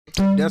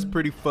That's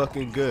pretty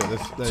fucking good.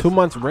 Let's 2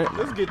 months rent.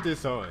 Let's get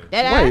this on.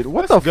 Wait,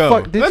 what Let's the go.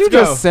 fuck? Did Let's you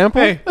go. just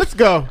sample? Hey, let's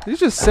go. Did you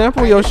just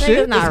sample your This shit?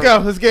 nigga's not Let's go.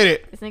 Let's get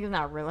it. This nigga's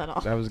not real at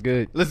all. That was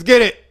good. Let's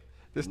get it.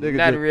 This nigga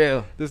Not did-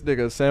 real. This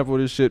nigga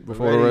sampled this shit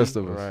before Ready? the rest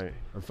of us. Right.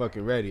 I'm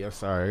fucking ready. I'm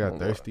sorry. I got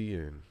thirsty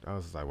and I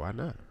was like, why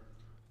not?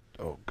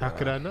 Oh, How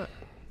could I not?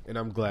 And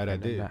I'm glad I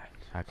did.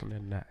 How can I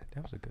not?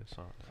 That was a good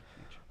song.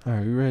 All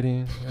right, we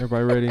ready?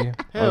 Everybody ready?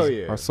 Hell our,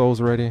 yeah. Our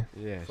souls ready?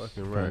 Yes.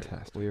 Fucking right.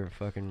 Fantastic. We were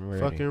fucking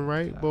ready. Fucking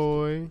right,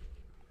 boy.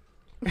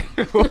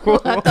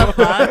 What the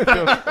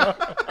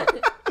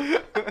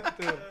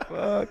fuck?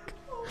 Fuck.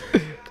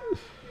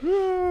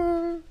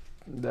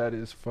 That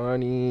is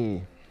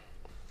funny.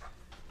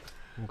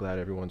 I'm glad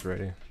everyone's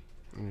ready.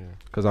 Yeah.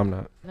 Cause I'm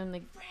not. Them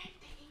niggas-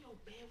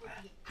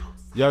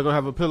 Y'all gonna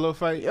have a pillow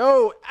fight?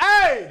 Yo,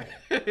 hey!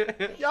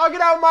 Y'all get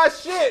out my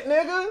shit,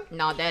 nigga.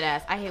 No, dead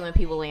ass. I hate when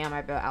people lay on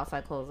my bed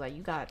outside clothes. Like,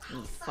 you got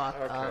me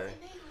fucked up.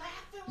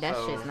 That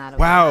shit's not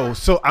okay. Wow.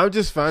 So I'm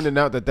just finding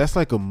out that that's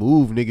like a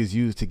move niggas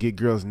use to get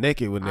girls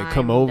naked when they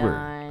come over.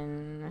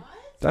 Done.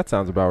 That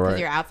sounds about 'Cause right.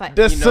 you're outside.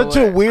 That's You know such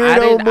a what?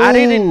 weirdo move. I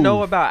didn't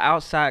know about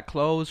outside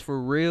clothes for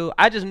real.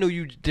 I just knew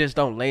you just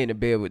don't lay in the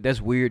bed with. That's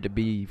weird to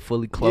be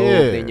fully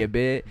clothed Yeah. in your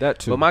bed. That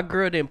too. But my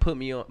girl didn't put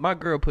me on. My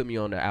girl put me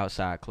on the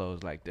outside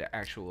clothes, like the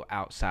actual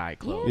outside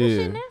Yeah, clothes. that Yeah.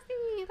 shit nasty.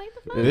 Like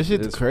the fuck? This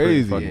shit's It's pretty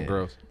crazy. fucking Yeah.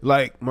 gross.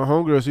 Like my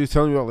homegirl, she was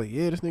telling me, I was like,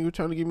 yeah, this nigga was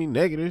trying to get me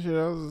naked and shit.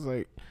 I was just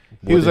like,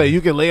 he What was did like, he-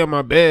 you can lay on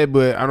my bed,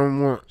 but I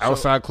don't want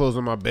outside clothes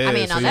on my bed. I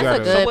mean, no, so you that's a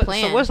gotta, good So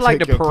plan. what's like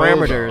Take the your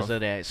clothes parameters off. of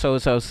that? So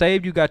say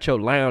if you got your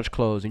lounge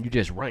clothes and you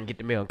just run, get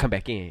the mail, and come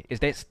back in. Is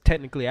that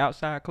technically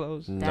outside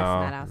clothes? That's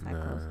Nah. not outside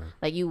clothes.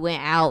 Like, you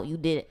went out, you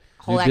did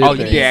whole You did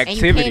activities, things. and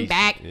you came activities.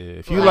 back. Yeah,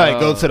 if you Like- like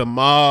go to the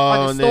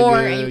mall, Or the store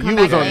nigga, and you come you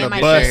back was and on lay the in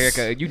my bus. shit.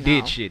 Haircut. You No.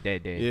 did shit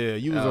that day. Yeah,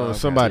 you was Oh, on okay.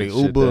 somebody Did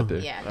shit Uber. that day.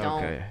 Yeah,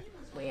 don't Okay.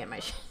 weigh at my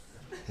shit.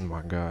 Oh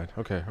my god.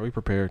 Okay, are we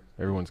prepared?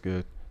 Everyone's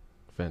good.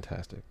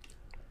 Fantastic.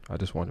 I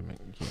just wanted to make.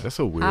 You know, That's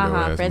a weird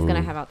ass Fred's move.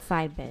 gonna have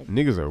outside bed.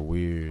 Niggas are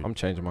weird. I'm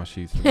changing my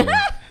sheets.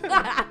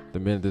 The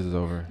minute this is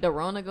over. The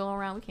Rona go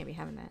around. We can't be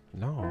having that.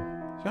 No,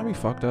 you got me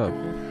fucked up.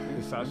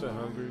 Is Sasha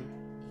hungry?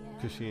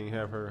 Cause she ain't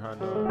have her hot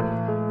dog.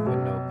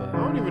 With no I bun.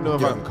 don't even know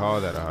if I can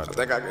call that a hot dog.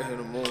 think I can hit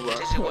the moon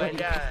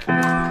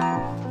rock.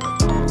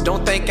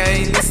 Don't think I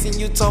ain't listen,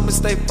 you told me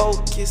stay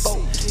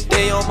focused.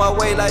 They on my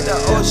way like the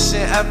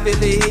ocean. I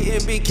feel it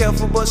hitting, be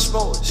careful but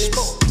smoke this.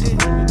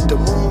 The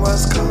moon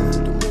was calling,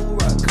 the moon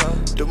rock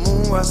calling, the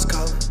moon was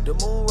calling, the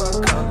moon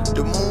rock calling,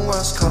 the moon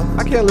was calling.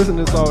 I can't listen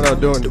to this song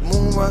without doing The it.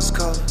 moon was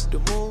calling, the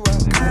moon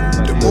rock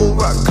calling, the moon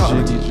rock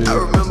calling. Jiggy jig. I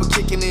remember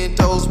kicking in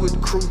doors with the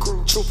crew.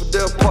 Truth or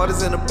dare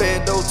parties in the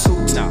bed though too.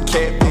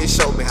 Catfish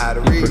showed me how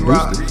to read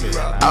rock.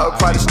 I was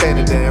probably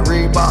standing there and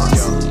read box.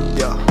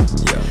 Yeah.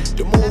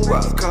 The moon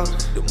rock calling,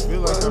 the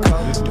moon rock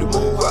calling, the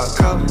moon rock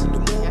calling,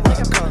 the moon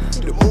rock calling,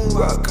 the moon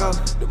rock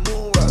calling, the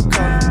moon rock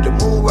calling, the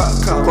moon rock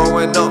calling.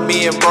 Growing up,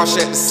 me and Brush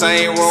at the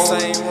same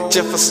room.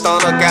 Jeff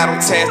Stunner got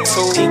him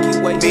tattooed.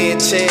 Me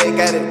and Chad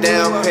got it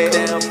down pat.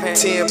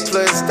 10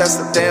 plus, that's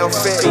a damn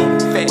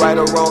fat. Right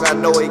or wrong, I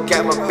know he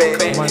got my back.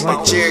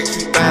 Like Jerry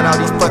keep buying all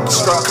these fucking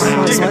straws.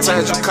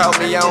 Sometimes you call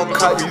me, I don't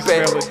call you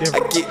back. I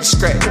get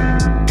distracted.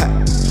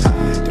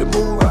 The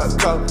moon rock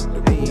calling,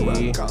 the moon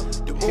rock calling,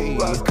 the moon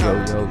rock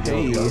calling,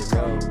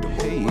 the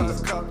moon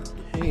rock calling.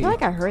 I feel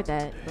like I heard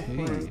that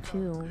before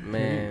too.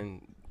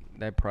 Man,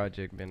 that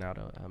project been out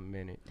a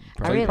minute.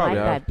 I really like probably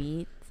have. that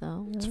beat.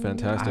 So It's I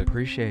fantastic.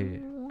 appreciate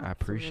it. I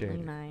It's appreciate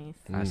really it. nice.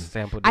 I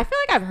sampled I it. feel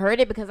like I've heard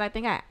it because I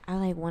think I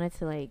like wanted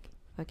to like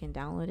fucking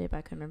download it, but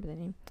I couldn't remember the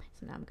name.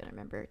 So now I'm gonna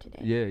remember it today.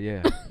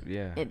 Yeah.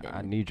 It I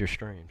didn't. need your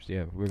streams.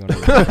 Yeah, we're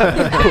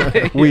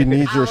gonna. We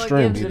need I your will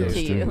streams. give them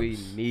to you. We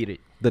need it.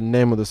 The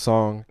name of the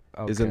song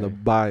is in the Okay.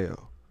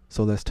 bio.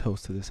 So let's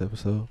toast to this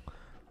episode.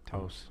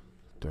 Toast.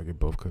 Do I get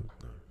both cups?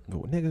 No,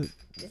 nigga.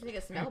 This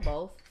nigga smell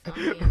both. So I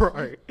mean,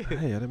 Right.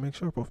 Hey, I didn't make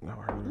sure both. No,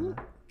 whatever.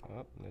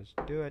 Well, let's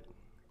do it.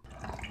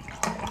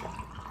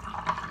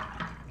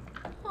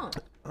 Huh.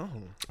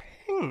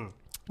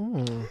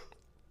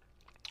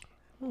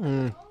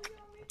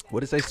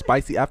 What is a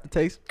spicy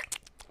aftertaste?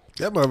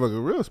 That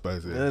motherfucker real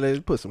spicy. Yeah, they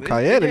put some This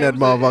cayenne in nigga that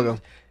was-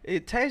 motherfucker.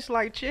 It tastes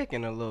like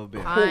chicken a little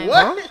bit.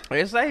 Fine.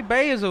 It say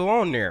basil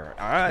on there.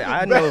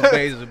 I know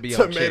basil be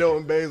on Tomato chicken.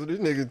 and basil. This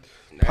nigga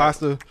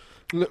pasta.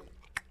 Look.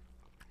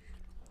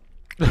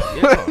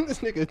 Yeah. This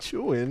nigga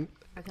chewing.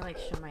 I can like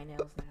show my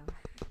nails now.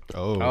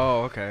 Oh.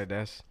 Oh, okay.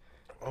 That's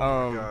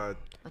Oh my god.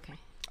 Okay.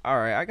 all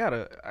right. I got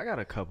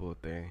a couple of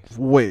things.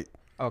 Wait.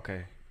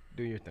 Okay,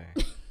 do your thing.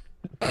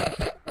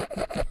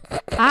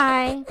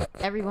 Hi,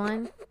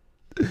 everyone.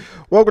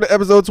 Welcome to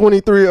episode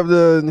 23 of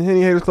the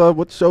Henny Haters Club.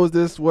 What show is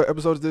this? What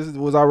episode is this?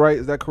 Was I right?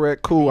 Is that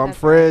correct? Cool. Yeah, I'm that's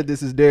Fred. right.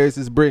 This is Darius.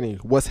 This is Brittany.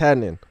 What's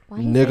happening? Why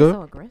do you say Nigga.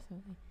 so aggressive?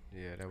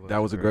 Yeah, That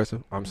was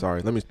aggressive. I'm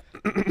sorry. Let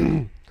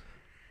me.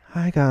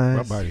 Hi guys.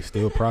 My body's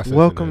still processing.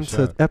 Welcome that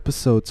to shot.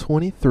 episode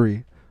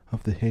 23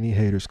 of the Henny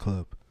Haters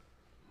Club.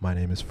 My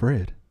name is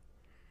Fred.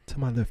 To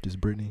my left is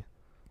Brittany.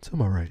 To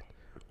my right,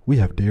 we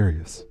have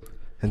Darius.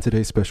 And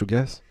today's special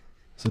guest,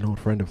 It's an old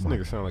friend of This mine.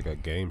 nigga sound like a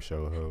game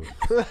show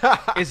host.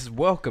 It's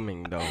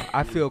welcoming though.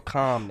 I feel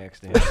calm next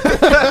to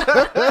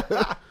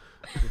him.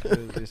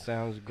 It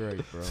sounds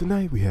great, bro.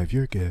 Tonight we have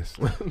your guest.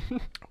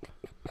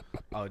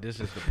 Oh, this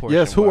is the portion.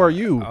 Yes, who where- are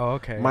you? Oh,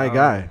 okay. My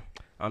guy.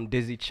 I'm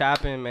Dizzy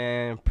Choppin,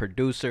 man,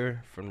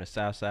 producer from the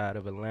south side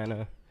of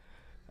Atlanta.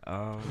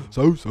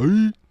 So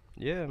say.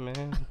 Yeah,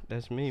 man,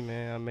 that's me,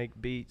 man. I make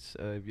beats.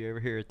 If you ever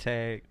hear a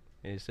tag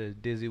and it says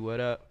Dizzy,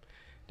 what up?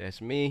 That's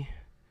me.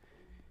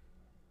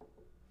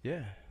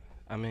 Yeah,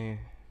 I mean,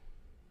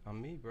 I'm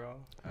me, bro.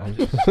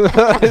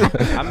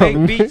 I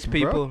make beats,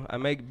 people. I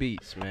make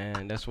beats,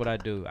 man. That's what I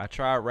do. I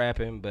tried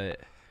rapping,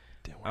 but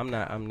I'm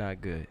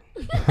not good.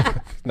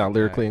 Not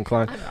lyrically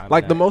inclined. I'm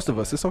Like the not- most of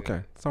I'm us. not It's okay.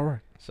 good. It's all right.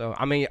 So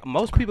I mean,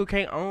 most people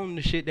can't own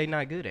the shit they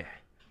not good at.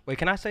 Wait,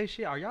 can I say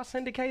shit? Are y'all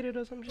syndicated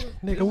or some shit?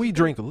 Nigga, we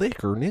drink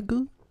liquor,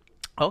 nigga.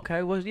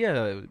 Okay, well,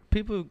 yeah,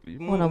 people.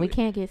 Well, no, we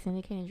can't get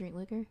syndicated and drink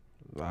liquor.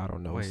 I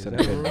don't know. Wait, is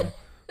Syndicate. that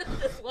real?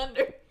 Just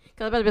wonder. Because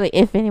I'm about to be like,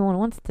 if anyone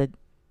wants to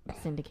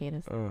syndicate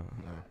us.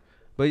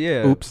 But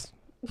yeah, Oops.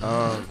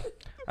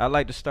 I'd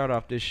like to start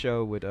off this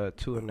show with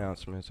 2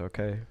 announcements.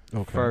 Okay.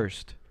 Okay.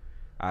 First,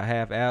 I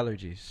have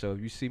allergies, so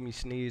if you see me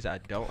sneeze, I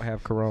don't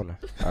have corona.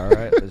 All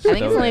right. Let's I think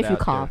throw it's only that if you out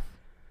cough. there.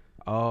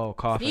 Oh,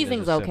 coughing. is a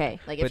Sneezing's symptom. okay.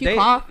 Like, But if you they-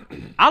 cough,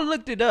 I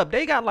looked it up.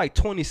 They got like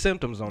 20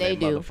 symptoms on They that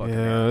do. motherfucker.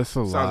 Yeah, it's a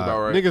Sounds lot.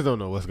 about right. Niggas don't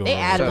know what's going they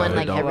on. add So one they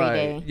like don't. every Right.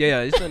 day.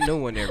 Yeah, it's a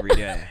new one every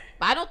day.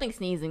 But I don't think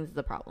sneezing's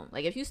the problem.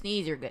 Like, if you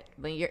sneeze, you're good.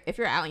 But if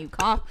you're out and you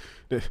cough,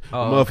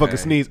 Motherfucker okay.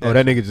 sneeze. Oh,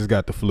 that nigga just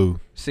got the flu.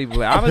 See,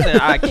 but I was in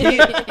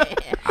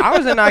IKEA. I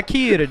was in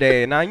IKEA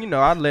today, and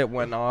I let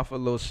one off, a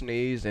little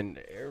sneeze, and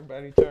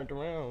everybody turned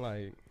around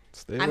like,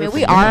 Stay I away mean,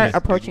 we from are that.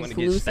 approaching wanna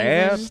flu get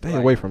stabbed? season. Stay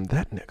away from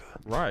that nigga.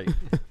 right.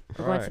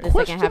 We're going to Right. the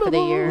second half of the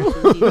year.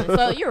 Flu season.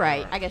 So you're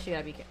right. I guess you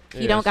gotta be careful.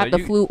 Yeah, He don't got so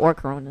the flu or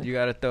corona. You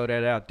got to throw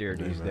that out there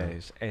these man.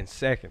 days. And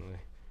secondly,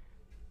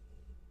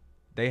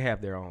 they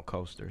have their own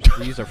coasters.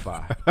 These are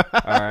fire.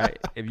 All right.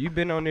 If you've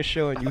been on this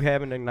show and you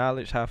haven't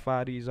acknowledged how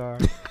fire these are,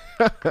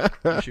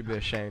 you should be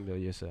ashamed of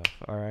yourself.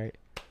 All right.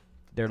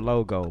 Their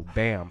logo,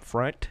 bam,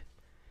 front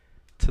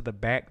to the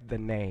back, the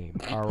name.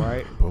 All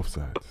right. Both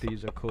sides.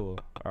 These are cool.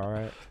 All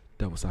right.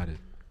 Double-sided.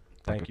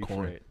 Thank Like a you,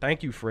 coin. Fred.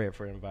 Thank you, Fred,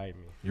 for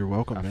inviting me. You're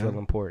welcome, I man. feel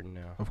important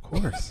now. Of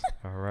course.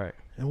 All right.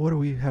 And what do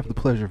we have the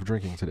pleasure of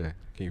drinking today?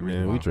 Can you read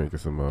Man, them we off? drinking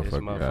some This motherfucking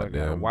motherfucker got a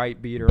goddamn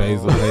white beater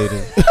Basil on.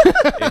 Hayden.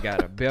 It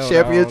got a belt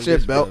Championship on.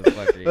 This belt.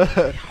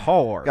 motherfucker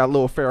hard. Got a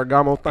little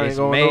Ferragamo thing It's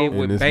going made on.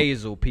 with And this-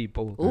 basil,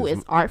 people. Ooh,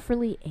 it's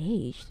artfully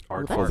aged.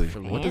 Ooh, that's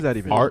Artfully. What does that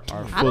even fancy.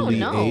 mean? Artfully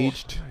know.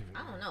 aged.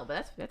 I don't know,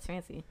 but that's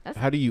fancy. That's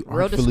How do you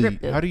real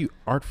descriptive. How do you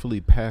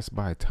artfully pass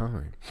by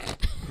time?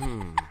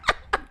 Hmm.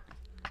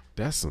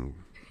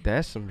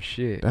 That's some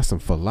shit. That's some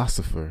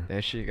philosopher.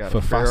 That shit got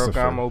a Philosopher.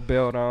 Ferragamo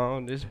belt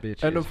on. This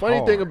bitch And the is funny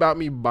hard. thing about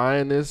me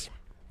buying this,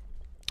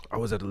 I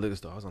was at the liquor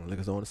store. I was on the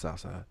liquor store on the south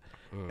side.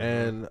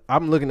 And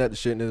I'm looking at the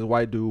shit, and this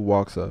white dude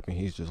walks up, and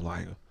he was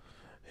like,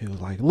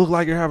 look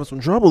like you're having some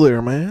trouble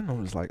there, man.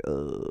 I'm just like,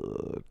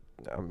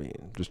 I mean,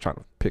 just trying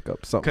to pick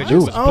up something 'Cause you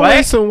new. was Always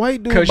black? some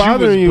white dude 'Cause you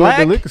bothering was you at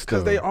the black? liquor store.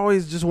 Because they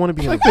always just want to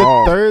be It's like the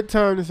involved. third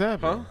time this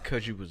happened.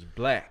 Cause you was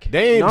black.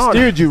 They ain't No,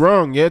 steered you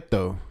wrong yet,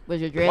 though. Was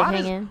your dread Why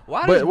does, hanging?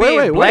 why But does wait, being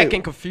wait, black wait.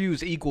 and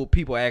confused equal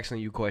people asking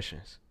you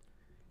questions?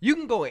 You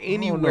can go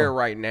anywhere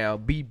right now,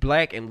 be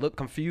black and look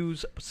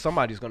confused.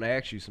 Somebody's gonna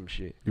ask you some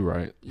shit. You're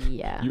right.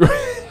 Yeah.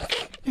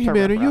 Hey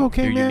man, are you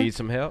okay, Do man? you need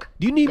some help?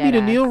 Do you need me to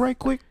Deadass. kneel right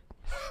quick?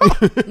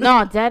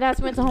 No, Deadass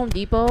went to Home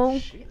Depot.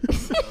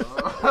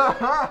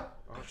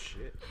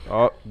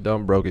 Oh,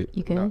 dumb broke it.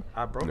 You good?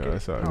 I broke No, it.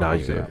 it's all Nah, good.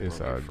 you good.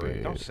 It's all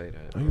good. Don't say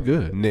that. Oh, you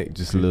good? Nick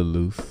just a little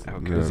loose. Okay. You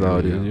know That's what I all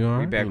it mean? is. You all We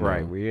right? back You know.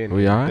 right. We in.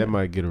 We all right? That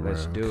might get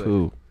Let's around. do it.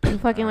 Cool. We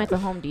fucking went to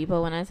Home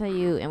Depot when I tell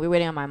you, and we were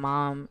waiting on my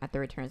mom at the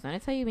return zone. I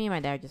tell you, me and my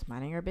dad were just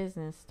minding our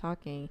business,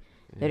 talking.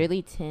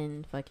 Literally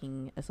 10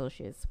 fucking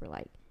associates were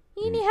like,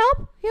 "You need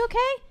help? You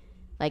okay?"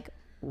 Like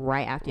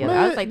right after the other.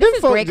 I was like, "This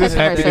is great just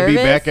customer happy service."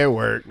 to be back at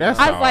work. That's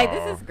I was all. like,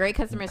 "This is great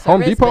customer service." Home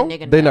but Depot,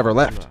 nigga, they no. never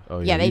left. Oh,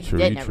 Yeah, they true,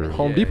 did you never true.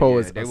 Home Depot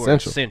is they were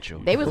essential. essential.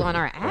 They was on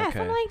our ass. Okay.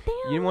 I'm like,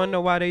 damn. You want to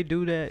know why they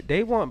do that?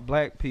 They want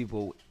black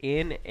people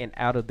in and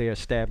out of their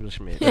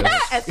establishment Yeah,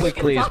 as as quick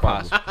quickly as as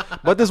possible.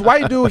 But this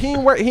white dude, he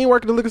ain't work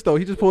at the liquor store.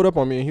 He just pulled up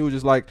on me and he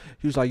was like,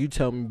 you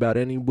tell me about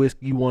any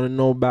whiskey you want to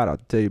know about. I'll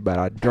tell you about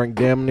it. I drank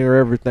damn near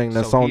everything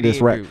that's So on this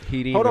rack.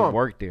 He didn't Hold even on.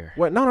 work there.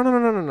 What?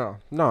 No.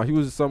 No, he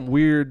was some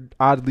weird,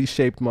 oddly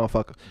shaped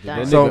motherfucker. Done.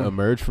 That So- nigga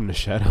emerged from the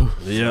shadows.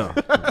 Yeah,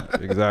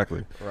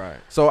 exactly. Right.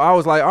 So I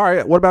was like, all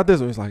right, what about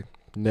this one? He's like,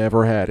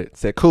 never had it.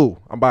 Said,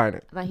 cool, I'm buying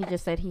it. Like he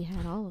just said he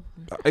had all of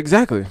them.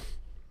 Exactly.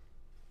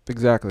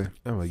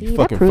 I'm like, See, you that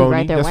fucking proves phony.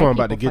 right there That's white why I'm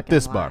about to people get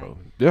this fucking lie. bottle.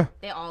 Yeah.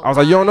 They all I was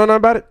like, you don't know nothing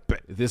about it?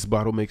 Bet. This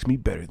bottle makes me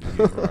better than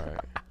you. Right.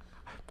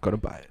 Gonna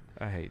buy it.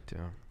 I hate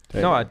them.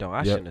 Hey, No, I don't. I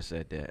Yep. shouldn't have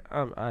said that.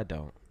 I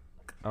don't.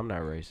 I'm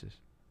not racist.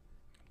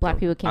 Black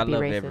people I can't be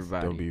love racist.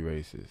 everybody. Don't be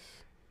racist.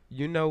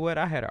 You know what?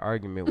 I had an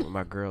argument with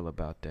my girl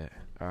about that.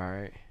 All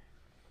right.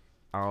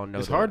 I don't know.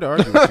 It's the- hard to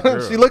argue with your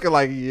girl. She looking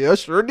like, yeah,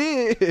 sure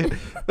did.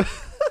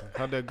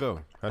 How'd that go?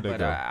 How'd that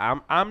But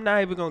go? I'm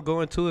not even gonna go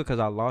into it because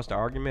I lost the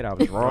argument. I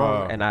was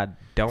wrong, and I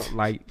don't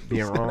like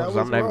being wrong, I so I'm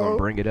was not even gonna wrong.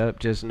 bring it up.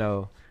 Just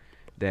know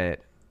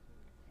that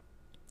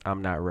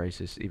I'm not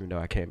racist, even though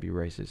I can't be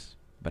racist.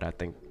 But I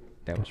think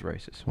that was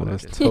racist. Well, what I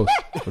let's just toast.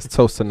 Let's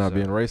toast to not So-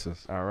 being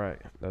racist. All right,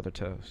 another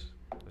toast.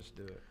 Let's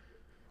do it.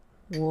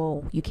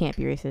 Whoa, you can't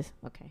be racist.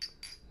 Okay.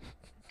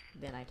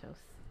 Then I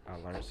toast. I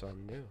learned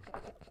something new.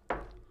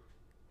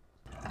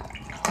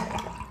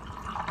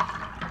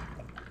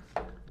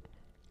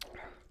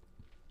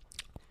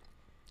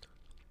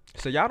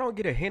 So y'all don't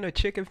get a hint of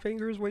chicken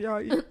fingers when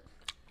y'all eat?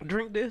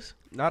 Drink this?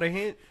 Not a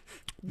hint?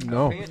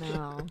 No, Pinch?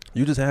 No.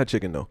 you just had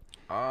chicken though.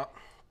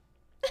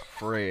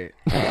 Fred.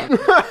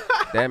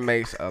 That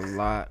makes a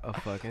lot of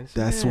fucking sense.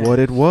 That's what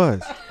it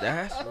was.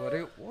 That's what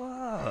it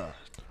was.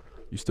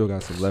 You still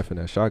got some left in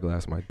that shot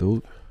glass, my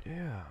dude.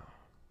 Yeah.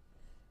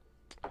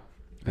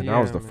 And that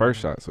was the man. first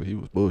shot, so he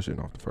was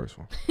bullshitting off the first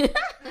one.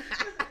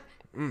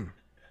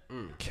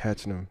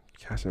 Catching him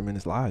in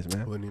his lies,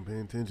 man. Wasn't even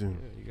paying attention.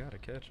 Yeah, you gotta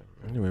catch him.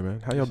 Anyway, man,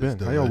 how y'all This is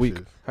been? How y'all week?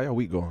 delicious. How y'all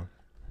week going?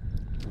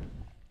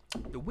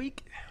 The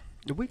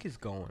week is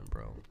going,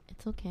 bro.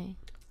 It's okay.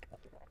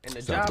 And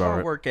the Sounds job about I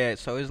right. work at,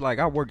 so it's like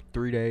I work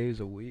 3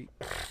 days a week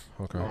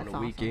Okay. on That's the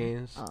awesome.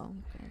 weekends. Oh,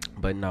 okay.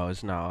 But no,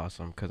 it's not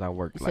awesome because I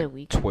work You said like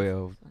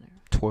weekends.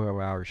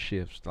 12-hour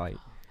shifts. Like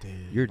Dead.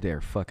 you're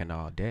there fucking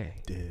all day.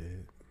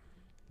 Dead.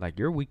 Like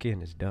your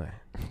weekend is done.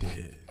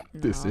 Dead.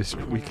 This is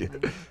your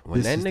weekend. When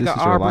This that is- nigga this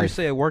is your Aubrey life.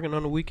 said working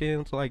on the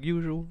weekends like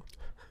usual,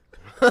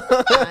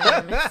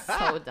 I'm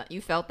so done.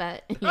 You felt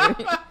that?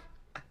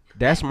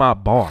 that's my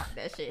bar.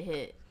 That shit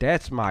hit.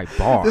 That's my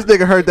bar. This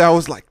nigga heard that. I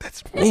was like,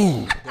 that's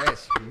me.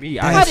 That's me.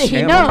 How did he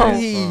am know?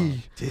 that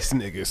This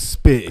nigga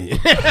spitting.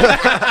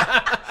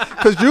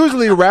 Because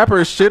usually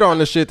rappers shit on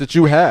the shit that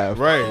you have.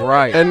 Right. fuck.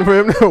 Right. And for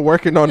him to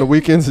working on the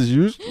weekends is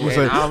usual. was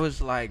And like, I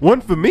was like,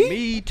 one for me?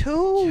 Me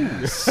too.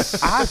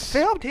 I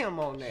felt him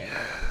on that.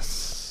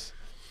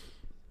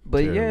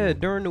 But yeah, Terrible.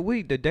 during the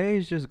week, the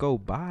days just go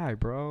by,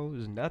 bro.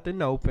 There's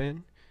nothing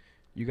open.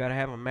 You gotta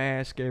have a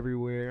mask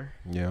everywhere.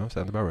 Yeah,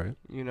 sounds about right.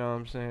 You know what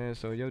I'm saying?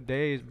 So your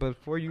days, but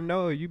before you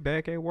know it, you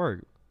back at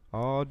work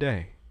all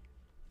day.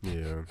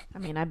 Yeah. I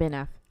mean, I've been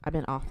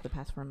off the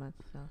past 4 months.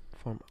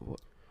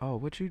 So.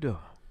 What you do?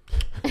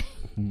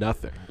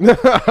 Nothing.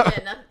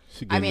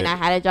 She I getting mean, that-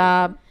 I had a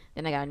job,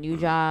 then I got a new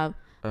job,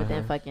 but then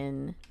Uh-huh.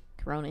 fucking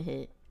Corona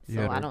hit, so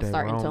Yeah, I that don't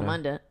start until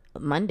Rona.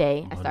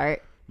 Monday. I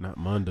start Not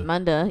Monday.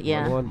 Monday.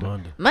 Yeah,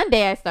 Monday.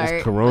 Monday I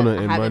start. Corona but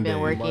I and haven't Monday. been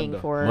working Monday.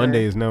 for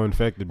Monday is now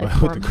infected by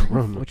Like with the 4 months.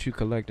 corona. What you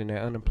collecting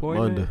that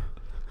unemployment? Monday.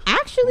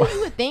 Actually,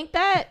 you would think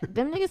that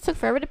them niggas took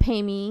forever to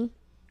pay me.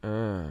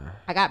 Uh,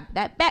 I got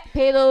that back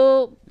pay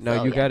though. no,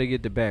 so, you yeah. gotta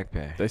get the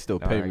backpack. They still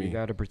pay me. You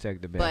gotta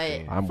protect the But-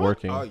 backpack. I'm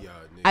working. Oh, y'all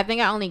I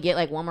think I only get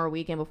like one more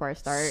weekend before I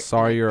start.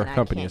 Sorry, your and I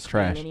company can't is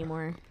claim trash.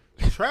 anymore.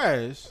 niggas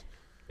trash.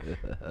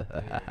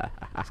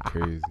 That's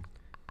crazy.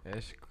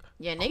 That's-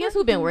 Yeah, niggas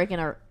who been working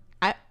are.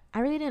 I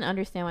really didn't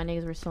understand why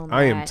niggas were so mad.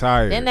 I am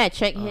tired. Then that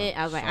check hit.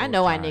 I was like, so I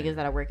know why tired. niggas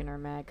that are working are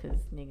mad because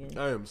niggas.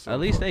 I am so At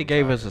least they fucking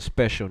gave tired. us a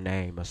special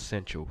name,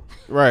 Essential.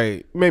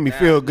 Right. Made me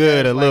feel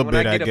good a Like, little when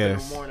bit, I get up in the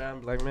guess. morning,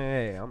 I'm like,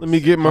 man, hey, I'm Let me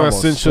get my I'm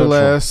essential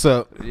essential. ass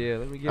up. Yeah,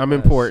 let me get I'm my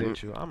important.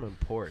 Essential. I'm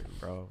important,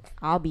 bro.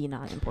 I'll be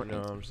not You important.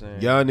 know what I'm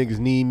saying? Y'all niggas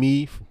need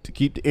me to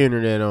keep the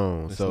internet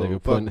on. This So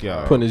nigga fuck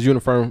y'all. putting his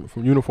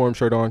uniform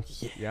shirt on.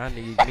 Y'all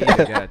need me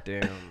to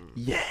goddamn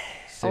Yeah.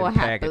 7 Oh,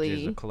 packages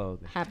happily. of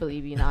clothing. Happily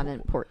be not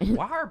important.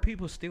 Why are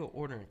people still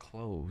ordering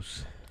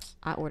clothes?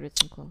 I ordered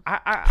some clothes.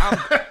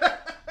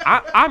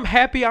 I'm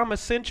happy I'm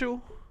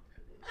essential,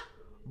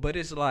 but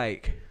it's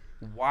like,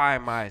 why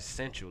am I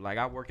essential? Like,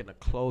 I work in a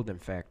clothing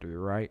factory,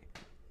 right?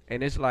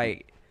 And it's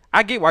like,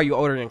 I get why you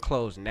ordering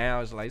clothes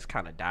now. It's like, it's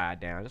kind of died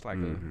down. It's like,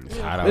 It's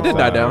hot It did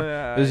die outside. down.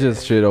 Yeah, It's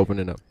just shit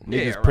opening up.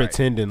 Niggas Yeah, right.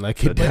 pretending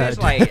like it But died. it's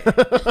like,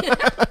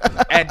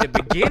 at the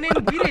beginning,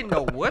 we didn't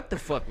know what the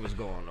fuck was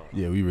going on.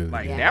 Yeah, we really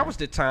Like, did. that was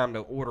the time to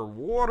order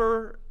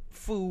water,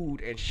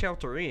 food, and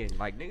shelter in.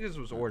 Like, niggas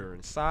was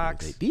ordering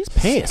socks, These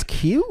pants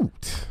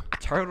cute.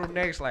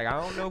 turtlenecks. Like,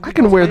 I don't know if I we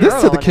can gonna wear stay this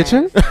up to the on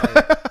kitchen.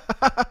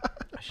 that.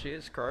 Like,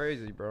 shit's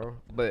crazy, bro.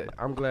 But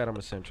I'm glad I'm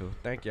essential.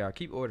 Thank y'all.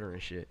 Keep ordering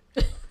shit.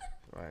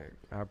 Like,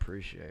 I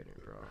appreciate it,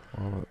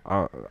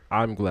 bro.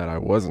 I'm glad I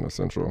wasn't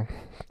essential.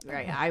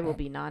 Right, I will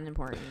be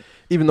non-important.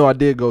 Even though I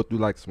did go through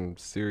like some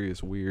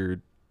serious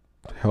weird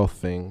health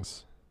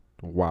things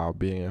while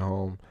being at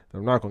home that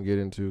I'm not gonna get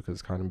into because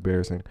it's kind of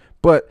embarrassing.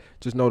 But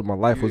just know that my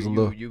life was a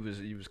little You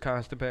was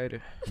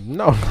constipated.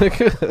 no.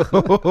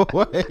 nigga.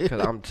 What?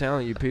 Cause I'm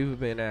telling you, people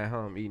been at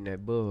home eating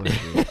that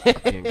bullshit,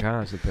 getting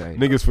constipated.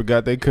 Niggas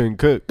forgot they couldn't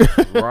cook.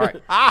 Right?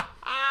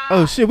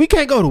 Oh shit, we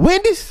can't go to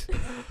Wendy's.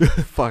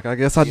 Fuck, I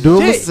guess I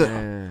do it Shit. myself.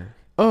 Man.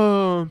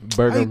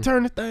 Burger. I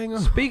turn the thing on.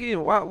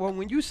 Speaking,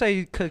 when you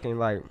say cooking,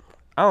 like,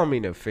 I don't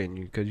mean to offend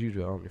you, cause you're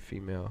the only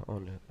female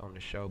on the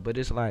show, but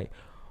it's like,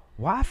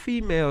 why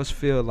females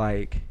feel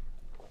like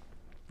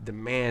the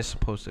man's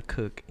supposed to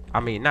cook? I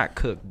mean, not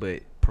cook,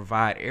 but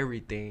provide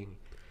everything,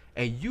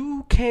 and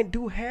you can't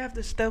do half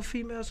the stuff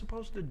females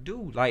supposed to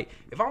do. Like,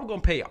 if I'm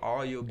gonna pay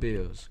all your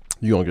bills,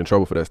 You gonna get in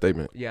trouble for that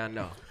statement. yeah, I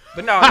know.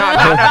 But no.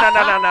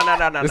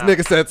 This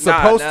nigga said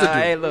supposed to do.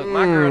 Hey, look,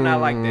 my girl not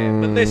like that.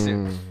 But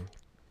listen,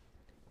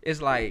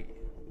 it's like,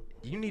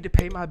 you need to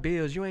pay my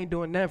bills. You ain't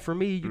doing nothing for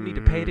me. You need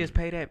to pay this,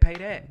 pay that, pay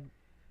that.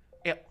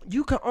 And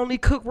you can only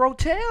cook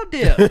Rotel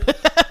dip.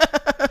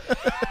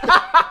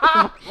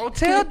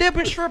 Rotel dip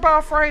and shrimp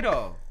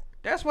Alfredo.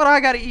 That's what I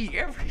gotta eat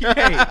every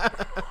day.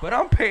 But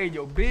I'm paying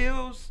your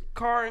bills,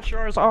 car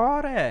insurance,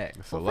 all that.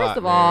 It's a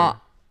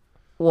Well,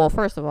 lot,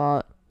 first of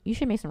all, you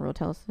should make some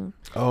Rotels soon.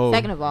 Oh,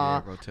 Second of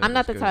all, Rotel I'm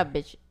not is the good. type of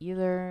bitch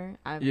either.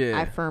 Yeah.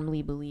 I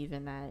firmly believe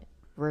in that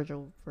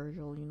Virgil, you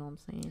know what I'm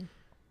saying?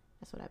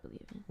 That's what I believe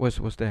in.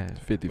 What's that?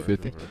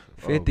 50-50.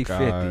 50-50.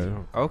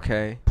 God.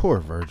 Okay. poor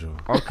Virgil.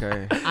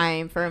 Okay.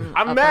 I'm firm.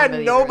 I'm a mad firm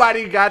believer.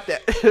 nobody got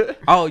that.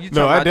 Oh, you talking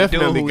No, I about the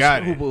definitely dude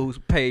got it. who's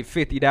paid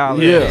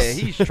 $50? Yes.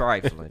 Yeah, he's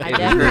trifling. I If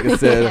definitely- Nigga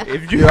said,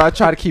 If I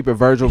try to keep it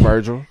Virgil.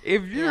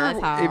 If that's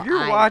how you're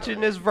I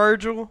watching this,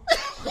 Virgil,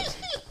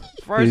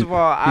 first of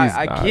all, He's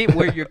I not. get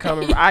where you're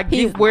coming from. I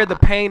He's get where the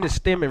not. pain is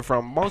stemming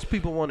from. Most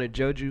people want to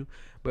judge you,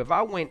 but if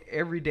I went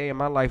every day in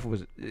my life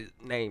was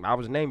I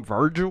was named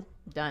Virgil,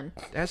 Done.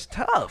 that's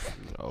tough.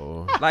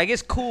 Oh, Like,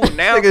 it's cool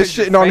now Nigga because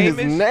you're shitting on his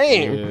famous.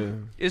 name.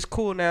 yeah. It's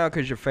cool now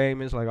because you're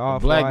famous. Like, oh,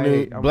 Black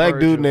Virgil.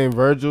 dude named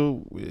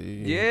Virgil.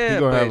 Yeah, he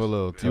gonna have but a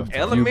little tough time.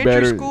 Elementary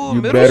better- school,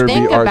 you middle better school. be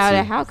Think about artsy.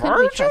 it. How could we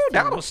Virgil? trust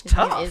That him? was His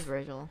name tough. is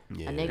Virgil.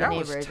 Yeah. A nigga That named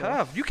was Virgil.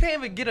 tough. You can't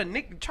even get a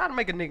nick. Try to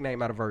make a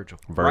nickname out of Virgil.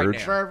 Verge. Right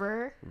now.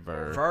 Verver.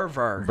 Ver.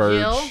 Verver.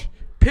 Jill.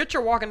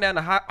 Picture walking down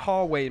the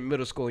hallway in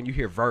middle school and you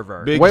hear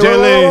Verver. Big Wait,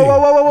 Jelly.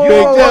 wait.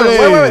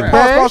 Jelly.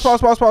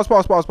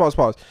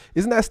 Pause.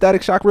 Isn't that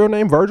Static Shock real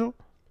name, Virgil?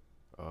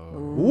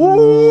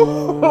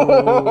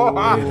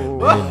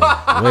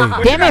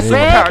 Damn it, superpowers.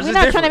 Fred. It's We're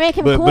not trying to different. make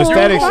him But cool.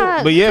 Static,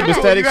 Fuck. but yeah, but Fred,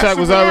 Static you Shock got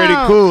was super already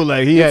down. cool.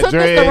 Like he You had took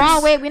this the dreads.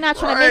 wrong way. We're not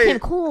trying to make him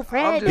Right. cool,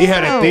 Fred. I'm just He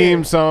had a saying.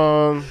 theme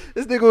song.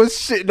 This nigga was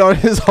shitting on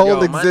his whole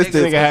Yo, my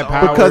existence nigga had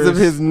because of powers.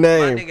 his My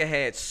name. nigga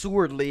had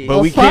sewer legs. But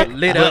we fuck- can't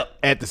lit but up.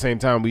 At the same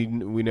time, we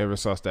never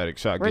saw Static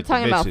Shock. We're get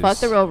talking the about bitches. fuck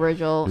the real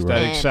Virgil.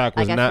 Static and Shock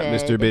was like I not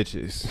said, Mr.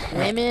 Bitches.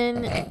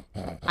 Women,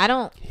 I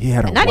don't. He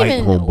had a Not white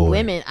even homeboy.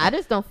 women. I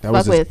just don't That fuck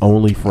was his with.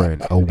 only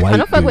friend, a white I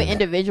don't fuck with dude.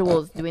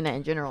 individuals doing that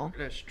in general.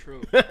 That's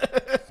true.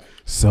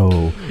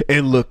 So,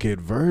 and look at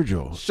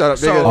Virgil. Shut up,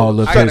 So, nigga. All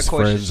of I got a his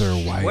question. friends are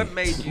white. What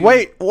made you?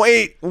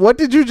 Wait. What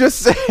did you just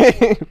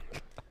say?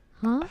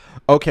 Huh?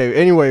 Okay.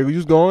 Anyway, we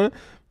just going.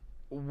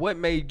 What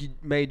made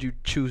you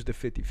choose the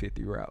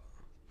 50-50 route?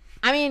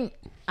 I mean,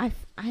 I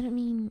don't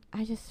mean.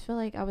 I just feel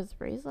like I was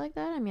raised like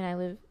that. I mean, I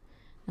live.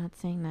 Not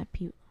saying that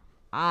people.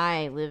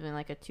 I live in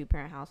like a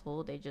 2-parent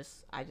household. I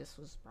just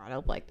was brought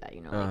up like that.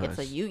 You know, like it's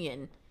a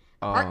union,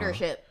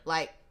 partnership.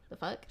 Like the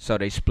fuck. So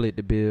they split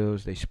the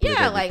bills. They split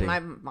Yeah, like everything.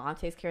 my mom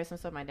takes care of some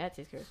stuff, my dad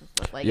takes care of some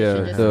stuff. Like Yeah, it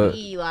should just the-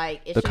 be like it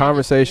The shouldn't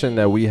conversation just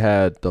that be- we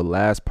had the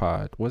last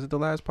pod, was it the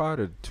last pod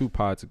or 2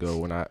 pods ago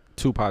when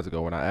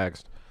I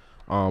asked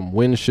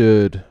when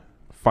should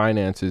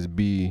finances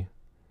be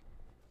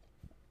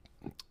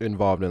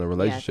involved in a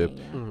relationship?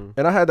 Yeah.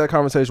 And I had that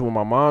conversation with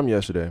my mom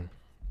yesterday.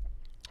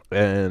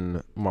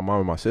 And my mom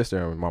and my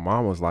sister, and my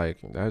mom was like,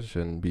 that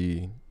shouldn't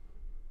be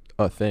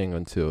a thing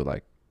until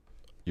like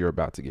you're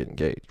about to get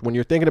engaged. When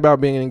you're thinking about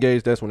being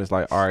engaged, that's when it's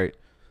like, all right,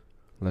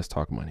 let's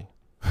talk money.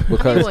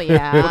 Because Well,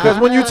 yeah. because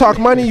when you talk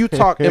money, you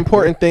talk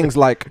important things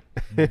like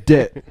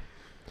debt.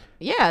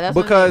 Yeah, that's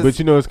Because- But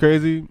you know what's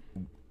crazy?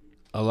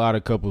 A lot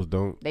of couples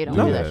don't. they don't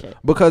do do that shit.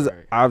 Because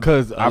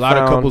Because I a lot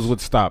of found- couples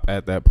would stop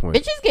at that point.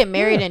 Bitches get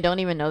married and don't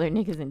even know their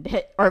niggas in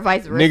debt, or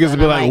vice versa. Niggas would and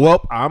be I'm like,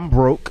 "Well, I'm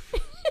broke."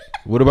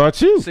 What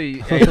about you? See,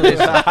 hey,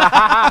 listen.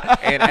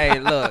 And hey,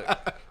 look,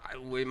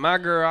 with my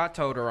girl, I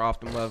told her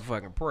off the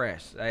motherfucking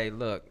press. Hey,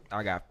 look,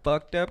 I got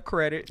fucked up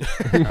credit.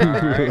 All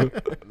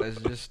right, let's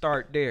just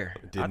start there.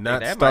 Did I think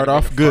not that start might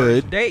have off been the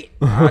first good. Date.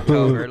 I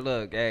told her,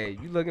 look, hey,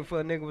 you looking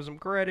for a nigga with some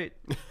credit?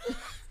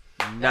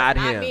 Not That's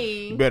him.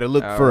 You me. better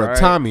look All for a right.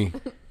 Tommy.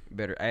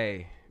 Better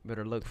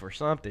look for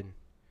something.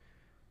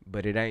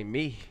 But it ain't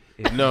me.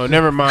 It- No,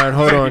 never mind.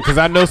 Hold on, because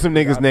I know some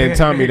niggas named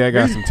Tommy that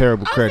got some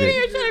terrible I'm sitting credit.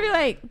 here trying to be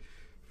like,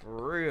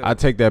 For real. I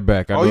take that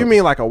back. I oh, know. you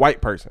mean like a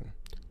white person?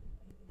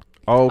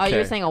 Okay. oh,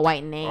 you're saying a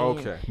white name.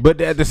 Okay.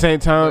 But at the same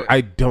time, Look.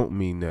 I don't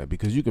mean that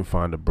because you can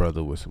find a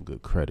brother with some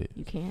good credit.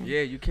 You can.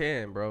 Yeah, you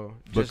can, bro.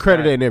 But Just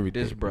credit not ain't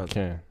everything. This brother.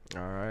 Okay.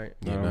 All right.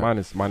 Yeah, No, no. mine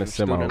is semi.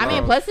 student I mean,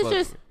 loans. plus it's Fuck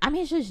just. it. I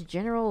mean, it's just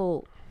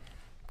general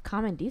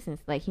common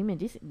decency, like human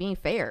decency, being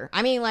fair.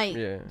 I mean, like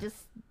Yeah. just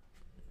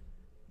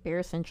bare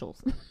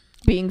essentials,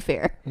 being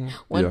fair.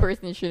 One Yeah.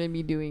 person shouldn't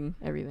be doing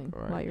everything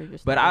Right. while you're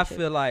just. But doing I shit.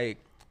 feel like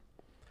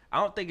I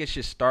don't think it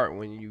should start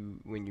when you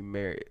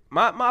married.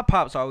 My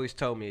pops always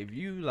told me if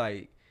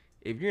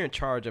you're in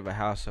charge of a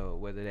household,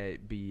 whether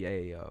that be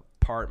a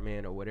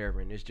apartment or whatever,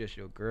 and it's just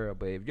your girl,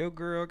 but if your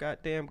girl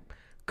goddamn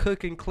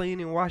cooking,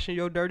 cleaning, washing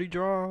your dirty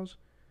drawers,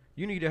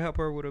 you need to help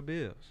her with her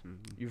bills.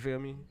 You feel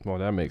me? Well,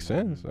 that makes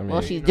sense. I mean,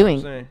 Well, you she's know what I'm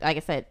doing, saying? like I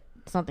said,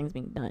 something's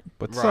being done.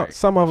 But Right.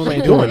 some of them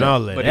ain't Doing doing it. all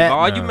that. But if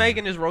all you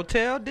making is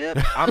Rotel dip,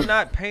 I'm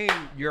not paying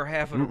your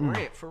half of the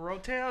rent for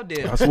Rotel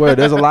dip. I swear,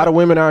 there's a lot of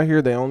women out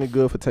here. They only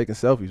good for taking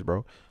selfies,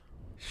 bro.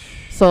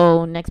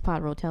 So next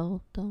pod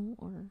Rotel though,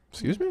 or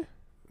Excuse me.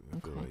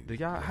 Do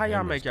y'all, how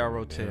y'all make y'all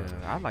Rotel?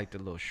 I like the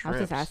little I was shrimps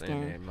just in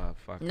asking. that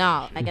motherfucker.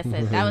 no, like I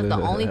said, that was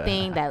the only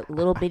thing that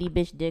little bitty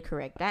bitch did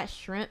correct. That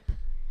shrimp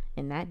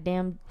and that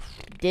damn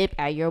dip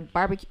at your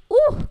barbecue.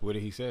 Ooh, What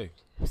did he say? it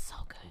was so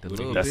good. The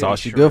little That's bitty all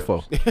she good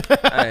shrimps.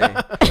 for.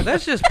 Hey,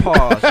 let's just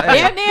pause. Hey,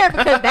 Damn near,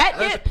 because that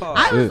Let's dip, pause.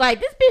 I was like,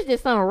 this bitch did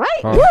something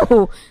right. Huh.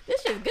 Woo,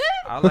 this shit's good.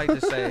 I like to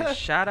say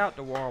shout out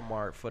to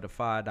Walmart for the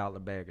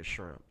 $5 bag of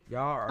shrimp. Y'all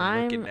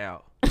are looking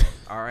out.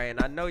 All right,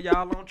 and I know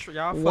y'all don't.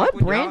 Y'all fuck What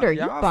with brand y'all, are you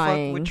y'all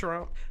buying? Fuck with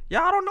Trump.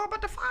 Y'all don't know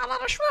about the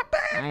 $5 shrimp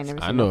bag. I ain't never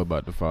seen I know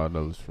about the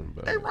 $5 from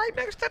They back. right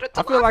next to the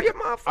I feel like- tilapia,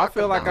 motherfucker. I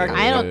feel like them.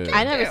 I don't. Yeah.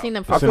 I never seen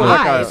them for I It's, feel a, like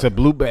five. it's a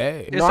blue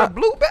bag. It's No, a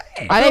blue bag.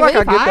 I Are feel they like I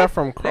really get that five?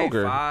 from They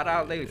Kroger.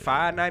 $5. They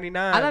 $5.99.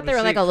 I thought they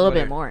were like a little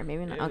bit more.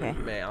 Maybe not. Okay.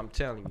 Man, I'm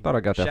telling you. I thought I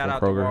got that shout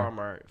from out Kroger.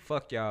 to Walmart.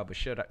 Fuck y'all, but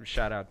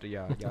shout out to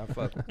y'all. Y'all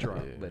fuck with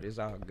Trump, but it's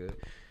all good.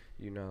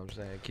 You know what I'm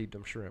saying? Keep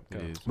them shrimp It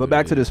coming. is But what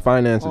back it to this is.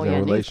 finances Oh and yeah, niggas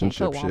can't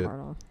relationship put shit. Walmart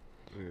on.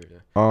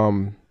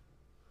 Yeah.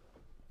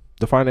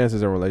 The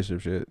finances and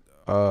relationship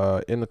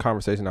shit. In the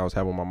conversation I was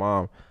having with my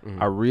mom,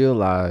 Mhm. I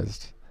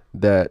realized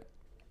that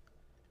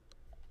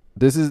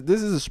this is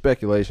a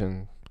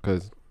speculation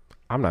because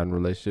I'm not in a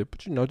relationship,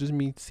 but you know, just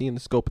me seeing the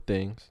scope of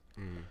things,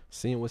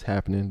 seeing what's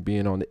happening,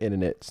 being on the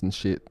internets and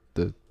shit,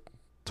 the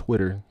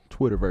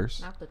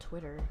Twitterverse. Not the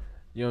Twitter.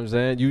 You know what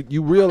I'm saying?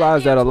 You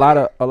realize that a lot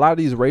of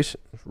these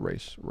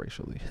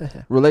racially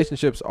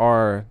relationships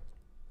are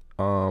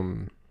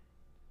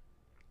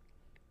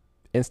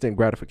instant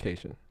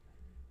gratification.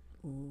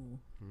 Ooh,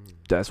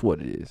 That's what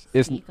it is.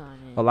 It's speak on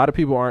it. a lot of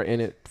people aren't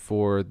in it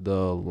for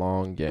the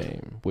long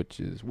game, which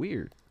is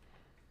weird.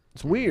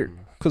 It's weird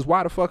because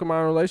why the fuck am I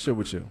in a relationship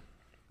with you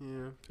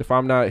if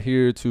I'm not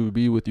here to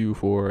be with you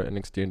for an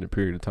extended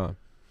period of time?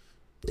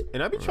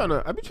 And I be trying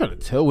to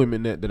tell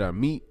women that I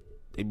meet.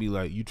 They be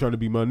like, "You trying to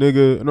be my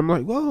nigga?" And I'm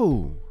like,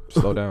 "Whoa,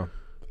 Slow down.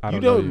 I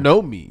you don't don't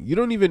know me. You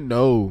don't even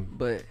know.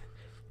 But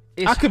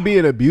I could be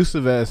an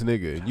abusive ass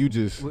nigga. And you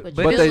just But,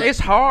 But it's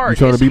hard. You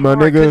trying to It's be my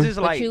hard 'cause nigga? It's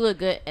But like you look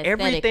good.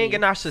 everything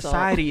in our aesthetically, so-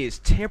 society is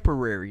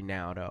temporary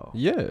now, though.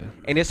 Yeah.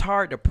 And it's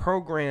hard to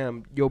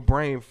program your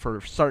brain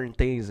for certain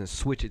things and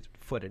switch it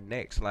for the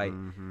next. Like,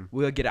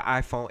 we'll get an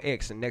iPhone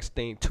X, and next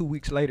thing, 2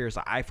 weeks later, it's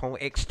an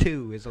iPhone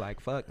X2. It's like,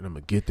 fuck, and I'm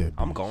gonna get that.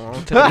 I'm bitch. going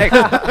on to the next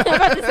one. I'm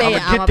about to say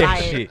I'm I'm gonna gonna get buy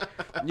that it. shit.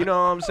 You know what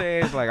I'm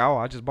saying? It's like, oh,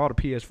 I just bought a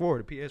PS4.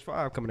 The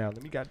PS5 coming out.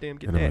 Let me goddamn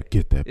get And I'm gonna that.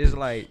 get that. It's bitch.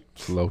 like,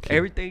 Low key.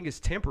 everything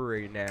is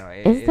temporary now.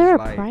 And Is it's there a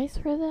like, price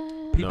for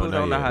that? People No,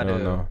 don't know not how yet. to. I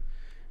don't know.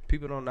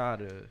 People don't know how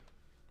to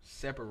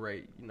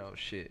separate,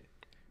 shit,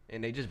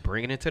 and they just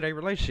bring it into their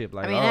relationship.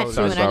 Like, I mean, oh, that's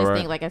true, and sounds I just alright.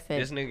 think, like I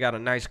said, this nigga got a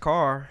nice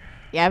car.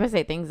 yeah, I would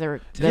say things are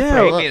good Yeah.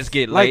 for Niggas looks.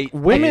 get Like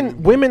late.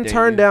 women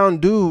turn down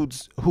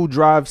dudes who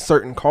drive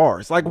certain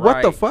cars. Like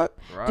what the Right. fuck?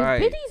 Do Right.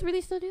 biddies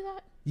really still do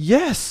that?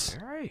 Yes.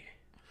 You're right.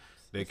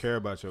 They care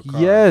about your car.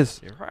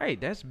 Yes. You're right.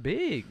 That's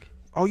big.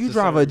 Oh, you To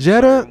drive a certain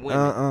Jetta?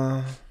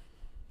 women.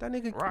 That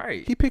nigga.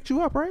 Right. He picked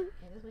you up, right?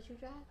 Is this what you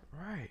drive?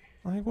 Right.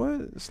 Like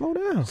what? Slow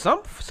down.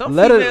 Some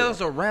Let her-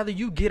 females would rather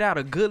you get out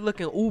a good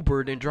looking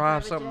Uber than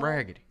drive something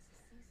raggedy.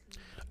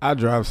 I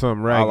drive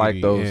something I raggedy.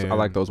 like those. I and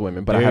like those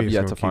women, but I have Darius yet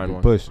gonna to keep find it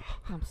one. pushing.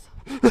 I'm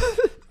so.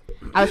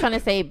 I was trying to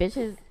say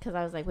bitches because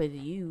I was like with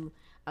you.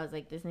 I was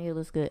like, this nigga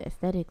looks good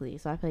aesthetically,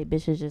 so I feel like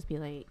bitches just be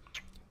like,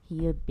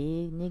 he a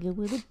big nigga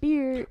with a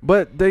beard.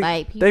 But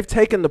Like, people- they've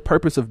taken the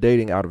purpose of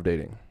dating out of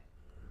dating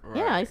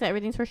Yeah, I said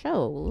everything's for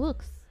show,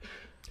 looks.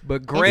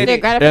 But Instant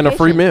granted, and a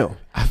free gratification. meal.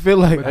 I feel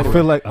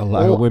like a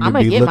lot Well, of women I'm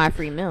gonna be get looking. my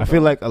free meal. I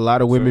feel though. like a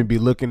lot of women be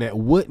looking at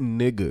what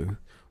nigga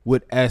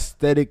would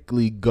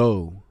aesthetically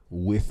go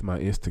with my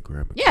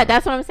Instagram. account. Yeah,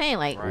 that's what I'm saying.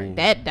 Like Right.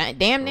 that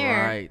damn near.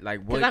 right? Like,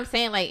 Because what? I'm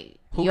saying like,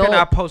 Who yo, can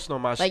I post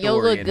on my like, story yo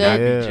look and not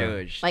good. be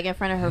judged? like in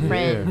front of her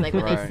friends, like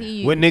when Right. they see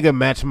you, What nigga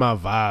match my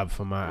vibe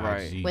for my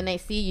Right. IG? when they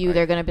see you,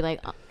 they're gonna be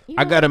like, oh, you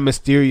I know got a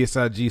mysterious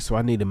IG, so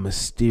I need a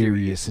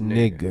mysterious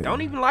nigga.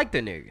 Don't even like the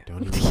nigga.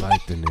 Don't even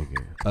like the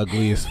nigga.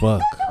 Ugly as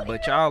fuck.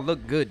 But y'all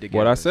look good together.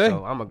 What I say?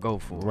 So I'm gonna go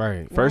for it.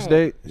 Right. First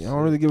Right. date, you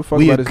don't really give a fuck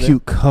We a about his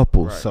cute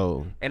couple, Right.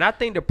 so And I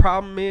think the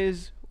problem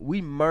is we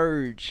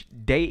merge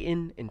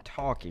dating and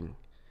talking.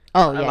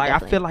 Oh yeah, Like, I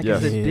definitely. feel like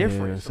Yes. it's a Yeah,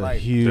 difference. it's a Like,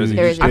 huge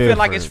There is a I feel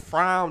like it's difference.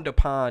 frowned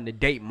upon to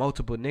date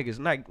multiple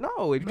niggas. Like,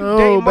 no, if you No,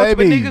 date multiple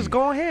baby. niggas,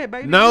 go ahead,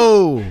 baby.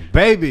 No,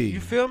 baby. You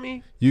feel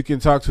me? You can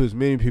talk to as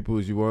many people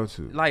as you want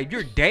to. Like,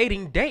 you're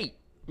dating, date.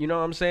 You know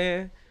what I'm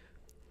saying?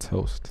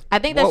 toast. I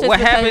think that's What- just what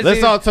because happens Let's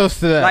is- all toast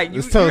to that. Like, you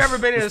Let's toast. ever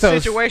been in a Let's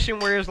toast. situation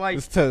where it's like,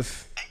 Let's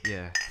toast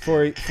yeah,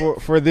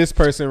 for this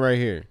person right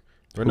here.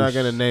 We're not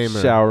gonna name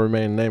her. Shall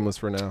remain nameless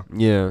for now.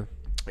 Yeah.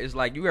 it's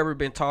like you ever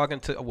been talking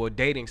to, well,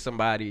 dating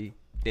somebody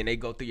Then they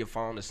go through your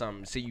phone or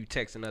something, see you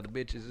texting other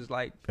bitches. It's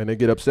like, And they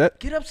get upset.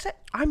 get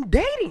upset. I'm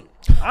dating.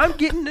 I'm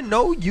getting to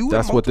know you.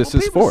 That's and what this multiple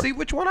is people, for. See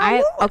which one I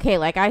want. Okay,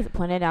 like I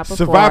pointed out before,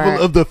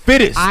 Survival of the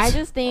fittest. I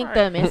just think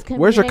the miscommunication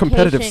Where's your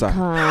competitive side?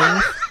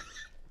 comes.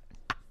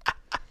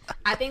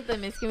 I think the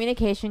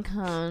miscommunication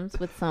comes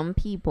with some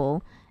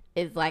people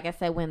is like I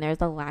said when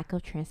there's a lack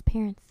of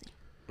transparency.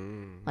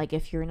 Like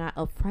if you're not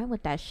upfront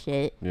with that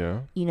shit, Yeah.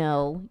 you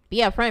know, be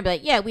upfront and be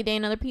like, yeah, we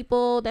dating other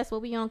people. That's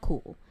what we on.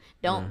 Cool.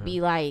 Don't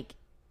be like,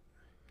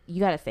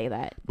 you gotta say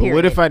that. But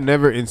what if period. I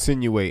never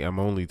insinuate I'm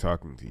only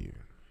talking to you?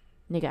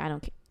 Nigga, I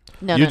don't care.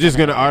 No, You're no, just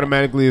no, gonna no, no, no.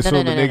 automatically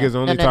assume the nigga's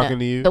only talking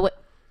to you?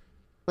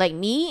 Like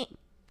me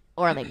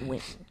or like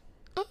women?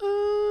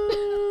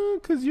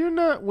 Cause you're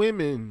not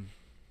women.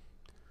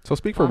 So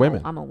speak for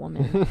women. I'm a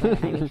woman.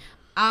 But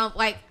I mean,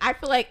 like I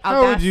feel like a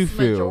How would vast you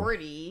feel?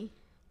 majority.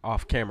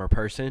 Off-camera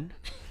person.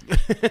 I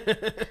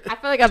feel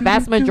like a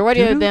vast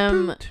majority of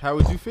them. How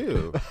would you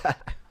feel?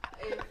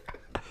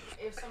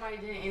 If somebody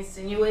didn't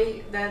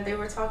insinuate that they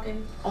were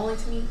talking only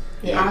to me,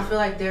 Yeah. I feel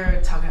like they're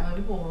talking to other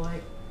people.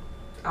 Like,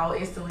 I'll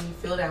instantly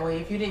feel that way.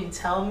 If you didn't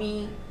tell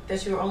me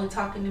that you were only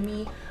talking to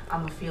me,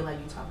 I'm gonna feel like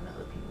you talking to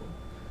other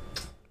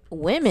people.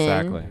 Women,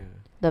 Exactly.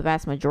 the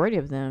vast majority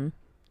of them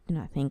do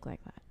not think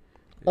like that.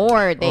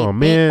 Or they Oh, think,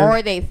 man.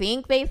 or they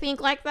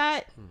think like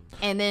that,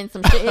 and then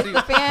some shit hits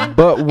the fan,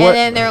 But what? and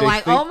then they're They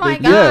like, think "Oh my they-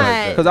 god!"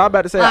 Yeah. Because I'm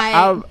about to say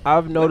Like-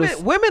 I've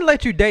noticed. Women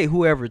let you date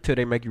whoever till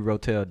they make you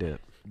rotel dip.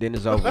 Then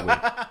it's over with.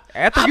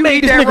 After I you made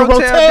eat this that nigga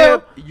rotel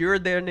rotel. dip, you're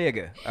their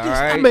nigga. All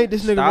I right. made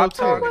this nigga Stop rotel.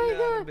 talking Oh my to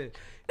the other God. bitch.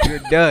 You're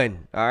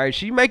done. All right.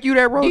 She make you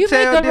that rotel Do you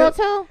make good dip.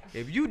 rotel?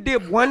 If you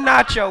dip one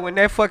nacho in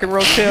that fucking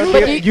rotel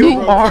But dip, do you-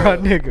 you are a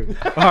nigga.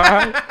 All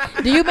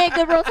right. Do you make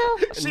good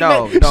rotel?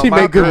 No, she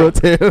my make good girl-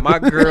 rotel. My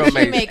girl She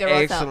makes make a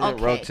rotel.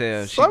 excellent Okay.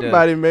 rotel. She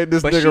Somebody does. made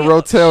this But nigga she-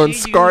 rotel and she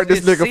scarred this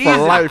used nigga this for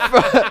season.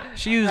 life.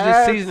 She used Had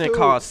this seasoning to.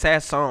 called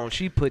Sasson.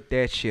 She put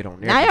that shit on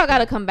there. Now y'all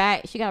gotta come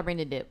back. She gotta bring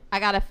the dip. I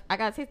gotta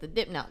taste the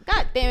dip now.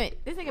 God damn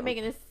it! This nigga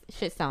making this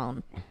shit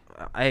sound.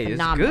 Hey, it's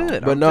Phenomenal.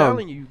 good. But I'm no.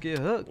 telling you, you get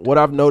hooked. What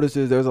I've noticed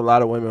is there's a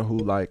lot of women who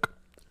like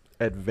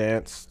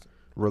advanced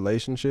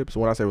relationships.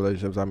 When I say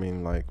relationships, I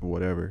mean like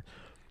whatever.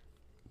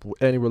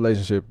 Any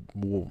relationship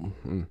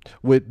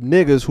with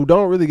niggas who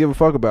don't really give a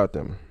fuck about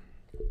them.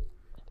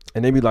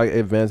 And they be like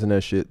advancing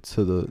that shit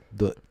to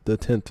the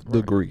 10th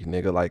degree,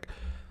 nigga. Like,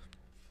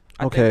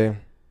 I okay,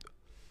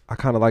 I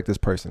kind of like this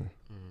person.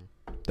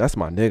 That's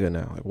my nigga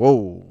now. Like,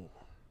 whoa.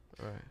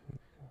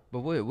 But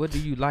what do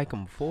you like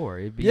him for?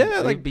 It'd be, Yeah,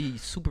 it'd like, be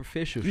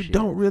superficial You shit.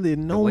 don't really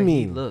The know way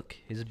me. he look,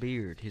 his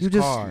beard, his You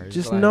car. just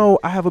it's like, know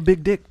I have a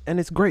big dick and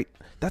it's great.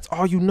 That's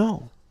all you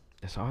know.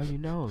 That's all you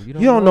know. You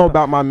You don't know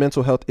about my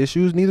mental health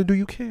issues. Neither do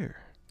you care.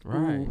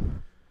 right.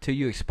 Till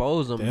you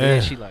expose them, Damn.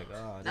 then she like,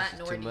 oh, this Not is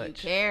nor too do you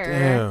much. care.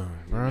 Damn,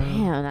 bro.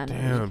 Damn, not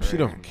Damn, she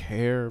don't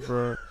care,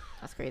 bro.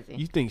 That's crazy.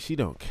 You think she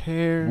don't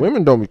care?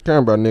 Women don't be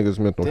caring about niggas'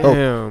 mental health.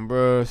 Damn,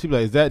 bro. She be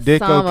like, is that dick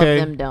Some okay?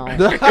 of them don't.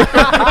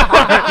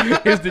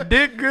 Is the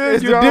dick good?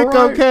 Is the dick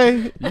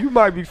okay? You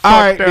might be fucked All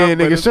right, up. then,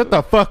 but nigga. it's- Shut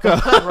the fuck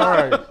up.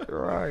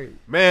 Right.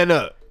 Man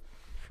up.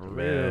 For real,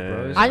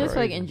 bro. It's I just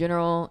feel like crazy. in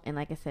general, and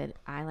like I said,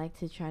 I like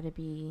to try to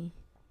be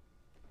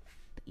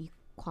the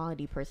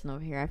equality person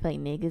over here. I feel like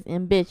niggas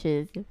and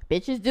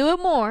bitches do it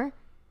more.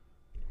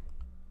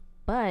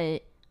 But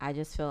I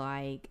just feel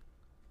like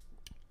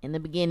in the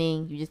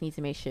beginning, you just need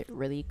to make shit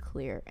really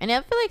clear. And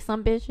I feel like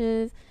some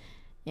bitches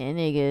and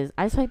niggas,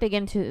 I just feel like they get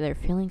into their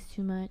feelings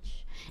too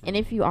much. And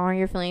if you are in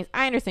your feelings,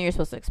 I understand you're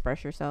supposed to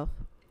express yourself.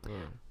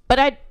 But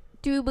I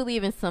do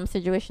believe in some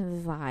situations,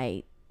 it's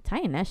like,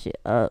 tighten that shit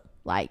up.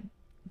 Like,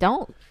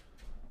 don't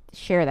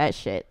share that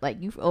shit. Like,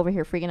 you over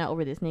here freaking out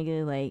over this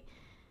nigga. Like,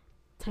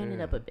 tighten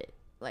it up a bit.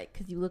 Like,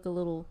 cause you look a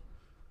little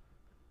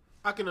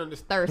I can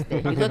understand. thirsty.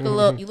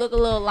 You look a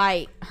little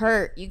like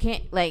hurt. You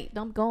can't like,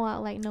 don't go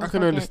out like no. I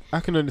can fucking- I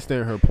can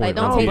understand her point. Like,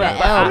 don't on take that.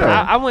 that L, bro.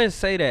 I wouldn't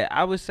say that.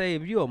 I would say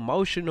if you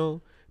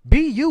emotional,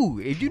 be you.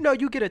 If you know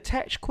you get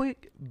attached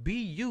quick, be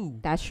you.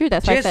 That's true.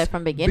 That's what I said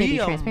from the beginning. Be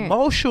transparent.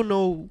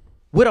 Emotional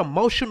with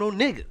emotional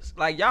niggas.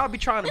 Like y'all be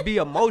trying to be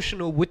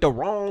emotional with the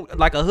wrong,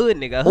 like a hood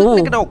nigga. A hood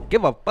Ooh. nigga don't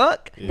give a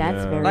fuck.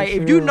 That's Yeah. very Like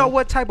true. if you know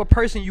what type of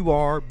person you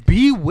are,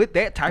 be with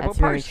that type That's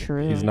of very person.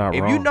 true. He's not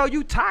If wrong. you know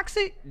you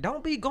toxic,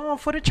 don't be going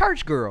for the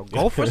church girl.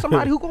 Go for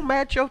somebody who gonna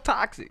match your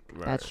toxic.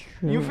 That's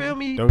true. You feel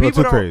me? Don't go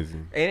too crazy.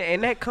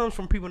 And that comes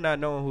from people not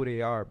knowing who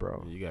they are,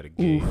 bro. You got to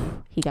gauge.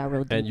 He got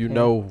real deep. and you there.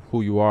 know who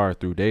you are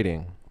through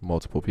dating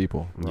multiple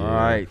people.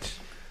 Right.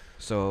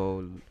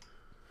 So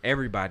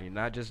everybody,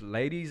 not just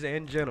ladies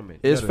and gentlemen.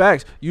 It's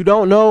facts. You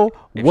don't know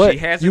If what she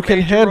hasn't you can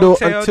made you handle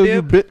rotel until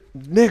you dip,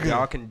 bit nigga.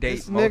 Y'all can date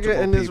This multiple nigga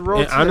and this people.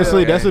 And rotel.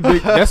 honestly,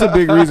 that's a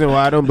big reason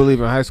why I don't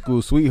believe in high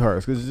school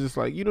sweethearts, because it's just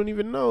like you don't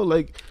even know.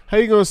 Like, how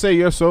you gonna say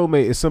your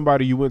soulmate is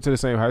somebody you went to the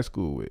same high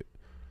school with?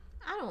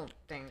 I don't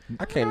think.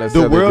 I can't The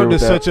necessarily agree world with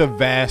is that. such a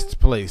vast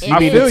place. You I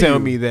mean feel to tell you.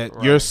 me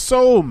that your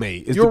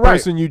soulmate is You're the right.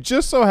 person you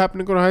just so happen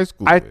to go to high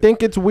school I with?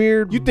 think it's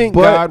weird. You think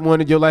but God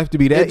wanted your life to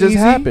be that it just easy?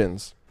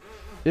 happens.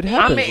 It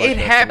happens. mean, like it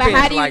that. happens. But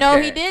how do you like know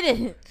that. he did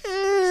it?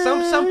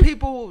 Some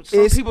people. Some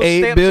It's people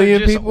 8 stamps billion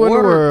are just people in the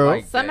ordered world.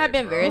 like Some that, have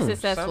been very bro.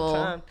 successful.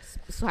 Sometimes-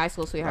 High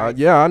school sweethearts.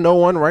 Yeah, I know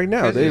one right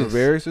now. They're It's-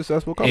 very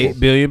successful couple. 8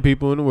 billion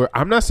people in the world.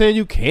 I'm not saying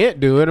you can't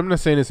do it. I'm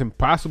not saying it's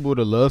impossible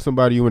to love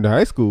somebody you went to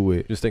high school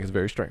with. Just think it's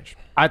very strange.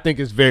 I think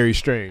it's very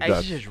strange.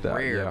 It's just that,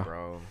 rare, yeah.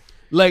 bro.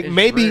 Like it's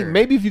maybe rare.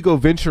 if you go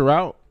venture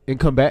out and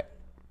come back,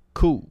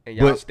 cool. And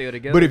y'all but, still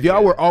together. but if y'all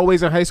yeah. were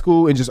always in high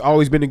school and just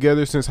always been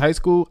together since high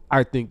school,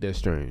 I think that's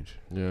strange.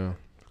 Yeah,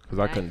 because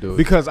I couldn't do it.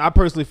 Because I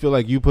personally feel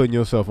like you putting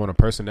yourself on a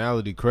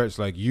personality crutch,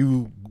 like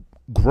you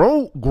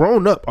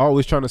grown up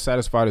always trying to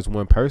satisfy this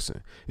one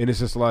person, and it's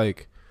just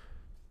like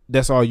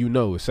that's all you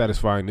know is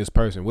satisfying this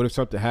person. What if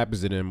something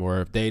happens to them,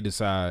 or if they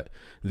decide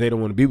they don't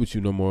want to be with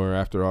you no more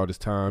after all this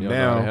time? You don't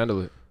know how to Now,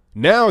 handle it.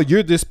 now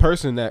you're this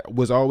person that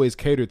was always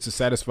catered to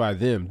satisfy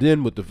them.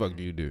 Then what the fuck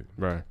do you do?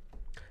 Right.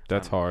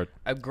 That's hard.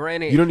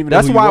 Granted, You don't even know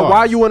That's who why you are.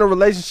 while you in a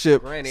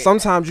relationship, Granted.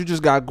 sometimes you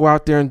just gotta go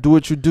out there and do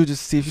what you do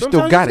just to see if you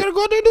Sometimes still got you it. just gotta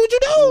go out there and do what you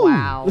do.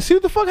 Wow. Let's see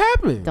what the fuck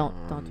happened. Don't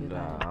do Nah,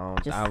 that. I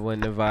don't- Just I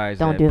wouldn't advise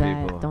don't that. do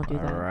people. that. Don't do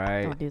that. All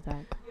right. Don't do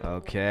that.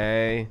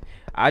 Okay.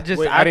 I just.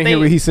 Wait, I didn't hear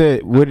think- what he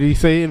said. What did he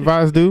say?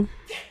 Advise do?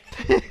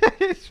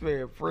 This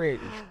man Fred is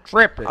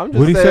tripping. I'm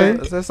What'd he just saying,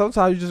 say? I said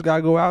sometimes you just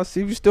gotta go out and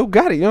see if you still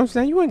got it. You know what I'm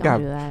saying? You ain't Don't got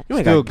do that. You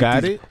ain't Still gotta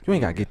got get it? You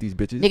ain't gotta get these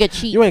bitches. Nigga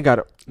cheat. You ain't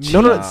gotta.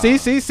 No. Nah. See.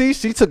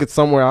 She took it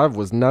somewhere I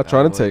was not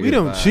trying to take We it.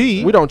 don't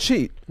cheat. We don't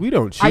cheat, We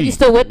don't cheat. Are you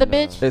still with the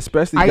bitch?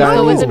 especially Are you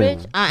still with Guyanese the women.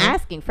 bitch? I'm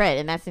asking Fred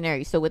in that scenario.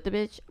 You still with the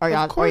bitch? Or Of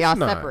y'all course not.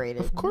 separated?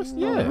 Of course,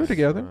 No, yeah. we're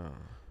together.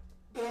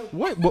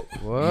 What? What?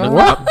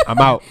 I'm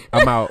out.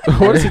 I'm out.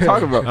 What is he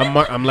talking about?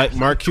 I'm like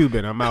Mark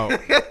Cuban. I'm out.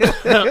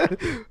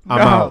 I'm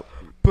out.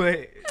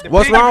 But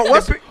What's wrong?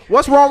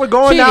 What's wrong with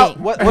going Cheating. out?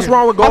 What's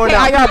wrong with going Okay,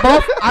 out? are y'all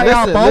both? Are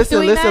y'all both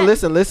doing that?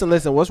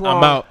 Listen. What's wrong?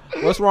 I'm out.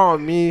 What's wrong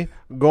with me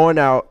going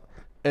out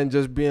and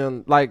just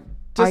being like?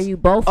 Are Just you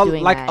both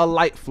doing like that? a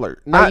light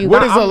flirt? you What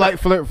not- is a light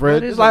flirt,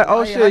 Fred? It's like,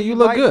 oh shit, you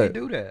look good,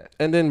 Do that.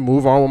 and then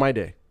move on with my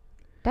day.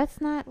 That's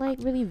not like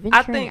really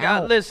venturing think-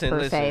 out. listen.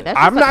 per se. I'm That's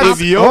I'm just not. a Whoa,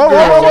 compliment. your whoa,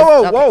 girl- whoa,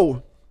 Okay.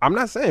 whoa. I'm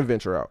not saying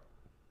venture out.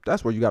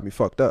 That's where you got me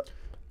fucked up.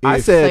 I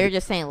If- So you're said,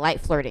 just saying light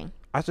flirting.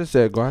 I just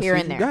said, go out Here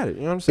see and if you there. got it.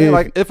 You know what I'm saying? If-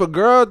 Like, if a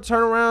girl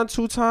turn around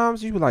 2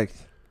 times, you be like,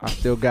 I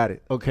still got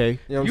it. Okay.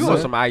 You know what You I'm want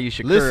saying? some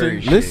Ayesha Curry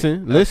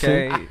Listen, shit.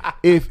 listen. Okay.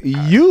 If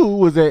you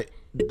was at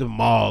the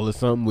mall or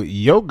something with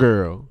your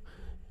girl,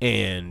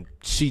 and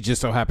she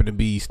just so happened to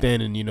be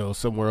standing,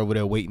 somewhere over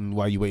there waiting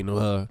while you waiting on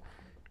her,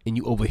 and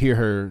you overhear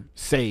her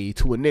say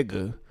to a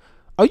nigga,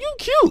 "Are you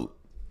cute?"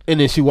 And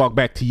then she walk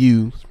back to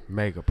you,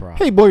 Mega problem.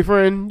 "Hey,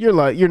 boyfriend,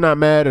 you're not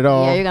mad at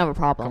all." Yeah, you're gonna have a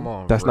problem. Come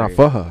on. That's not Ray.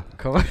 for her.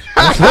 Come on.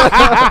 That's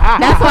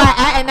why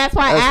I That's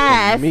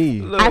asked. for me.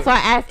 That's why I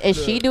asked.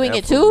 Is she doing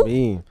it That's for too?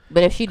 me.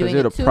 But if she 'Cause doing you're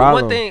it the too,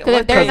 problem. One thing.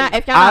 because if they're not,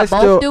 if y'all I not both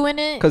still- doing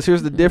it, Because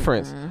here's the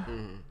difference.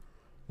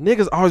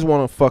 Niggas always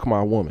want to fuck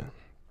my woman.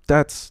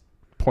 That's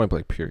point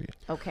blank, period.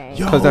 okay.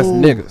 Yo, 'Cause that's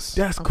niggas.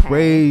 That's Okay.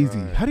 crazy.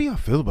 Right. How do y'all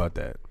feel about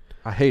that?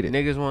 I hate it.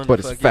 Niggas want But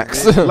to it's fuck your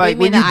facts. bitch. Like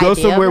mean when you the go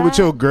idea somewhere of with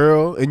that? your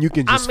girl and you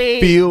can just I mean,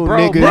 feel bro,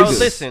 niggas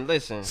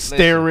listen.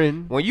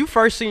 staring. When you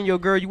first seen your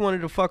girl, you wanted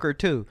to fuck her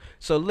too.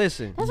 So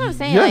listen, That's what I'm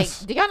saying.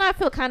 Yes. Like, do y'all not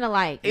feel kind of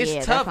like, it's yeah,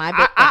 tough. that's my bitch.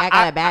 Like, I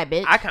got a bad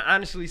bitch. I can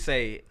honestly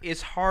say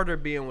it's harder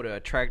being with an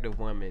attractive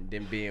woman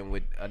than being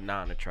with a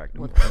non-attractive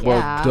woman.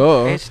 yeah.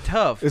 Well, duh. It's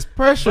tough. It's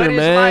pressure, But it's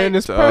man. like-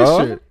 It's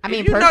pressure. I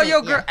mean, you know person-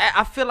 your girl. yeah.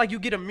 I feel like you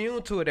get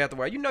immune to it after a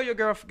while. You know your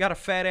girl got a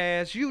fat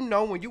ass. You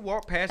know when you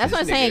walk past. That's this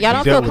what I'm nigga, saying. Y'all I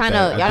don't dealt feel with kind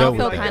that. of. I Y'all dealt don't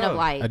feel with kind that. of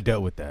like. I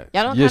dealt with that.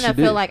 Y'all don't Yes, kind of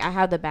you feel did. like I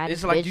have the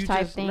baddest It's like bitch you type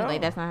just thing. know. Like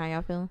that's not how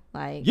y'all feel.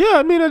 Like, Yeah,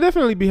 I mean, I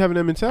definitely be having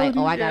that like mentality.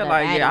 oh, I got Yeah, a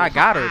like baddie. yeah, I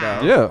got her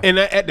though. Yeah. And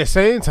at the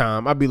same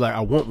time, I'd be like,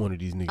 I want one of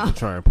these niggas to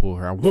try and pull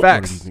her. I want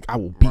Facts. one of these niggas. I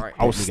will beat Right.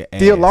 that I will nigga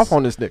steal ass. off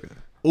on this nigga.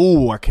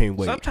 Ooh, I can't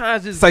wait.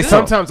 Sometimes it's Say good.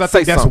 something. Sometimes I Say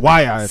think that's something.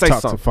 why I Say talk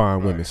to something.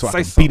 fine women, so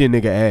I Say can beat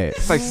a nigga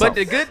ass. Say But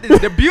something.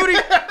 the beauty,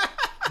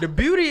 the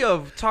beauty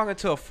of talking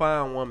to a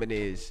fine woman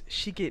is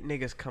she get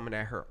niggas coming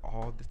at her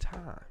all the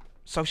time.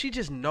 So she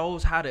just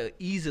knows how to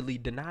easily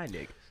deny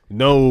niggas.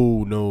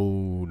 No.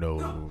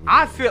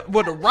 I feel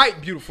the right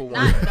beautiful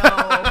woman,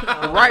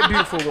 the right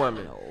beautiful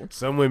woman.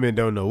 Some women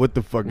don't know what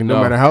the fuck. No,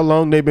 No. matter how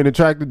long they've been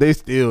attracted, they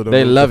still don't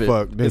They know love what it. the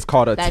fuck. They It's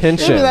called That's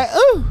attention. true. They be like,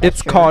 ooh.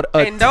 It's true. called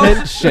And those,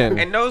 attention.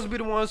 and those be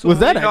the ones who Was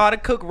that really a- know how to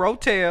cook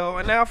rotel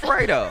and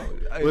Alfredo.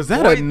 Was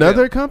that Avoid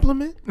another them.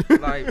 compliment?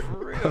 Like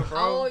for real, oh,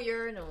 bro?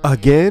 you're annoying.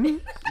 Again?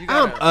 You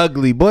I'm gotta-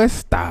 ugly, boy.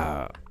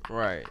 Stop.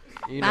 Right.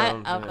 You know Not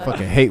what I'm saying?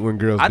 Fucking hate when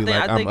girls I be think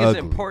like, I think I'm it's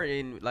ugly.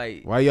 important.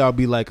 Like Why y'all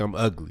be like, I'm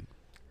ugly?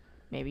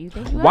 Maybe you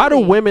think you Why do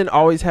ugly. women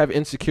always have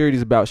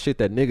insecurities about shit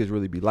that niggas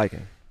really be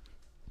liking?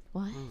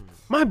 What?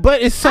 My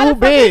butt is How so the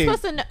fuck you big.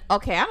 supposed to know?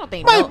 Okay, I don't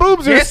think. My no-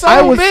 boobs are Yes, so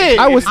I was big.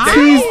 I was I-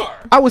 teased.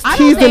 I was I don't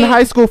teased in think-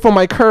 high school for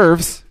my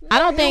curves. I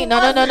don't think. No.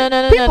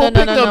 People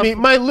picked on me.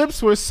 My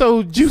lips were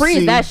so juicy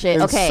Freeze that shit.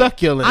 and Okay.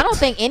 succulent. I don't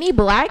think any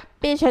black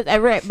bitch has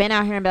ever been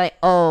out here and be like,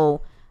 "Oh,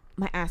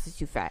 my ass is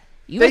too fat."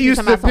 You They must be used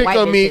talking to about some pick white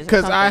on me bitches or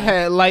because I something.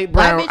 had light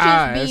black brown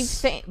bitches be eyes.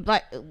 saying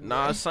like.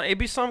 Nah, it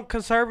be some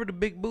conservative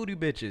big booty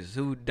bitches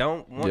who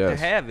don't want to Yes.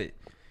 have it.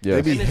 Yeah.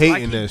 They be And it's hating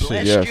like he that shit.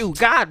 blessed Yes. you.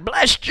 God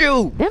blessed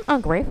you. Them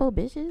ungrateful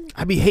bitches.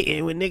 I be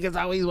hating when niggas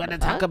always want to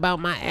talk about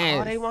my Oh,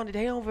 ass. they don't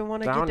even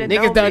want to Don't- get that.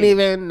 Niggas don't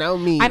even know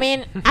me. I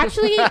mean,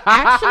 actually,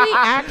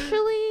 I'm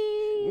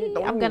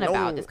gonna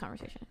bow out this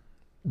conversation.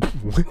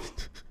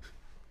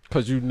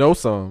 Cause you know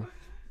some.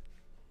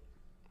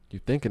 You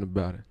thinking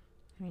about it.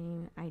 I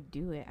mean, I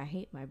do it. I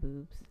hate my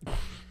boobs.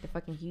 They're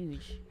fucking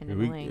huge and Yeah,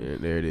 annoying.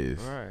 there it is.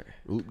 Right.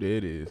 Oop, there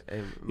it is.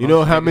 And You know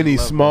most how niggas many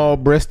love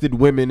small-breasted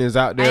women is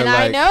out there? And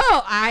like,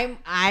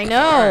 I them.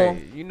 know.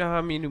 Right. You know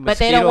how many But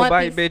they don't mosquito want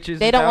bite these. bitches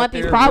They is don't out want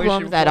these there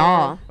problems wishing at for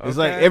all. them? It's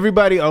like Okay?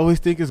 everybody always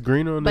think it's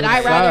green on But the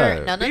I rather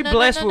side. no no Be no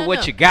blessed no, with no, what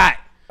no. you got.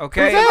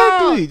 Okay.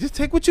 Exactly. Just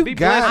take what you Be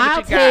got. blessed with I'll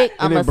what you got take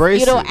a and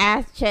embrace mosquito it.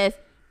 ass chest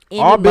any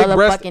All big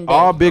motherfucking day.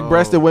 all big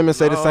breasted women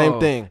say the same Oh.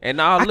 thing.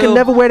 And all I little, can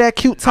never wear that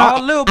cute all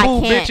top. little I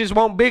boob can't. bitches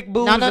want big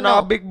boobs, No, and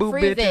all big boob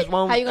Freeze bitches it.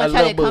 want How you a gonna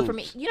try to little come for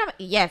me? boobs. You know,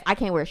 yes, I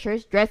can't wear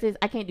shirts, dresses.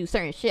 I can't do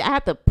certain shit. I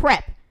have to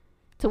prep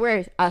to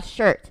wear a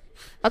shirt.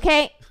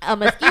 Okay, a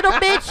mosquito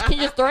bitch can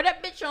just throw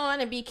that bitch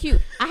on and be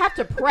cute. I have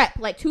to prep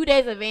like 2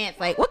 days advance.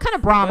 Like, what kind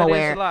of bra But I'm it's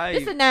wear? like,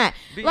 This and that.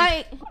 be-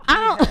 Like, I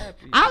don't.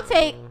 happy, I'll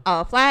take bro.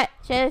 a flat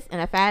chest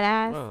and a fat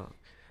ass. Oh.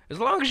 As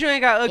long as you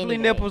ain't got ugly Any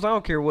day. nipples, I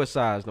don't care what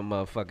size the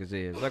motherfuckers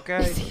is.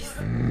 Okay,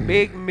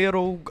 big,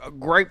 middle,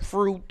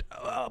 grapefruit,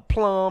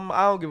 plum.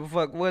 I don't give a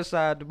fuck what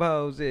side the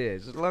hoes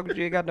is. As long as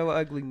you ain't got no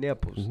ugly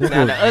nipples.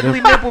 Now the ugly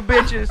nipple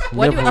bitches,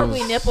 What do Nipples.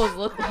 ugly nipples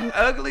look like?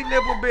 ugly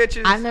nipple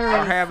bitches I've never are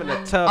really having a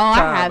seen- tough I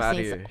time have out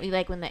seen here. some,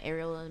 like when the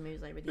aerial in the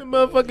movies, like The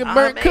motherfucking I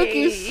burnt mean,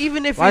 cookies.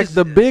 even if Like it's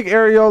the big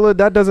areola,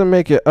 that doesn't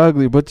make it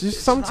ugly, but just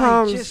it's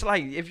sometimes like, just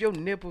like if your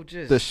nipple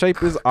just the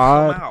shape is come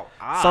odd. out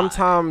odd.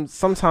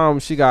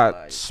 Sometimes she got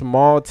Like-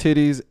 small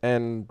titties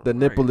and the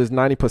nipple Right. is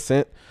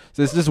 90%.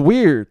 So it's just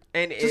weird.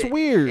 and Just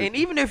weird. And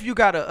even if you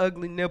got an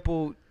ugly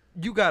nipple,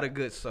 you got a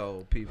good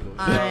soul, people.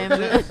 So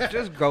I'm-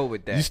 just go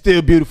with that. You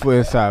still beautiful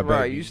inside, baby.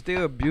 Right, you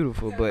still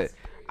beautiful, but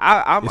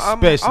I'm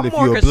Especially I'm if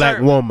more you're a black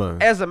concerned- woman.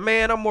 As a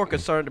man, I'm more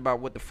concerned about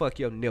what the fuck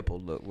your nipple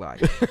look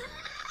like. You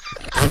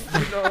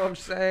know what I'm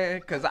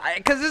saying? Cause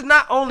it's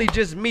not only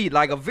just me.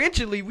 Like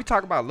eventually, we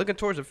talk about looking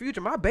towards the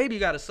future. My baby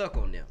got to suck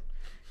on them,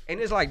 and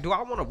it's like, do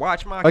I want to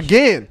watch my kid?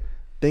 Again,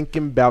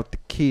 thinking about the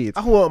kids.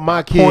 I want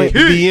my Point kid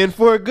to be in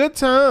for a good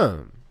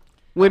time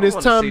when I it's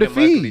wanna time see to them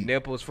ugly feed.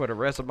 nipples for the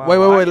rest of my Wait.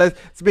 life. Let's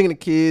speaking of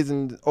kids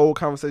and old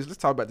conversations.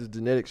 Let's talk about this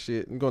genetic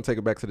shit. I'm gonna take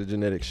it back to the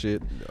genetic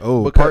shit.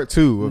 Oh, Because- part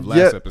 2 of last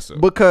Yeah,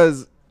 episode.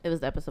 Because It was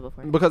the episode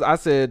before. I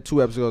said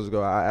 2 episodes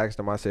ago, I asked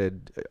them. I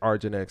said, "Are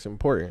genetics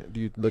important?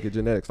 Do you look at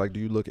genetics? Like, do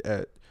you look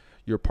at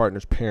your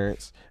partner's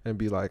parents and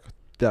be like,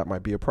 that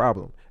might be a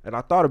problem?" And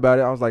I thought about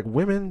it. I was like,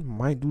 women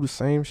might do the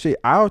same shit.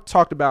 I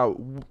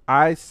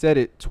said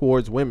it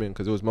towards women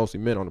because it was mostly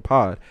men on the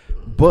pod.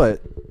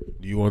 But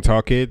Do you want to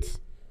talk kids?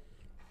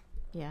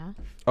 Yeah.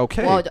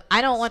 okay, Well,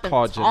 I don't want them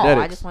called tall. I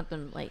genetics. just want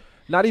them like.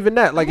 not even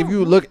that. Like if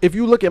you look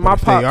at my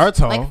If they are pops,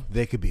 tall, Like-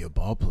 they could be a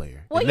ball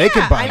player. Well, and they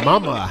could yeah, buy I mean-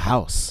 mama a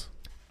house.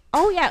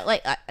 Oh yeah,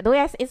 like the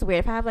way it's weird.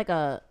 If I have like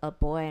a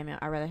boy, I mean,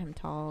 I'd rather him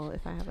tall.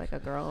 If I have like a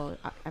girl,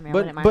 I mean, I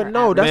wouldn't mind but her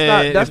no,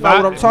 average. that's if not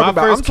what I'm if talking my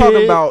about. I'm first talking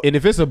kid- about. And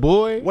if it's a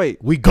boy,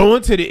 Wait. we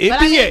going to the NBA. But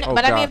I mean, Oh,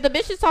 but I God. mean, if the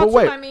bitch is tall But too,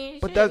 wait, I mean,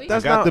 but shit, that's we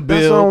that's I got not the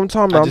that's bill. not what I'm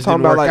talking I about. I'm just talking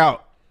didn't about work like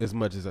out as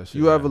much as I should.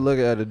 you ever have. look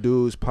at a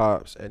dude's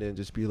pops and then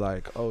just be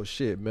like, oh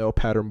shit, male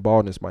pattern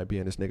baldness might be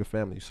in this nigga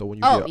family. So when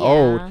you Oh, get yeah.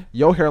 old,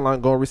 your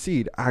hairline gonna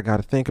recede. I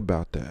gotta think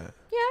about that.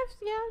 yeah,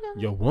 I've done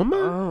Your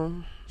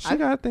woman? She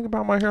gotta think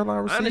about my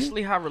hairline receding.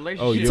 honestly, how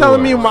relationships? Oh, you yours.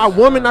 telling me my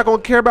woman not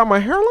gonna care about my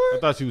hairline? I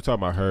thought you were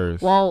talking about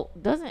hers. Well,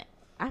 doesn't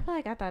I feel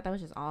like I thought that was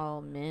just all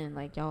men.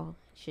 Like y'all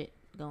shit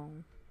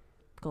gon'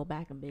 go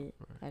back a bit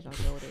as y'all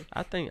get older,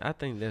 I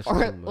think that's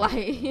or too much.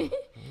 like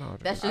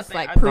that's just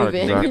like I think proven.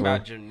 exactly.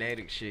 about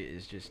genetic shit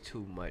is just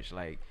too much.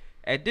 Like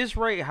at this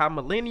rate, how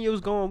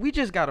millennials going, we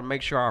just got to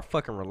make sure our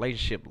fucking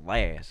relationship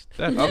lasts.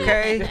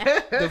 Okay,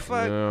 the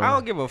fuck. Yeah. I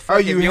don't give a fuck. Are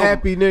you if your,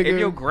 happy, nigga? If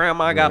your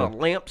grandma got a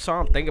limp, so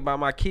I'm thinking about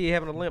my kid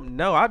having a limp.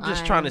 No, I'm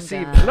just trying to I'm see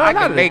if done. I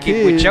not can a make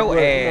it with kid, your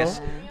but,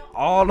 ass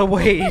all the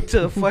way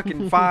to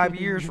fucking 5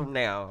 years from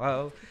now.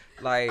 Oh,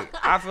 like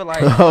I feel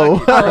like Oh.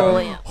 fuck it, bro.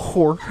 yeah.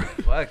 Whore.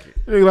 Fuck it.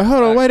 You're like,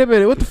 hold on, wait a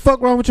minute. What the fuck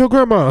wrong with your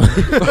grandma?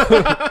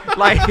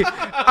 Like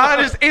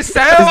it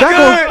sounds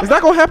good. Is that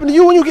gonna happen to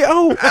you when you get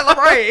old?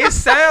 Right, it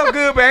sound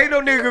good, but ain't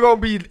no nigga gonna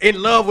be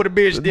in love with a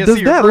bitch. Then Does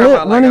see your that grandma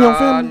limp run in your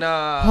family?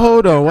 Nah.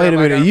 Hold on, wait a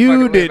Grandma minute. got You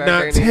fucking did limp, I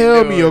not can't even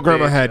tell do me it, your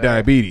grandma bitch, had man.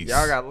 diabetes.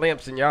 Y'all got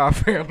limps in y'all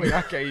family.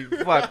 I can't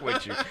even fuck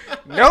with you.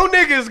 No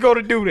nigga's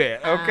gonna do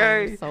that,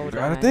 okay? I'm so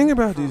Gotta done. think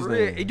about these For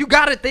real. things. You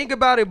gotta think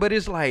about it, but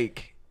it's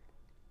like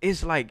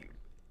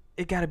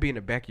it gotta be in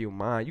the back of your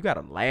mind. You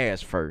gotta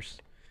last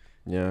first.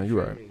 Yeah,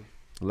 you're right.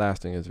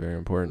 Lasting is very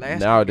important Lasting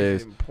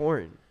nowadays is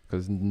important.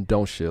 because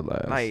don't shit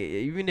last. Like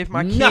even if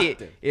my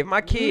Nothing.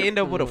 kid end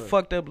up with a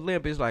fucked up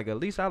limp, it's like at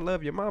least I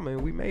love your mama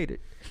and we made it.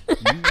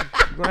 You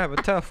gonna have a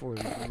tough one,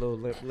 you little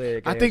limp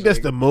leg. I ass think that's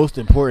nigga. the most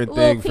important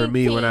Little thing for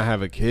me when I pink.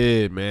 have a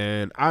kid,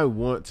 man. I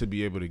want to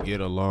be able to get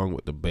along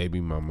with the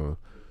baby mama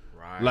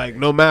Like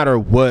no matter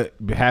what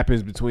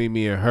happens between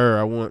me and her,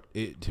 I want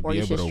it to Or be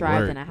you able should to strive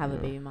work. to not have a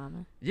baby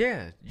mama.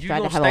 Yeah, you Try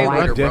to gonna have a stay wife. with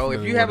her, I bro. definitely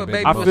If you have a want a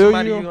baby baby with mama.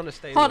 somebody, I you feel gonna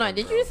stay. Hold with on, her,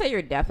 did bro. you just say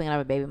you're definitely gonna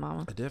have a baby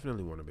mama? I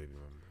definitely want a baby mama.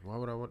 Why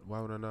would I want? Why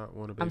would I not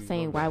want a baby? I'm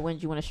saying, mama? why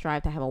wouldn't you want to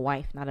strive to have a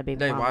wife, not a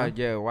baby Hey, mama? why you I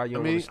don't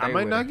wanna mean, stay I might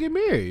with not her? get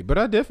married, but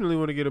I definitely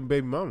want to get a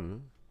baby mama.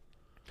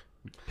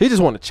 He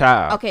just want a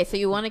child. Okay, so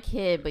you want a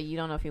kid, but you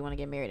don't know if you want to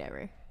get married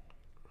ever.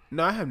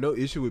 No, I have no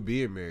issue with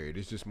being married.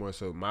 It's just more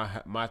so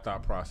my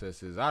thought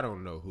process is I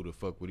don't know who the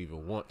fuck would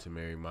even want to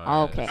marry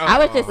my. Okay, ass. I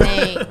was just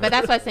saying, but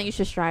that's why I'm saying you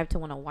should strive to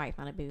want a wife,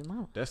 not a baby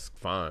mama. That's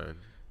fine.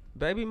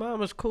 Baby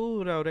mama's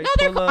cool though. They No,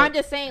 they're pull cool. up, I'm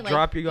just saying, like,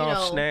 drop you you off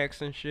know,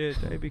 snacks and shit.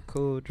 They be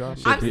cool. Drop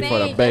Shit I'm be you. for saying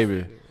the just-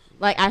 baby.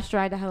 Like, I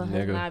strive to have a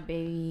husband, Nigga. not a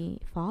baby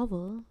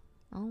father.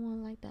 I don't want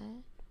it like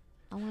that.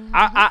 I want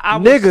I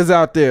was- Niggas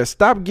out there,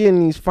 stop getting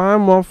these fine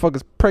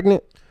motherfuckers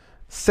pregnant.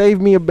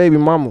 Save me a baby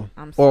mama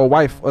I'm or a sorry.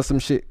 wife or some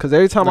shit. Cause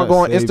every time I Not go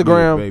on save me a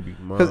Instagram, baby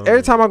cause mama.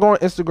 every time I go on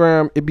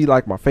Instagram, it be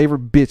like my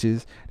favorite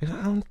bitches. They're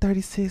like, I'm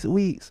 36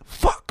 weeks.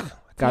 Fuck.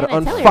 Gotta Yeah,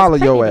 they tell her unfollow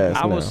it's your pregnant.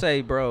 ass I now. will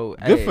say, bro.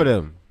 Good hey, for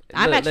them.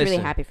 I'm look, actually really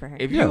listen, happy for her.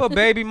 If Yeah. you a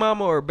baby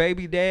mama or a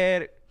baby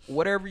dad,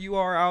 whatever you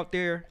are out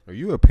there, Are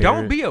you a parent?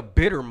 don't be a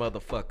bitter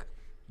motherfucker.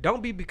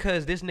 Don't be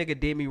because this nigga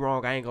did me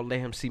wrong, I ain't gonna let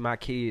him see my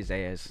kids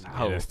ass. Yeah,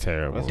 hoe. that's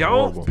terrible. That's Don't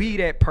horrible. be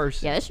that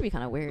person. Yeah, that should be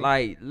kind of weird.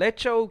 Like,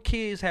 let your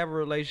kids have a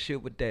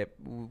relationship with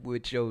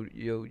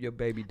your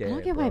baby dad. I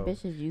don't get bro. why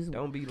bitches use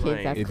Don't be kids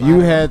lame. as If clout. you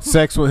had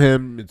sex with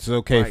him, it's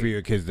okay Right. for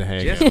your kids to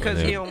hang Just out. because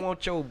with he him. don't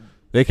want your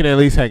They can at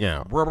least hang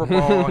out. rubber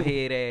ball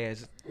head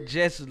ass,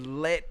 just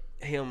let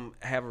him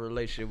have a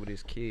relationship with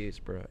his kids,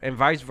 bro, and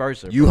vice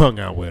versa. You bro. hung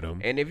out with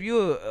him. And if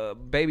you're a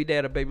baby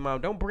dad or baby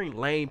mom, don't bring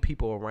lame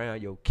people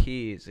around your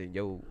kids and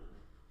your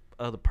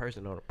other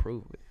person don't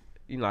approve it.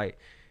 You know, like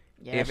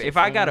Yeah, that shit if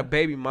I got a lame.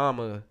 baby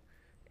mama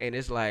and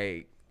it's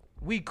like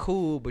we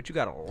cool, but you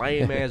got a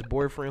lame ass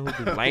boyfriend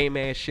who do lame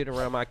ass shit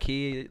around my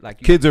kid, like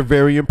you, Kids are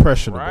very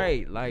impressionable.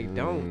 right? Like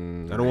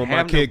don't. I don't want my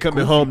have no kid coming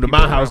goofy home to people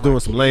my house around doing my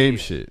some lame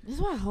kids. shit. This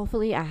is why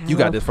hopefully I have. You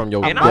got this from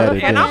your And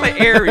daddy. I'm didn't an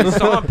Aries,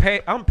 so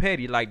I'm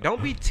petty. Like,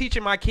 don't be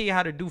teaching my kid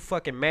how to do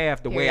fucking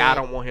math the way I Period.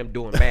 don't want him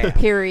doing math.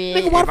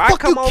 Period. Why If the I fuck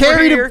come you over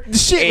carry here the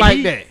shit and like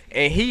he, that?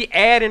 and he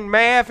adding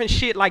math and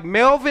shit like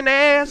Melvin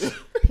ass,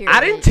 Period. I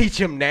didn't teach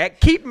him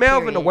that. Keep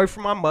Melvin Period. away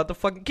from my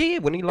motherfucking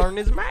kid when he learn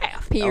his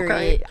math. Okay?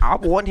 Period. I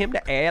want him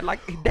to add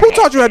like his Who dad.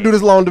 taught you how to do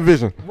this long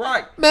division?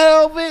 Right.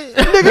 Melvin.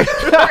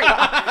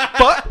 Right.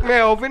 Fuck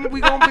Melvin.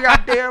 We gonna be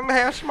goddamn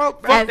have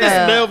smoke. As This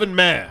a- Melvin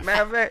math.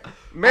 Matter of fact,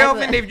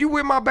 Melvin, As a- if you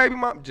with my baby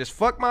mom, just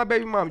fuck my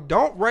baby mom.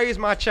 Don't raise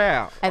my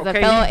child. As okay?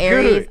 a fellow He's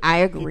Aries, good. I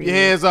agree. Your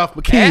hands off my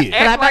Act, kid.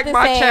 But I'm act about like to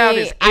my say, child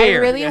is I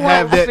air. really and want-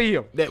 Have that, see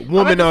him. that I'm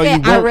woman about on to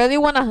you. say, I won't- really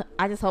want to.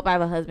 I just hope I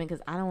have a husband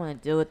because I don't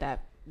want to deal with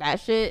that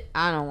shit.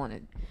 I don't want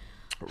to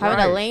having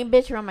a Right. lame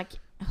bitch around my kid.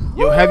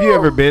 Yo, have you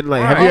ever been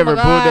like? Have Right. you Oh ever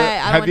my pulled God,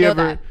 that? I Have don't you know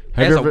ever? that.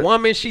 Have As you a ever?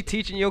 woman, she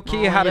teaching your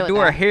kid I how to wanna do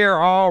deal her with that. hair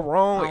all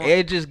wrong, I wanna-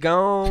 edges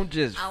gone,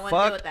 just I wanna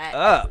deal with fucked that.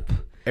 up.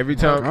 Every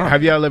time, God.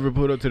 have y'all ever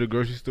pulled up to the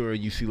grocery store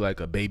and you see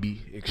like a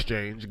baby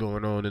exchange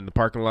going on in the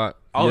parking lot?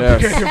 Oh,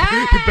 Yes.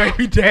 the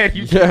baby daddy.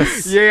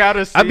 Yes. Yeah, I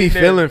done I be seen that.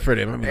 feeling for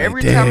them. I be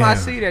Every like, time I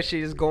damn. see that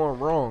shit is going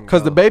wrong.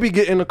 Cause the though. baby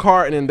get in the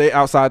car and then they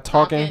outside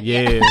talking. Talking.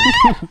 Yeah.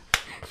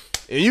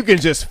 And you can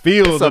just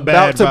feel It's the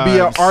about bad to be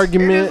an vibes. it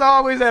argument. is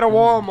always at a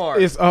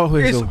Walmart. It's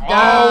always It's a-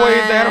 always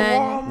at a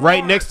Done. Walmart.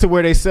 right next to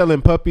where they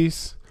selling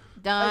puppies.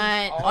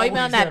 Done. Always Oh, you been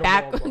on at that a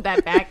back Walmart.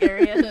 that back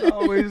area?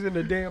 always in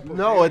the damn.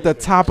 No, at the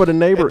top of the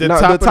neighbor. At the no,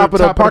 top, the top of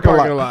the parking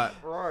lot. lot.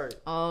 Right.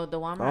 Oh, the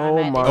Walmart. Oh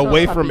I'm at, my- they sell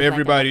Away puppies, from like, in the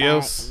everybody back.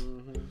 else.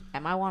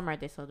 At my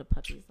Walmart, they sell the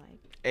puppies like.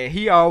 And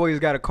he always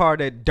got a car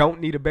that don't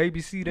need a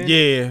baby seat in. it.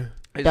 Yeah.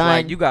 It's Done.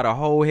 like you got a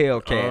whole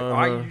Hellcat.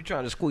 Why Uh-huh. you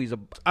trying to squeeze a?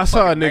 I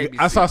saw a fucking nigga. baby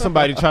I saw seat?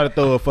 somebody try to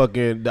throw a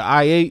fucking the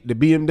i8, the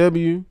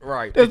BMW.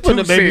 Right. They're putting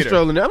a baby two-seater.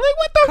 stroller in there. I'm like,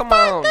 what the Come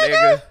fuck, on, nigga?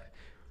 nigga.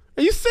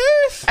 Are you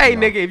serious? Hey,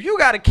 nigga, if you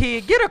got a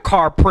kid, get a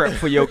car prep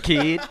for your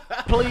kid,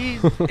 please.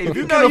 If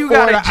you know can you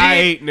got afford a an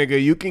Jeep, i8,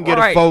 nigga, you can get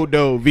Right. a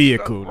 4-door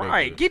vehicle, nigga.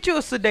 right? Get you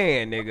a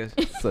sedan, nigga.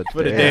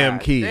 For the damn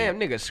God kid. Damn,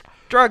 nigga,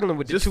 struggling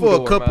with the Just two-door,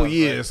 for a couple motherfucker.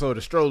 years, so the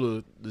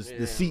stroller,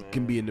 the seat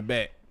can be in the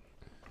back.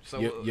 So,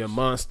 Your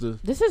monster.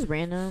 This is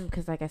random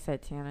because, like I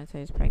said, Tiana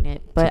is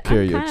pregnant, but care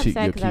I'm of your kind of cheek-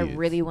 sad your because I kids.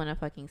 really want to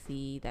fucking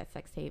see that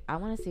sex tape. I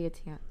want to see a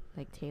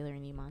Taylor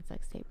and Iman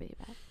sex tape really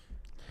bad.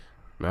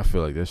 I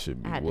feel like that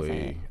should be I had to say it.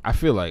 way. I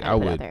feel like I I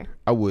put it out would. there.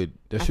 I would.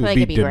 That I should feel like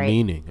be it'd be great.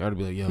 demeaning. I'd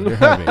be like, yo,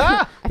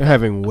 they're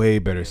having way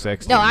better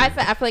sex. No, than I me.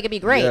 feel like it'd be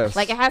great. Yes.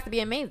 Like it has to be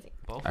amazing.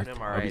 both of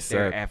them are I'll be at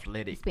their sad.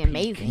 athletic. It's be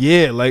amazing.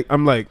 Yeah, like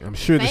I'm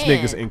sure this Man.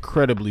 nigga's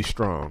incredibly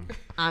strong.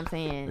 I'm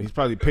saying He's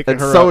probably picking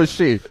And her so up. is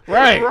she.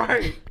 Right.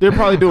 Right. They're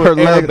probably doing Her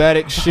leg-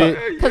 aerobatic shit.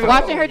 because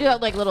watching her do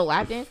that like little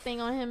lap dance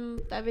thing on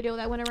him, that video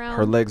that went around.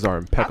 Her legs are I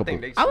impeccable.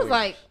 think they I was sweet.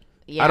 like,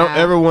 yeah. I don't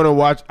ever want to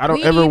watch. I don't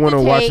We ever need want to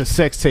the watch a tape.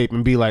 sex tape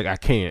and be like, I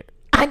can't.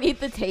 I need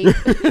the tape.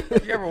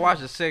 You ever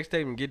watch a sex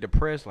tape and get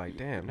depressed? Like,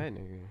 damn, that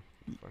nigga.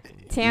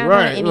 fucking- Tiana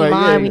Right, and like,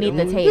 Iman, yeah, we need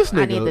the yeah. tape. This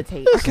I need nigga- the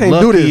tape. I can't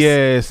do Lucky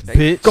this. ass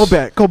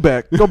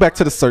bitch. Go back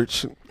to the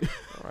search.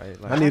 Right,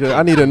 like,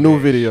 I need a new that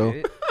video.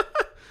 shit.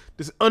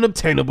 It's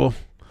unobtainable.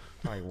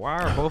 Like, why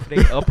are both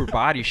their upper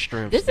body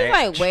strengths? This is that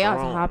like way off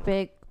strong?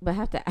 topic, but I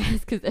have to ask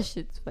because that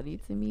shit's funny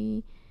to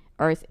me,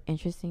 or it's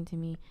interesting to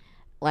me.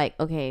 Like,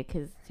 okay,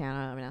 because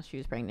Tiana announced she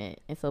was pregnant,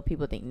 and so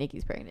people think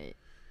Nikki's pregnant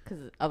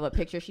because of a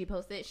picture she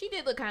posted. She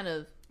did look kind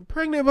of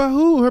Pregnant by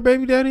who? Her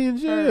baby daddy in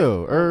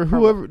jail, or her-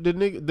 whoever the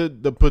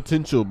nigga, the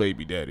potential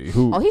baby daddy.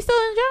 Who? Oh, he's still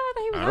in jail. I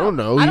thought he was I out. don't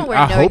know. I don't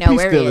I hope know he's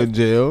where still he is. in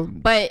jail.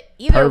 But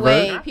either Pervert.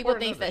 way, people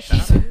think that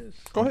she's.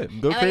 Go ahead.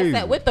 Go And like crazy. I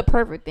said, with the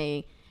perfect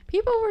thing,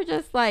 people were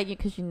just like,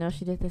 because she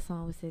did this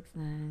song with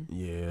 6ix9ine,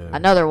 yeah.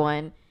 another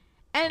one,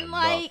 and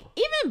like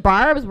even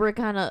Barb's were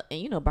kind of,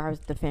 and Barb's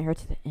defend her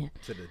to the end.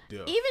 To the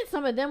death. Even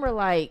some of them were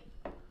like,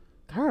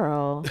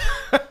 "Girl,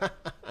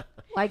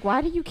 like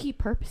why do you keep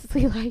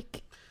purposely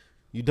like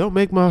You don't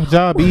make my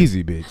job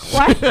easy, bitch.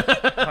 why?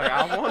 Like,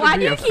 I want Why to do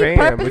be you a keep fan,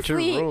 but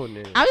purposely? you're ruining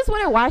it. I just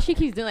wonder why she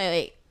keeps doing it.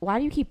 Like, why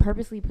do you keep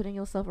purposely putting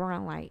yourself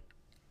around like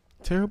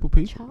Terrible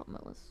people. child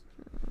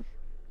molesters?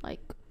 Like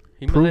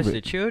He Prove molested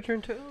it.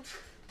 children too.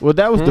 Well,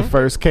 that was the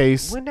first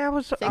case. When that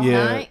was 6ix9ine?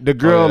 Yeah, the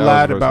girl Oh, yeah, that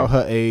lied was about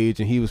first her age,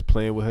 and he was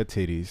playing with her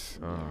titties.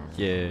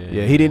 Yeah.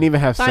 Yeah, he didn't even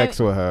have So sex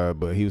with her,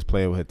 but he was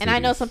playing with her titties. And I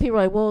know some people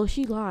are like, well,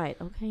 she lied.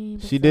 Okay.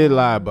 but She did so-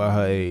 lie about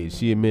her age.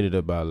 She admitted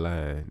about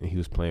lying, and he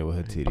was playing with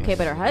her titties. Okay,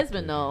 but her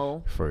husband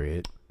though,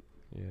 Fred.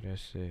 Yeah,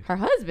 that's it. her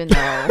husband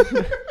though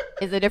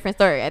is a different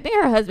story. I think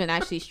her husband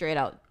actually straight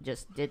out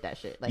just did that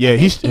shit. Like, Yeah, I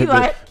he think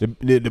like,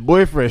 the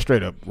boyfriend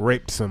straight up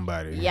raped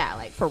somebody. yeah,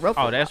 like for real.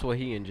 Oh, that's what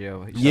he in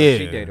jail. So Yeah.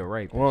 she dated a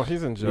rapist. Well,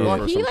 he's in jail Yeah. Well,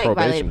 for he some like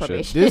probation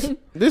violated shit. probation.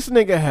 This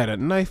nigga had a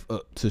knife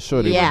up to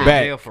shorty Yeah.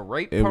 back. jail for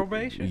rape And-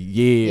 probation.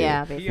 Yeah.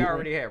 Yeah, He basically.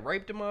 already had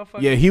raped the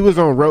motherfucker. Yeah, he was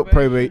on rope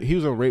Probation? probation. He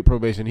was on rape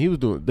probation. He was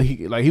doing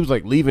he was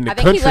like leaving the I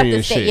think he left country the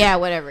and state. shit. Yeah,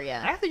 whatever.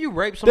 Yeah. After you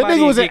rape nigga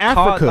somebody, was and in get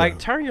caught, Africa. like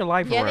turn your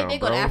life Yeah, around, they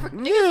did go bro. to Africa.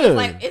 Niggas Yeah. was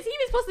like, is he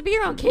even supposed to be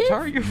around kids?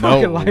 Turn your No.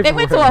 fucking life They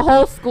went to a around.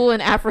 whole school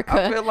in Africa.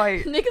 I feel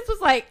like Niggas was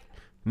like,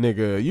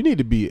 Nigga, you need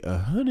to be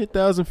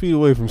 100,000 feet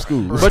away from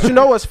school. But you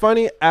know what's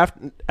funny?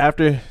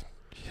 After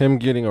him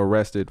getting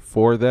arrested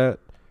for that,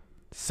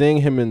 seeing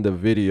him in the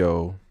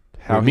video,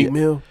 how With he Meek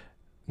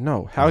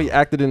Mill? how he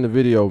acted in the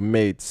video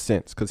made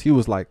sense because he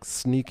was like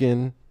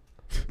sneaking,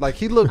 like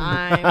he looked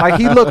like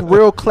he looked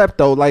real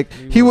klepto, like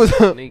he was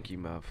sneaky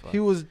motherfucker. he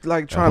was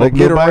like I trying to hope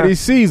get nobody around.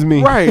 sees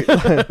me. Right.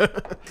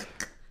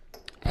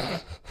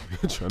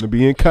 Trying to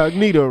be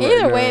incognito right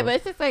either now. way, but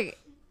it's just like,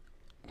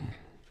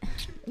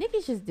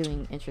 Nicki's just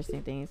doing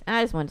interesting things. And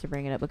I just wanted to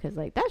bring it up because,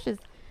 like, that's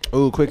just,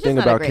 Oh, quick It's thing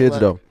just not a about great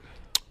kids look.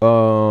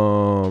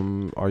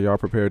 though. Are y'all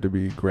prepared to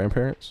be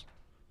grandparents?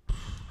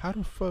 How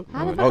the fuck? how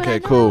the man? fuck would I Okay,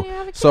 know cool. you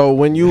have a kid? So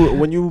when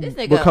you This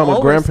nigga become a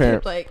overstooped,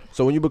 grandparent, like,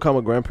 so when you become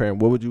a grandparent,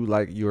 what would you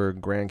like your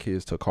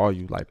grandkids to call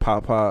you? Like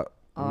Pop, Oh,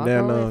 I'll go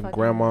Nana, with fucking-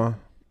 Grandma.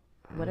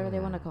 whatever they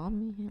want to call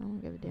me. I don't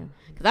give a damn.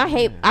 Because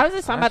I was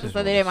just talking I about this just the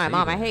other day with my wanna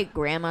mom. see I that. hate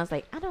grandmas.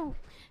 Like, I don't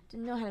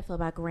know how to feel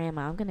about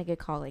grandma. I'm going to get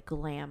called, like,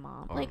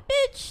 grandma. Oh. Like,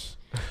 bitch.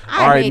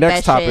 I All right, hate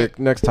next that topic. shit.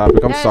 Next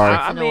topic. I'm That's sorry.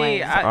 awesome. annoying.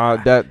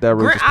 That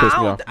really just pissed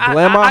me off. I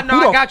Grandma, know.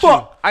 who I the got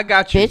fuck? you. I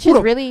got you.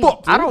 Bitches really do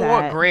I don't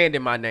want that. grand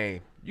in my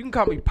name. You can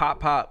call me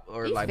Pop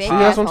or These like big See, Pop.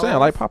 that's what I'm saying. I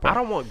like assholes. Papa. I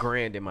don't want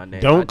grand in my name. I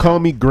Don't call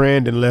me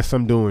grand unless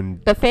I'm doing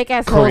The fake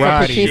ass hoes are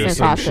karate Patrice or and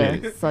some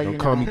Sasha. shit. So Don't you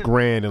call know. me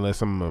grand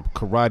unless I'm a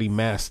karate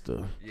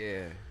master.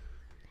 Yeah.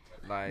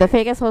 Like, The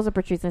fake ass hoes are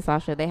Patrice and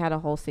Sasha. They had a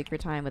whole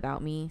secret time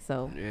without me.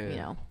 So, Yeah. you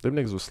know. Them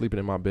niggas was sleeping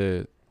in my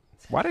bed.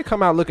 Why they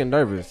come out looking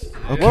nervous?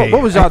 Okay,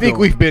 What was y'all I think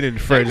doing? we've been in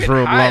Fred's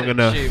room long hiding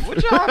enough. shit.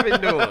 What y'all been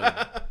doing?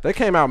 They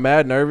came out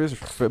mad nervous.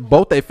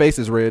 Both their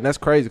faces red. And that's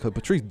crazy because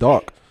Patrice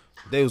dark.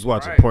 They was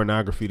watching Right.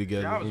 pornography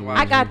together. Y'all was I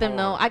watching got them, porn.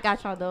 though. I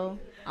got y'all, though.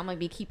 I'm going to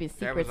be keeping That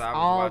secrets was- I was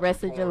all watching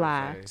rest of porn,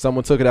 July. okay.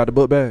 Someone took it out the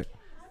book bag.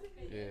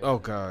 Yeah. Oh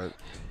God,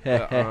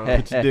 But,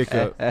 put your dick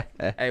up.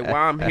 Hey, while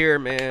I'm here,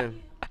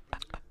 man,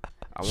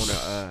 I want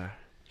to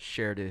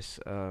share this.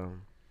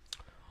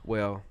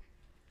 Well,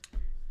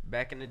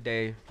 back in the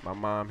day, my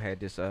mom had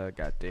this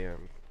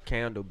goddamn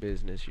candle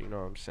business. You know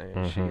what I'm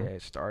saying? She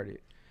had started,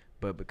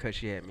 but because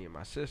she had me and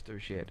my sister,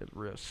 she had to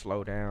real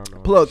slow down.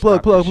 On Plug.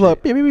 stop this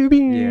shit. Beep, beep, beep,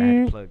 beep. Yeah, I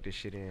had to plug this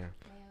shit in.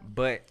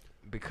 But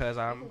because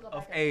I'm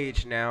of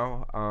age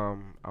now,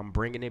 I'm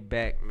bringing it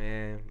back,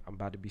 man. I'm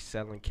about to be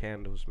selling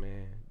candles,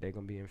 man. They're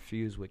gonna be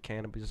infused with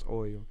cannabis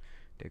oil.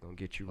 They're gonna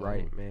get you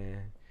right,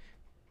 man.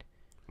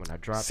 When I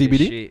drop CBD?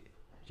 this shit,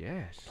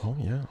 yes. Oh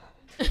yeah.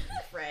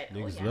 Fred.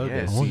 Niggas love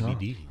Yes. that Oh, yeah.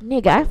 CBD.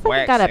 Nigga, I fucking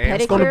Wax got a and- pedicure.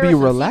 It's gonna be or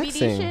some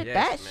relaxing. CBD shit. Yes,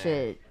 That man.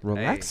 shit.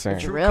 Relaxing.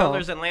 Hey, True Real.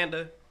 Colors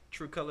Atlanta.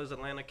 True Colors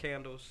Atlanta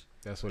candles.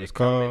 That's what They it's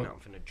coming. called.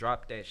 I'm finna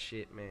drop that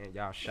shit, man.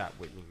 Y'all shot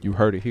with me. You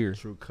heard it here.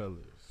 True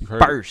colors. You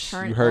heard First.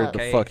 Turn You heard up. the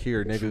Okay. fuck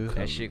here, nigga.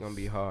 That shit gonna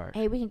be hard.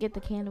 Hey, we can get the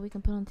candle we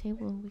can put on the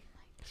table.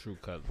 True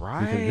colors.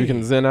 Right. You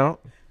can zen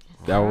out.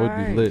 That would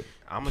be lit.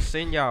 I'm gonna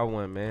send y'all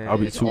one, man. I'll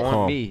be It's too on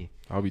calm. me.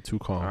 I'll be too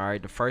All calm.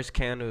 right, the first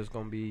candle is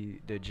gonna be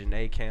the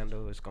Janae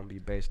candle. It's gonna be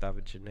based off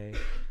of Janae.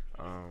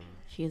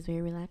 She is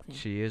very relaxing.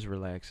 She is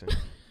relaxing.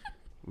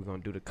 We're gonna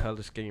do the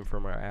color scheme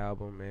from her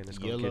album, man. It's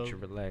gonna Yellow. get you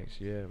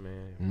relaxed. Yeah,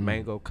 man. Mm.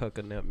 Mango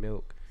coconut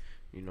milk.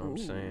 You know what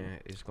I'm saying?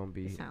 It's gonna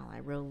be Sound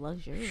like real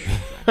luxury.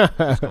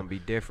 it's gonna be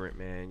different,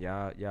 man.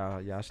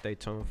 Y'all stay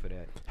tuned for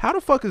that. How the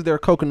fuck is there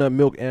coconut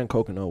milk and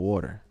coconut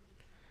water?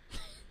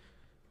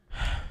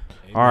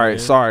 All right,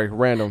 sorry,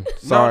 random.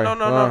 Sorry.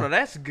 No.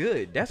 That's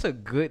good. That's a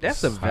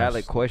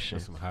valid question.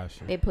 That's some hot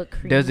shit. They put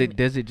cream. Does it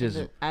in just?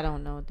 I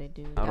don't know what they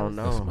do. I don't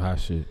That's some know. hot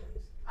shit.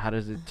 How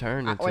does it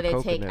turn into Or they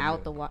coconut take out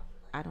milk? the water.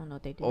 I don't know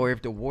what they do. Or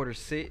if the water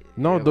sit.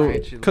 No, it'll dude,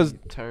 eventually because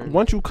turn.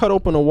 once you cut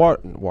open a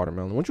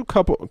watermelon, once you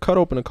cut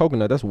open a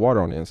coconut, that's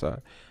water on the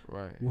inside.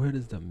 Right. Where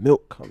does the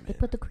milk come They in?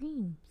 put the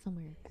cream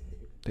somewhere.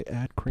 They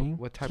add cream.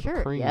 What type Sure.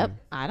 of cream? Yep.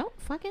 I don't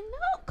fucking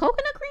know.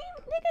 Coconut cream,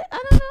 nigga.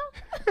 I don't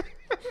know.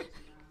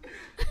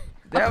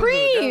 That was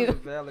cream. a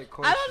valid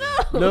question.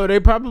 I don't know. No, they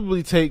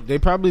probably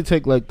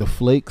take like the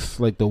flakes,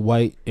 like the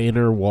white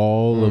inner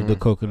wall of the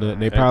coconut,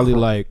 and they And probably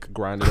like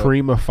grind it up.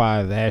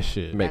 creamify that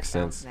shit. Makes That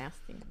sounds sense.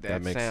 nasty.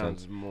 That makes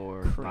sounds sense.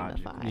 more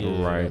Creamified. logical.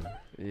 Yeah. Right.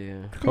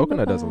 Yeah.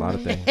 Coconut does a lot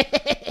of things.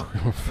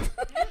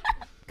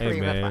 Hey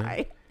man,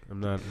 Creamified. I'm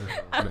not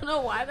I don't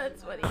know why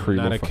that's funny.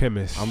 not a Creamify.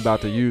 chemist. I'm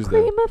about to use that.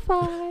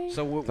 Creamified.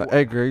 So It's like,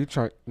 hey, girl, you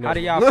trying? how do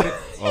y'all feel?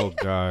 Oh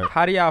god.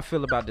 How do y'all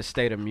feel about the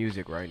state of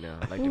music right now,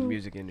 like the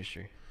music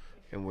industry,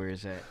 and where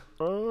it's at?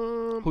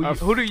 Who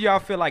do y'all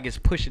feel like is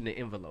pushing the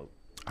envelope?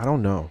 I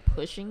don't know.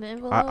 Pushing the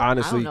envelope. I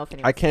honestly, don't know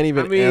if I can't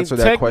even I mean, answer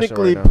that question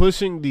technically, right now.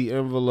 pushing the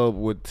envelope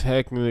would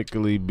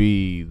technically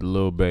be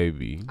Lil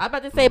Baby. I'm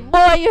about to say,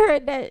 boy, you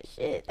heard that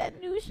shit, that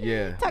new shit.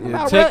 Yeah. Talking Yeah,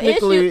 about real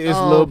technically, issues. it's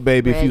Oh, Lil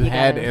Baby. If Fred, you he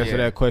had to does. answer Yeah.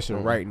 that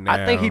question right now,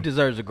 I think he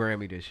deserves a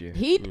Grammy this year.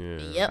 He, Yeah.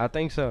 yep. I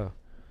think so.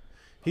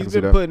 He's can see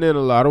been that. putting in a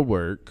lot of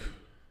work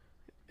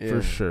Yeah.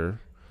 for sure.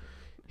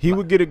 He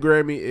would get a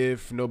Grammy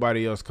if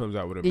nobody else comes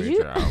out with a Did major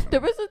you? album. There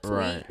was a tweet.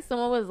 Right.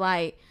 Someone was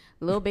like,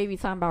 "Lil Baby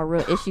talking about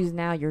real issues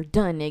now. You're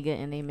done,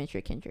 nigga," and they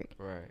mentioned Kendrick.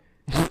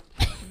 Right.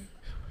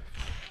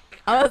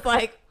 I was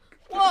like,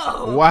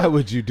 "Whoa, Why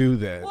would you do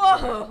that?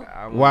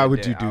 whoa, Why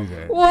would you do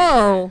that?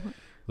 whoa."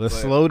 Let's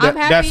But- slow I'm down.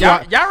 happy. That's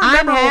why. Y'all I'm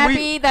remember when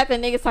happy that the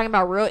niggas talking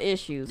about real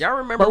issues. Y'all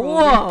remember But when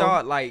whoa. we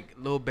thought like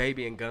Lil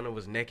Baby and Gunna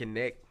was neck and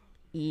neck?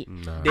 Yeah.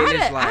 Nah. Then I it's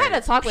had, I had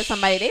like, a talk with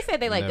somebody. They said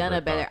they like Never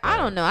Gunna better. thought I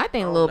that. don't know. I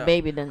think I don't Lil know.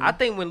 Baby done. I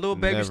think when Lil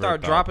Baby Never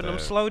started thought dropping them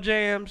that. slow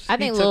jams, I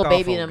think he took Lil off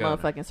Baby on done Gunna.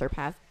 motherfucking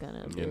surpassed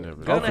Gunna. Yeah, never.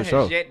 Gunna for has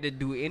sure. yet to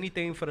do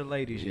anything for the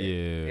ladies yet.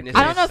 Yeah. And it's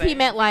I don't know if he insane.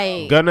 meant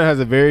like. Gunna has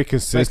a very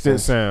consistent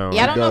sense. sound.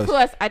 Yeah, I don't know does. who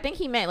else. I think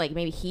he meant like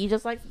maybe he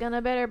just likes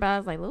Gunna better, but I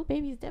was like, Lil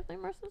Baby's definitely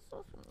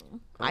merciful.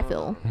 I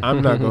feel.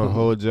 I'm not gonna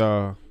hold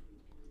y'all.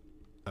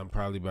 I'm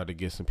probably about to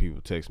get some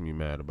people text me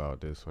mad about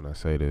this when I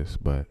say this,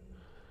 but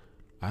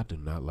I do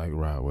not like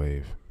Rod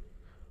Wave.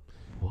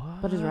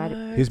 What is Ride?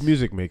 His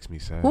music makes me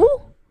sad. Who?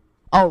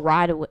 Oh,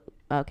 Ride Away.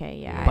 Okay,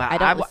 yeah. But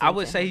don't I listen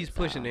would to say him, he's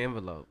pushing so. the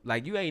envelope.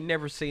 Like you ain't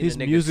never seen His a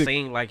nigga music-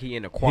 sing like he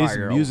in a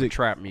choir music- over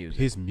trap music.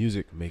 His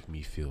music make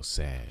me feel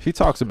sad He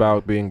talks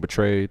about being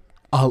betrayed.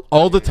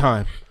 all the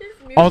time,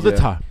 all the Yeah.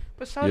 time,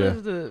 But so Yeah.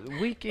 does the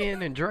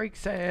Weeknd and Drake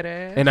sad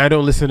ass. and I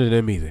don't listen to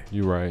them either.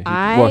 You're right.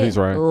 I He's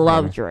right.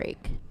 love Yeah.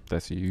 Drake.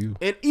 That's you.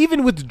 And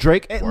even with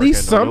Drake, at Working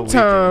least on the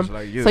sometime.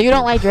 weekends like So you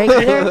don't like Drake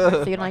either? So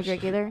you don't like Oh,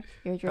 Drake either?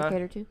 You're a Drake Huh?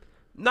 hater too?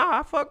 Nah,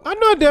 I fuck. I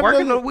know I definitely.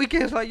 Working on the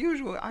weekends like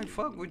usual. I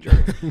fuck with Drake.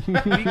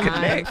 We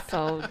connect.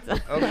 So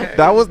Okay.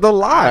 That was the I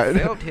lie.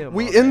 felt him.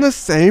 We on in that. the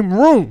same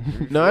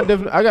room. No,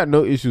 I got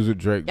no issues with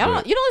Drake. y'all but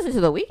don't, you don't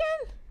listen to The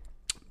Weeknd?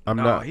 I'm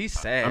No, not. he's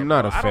sad. I'm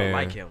not bro. a I don't fan.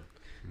 like him.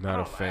 Not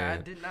a I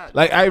fan. did not.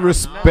 Like I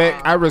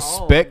respect, Nah. I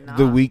respect Oh,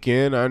 the nah.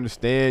 Weeknd. I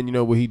understand, you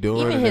know what he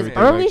doing Even and his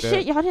everything early like that.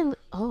 shit, y'all didn't.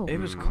 Oh, It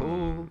was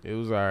cool. It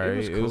was alright.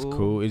 was It was cool.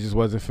 cool. It just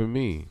wasn't for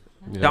me.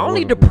 You The know,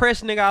 only it wasn't-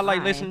 depressed nigga I like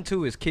Why? listening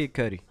to is Kid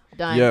Cudi.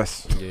 done.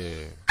 Yes. Yeah.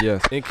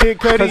 Yes. And Kid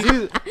Cudi,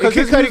 Cause Kid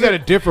his Cudi got a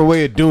different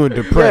way of doing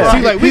depressed. Yeah.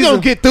 He's like, we He's gonna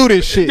a- get through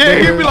this shit. Yeah,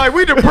 nigga. he'd be like,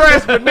 we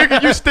depressed, but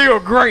nigga, you still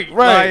great.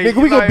 right, Like-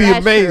 nigga, we gonna be That's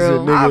amazing,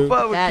 true. I nigga.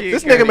 fuck with That's Kid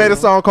This Cudi. nigga made a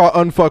song called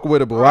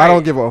Unfuckwittable. I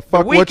don't give a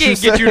fuck The what you Weeknd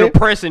say. get you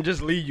depressed and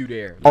just leave you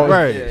there. Oh,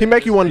 Right. He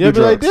make you want to You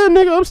do be like, drugs. damn,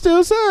 nigga, I'm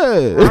still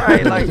sad.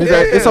 Right, like, He's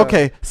like, it's yeah.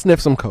 okay. Sniff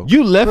some coke.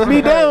 You left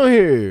me down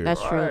here.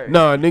 That's true. Right.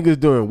 Nah, niggas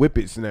doing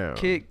whippets now.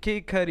 Kid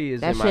Cudi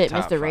is That in my shit,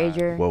 top Mr. 5.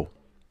 Rager. Whoa.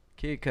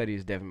 Kid Cudi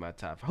is definitely my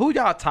top 5. Who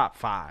y'all top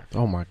 5?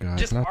 Oh my god.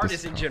 Just not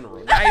artists this in time.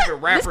 general. Not even This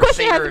rappers, question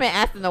singers. hasn't been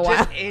asked in a while.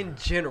 Just in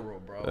general,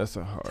 bro. That's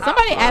a hard.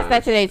 Somebody asked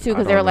that today too I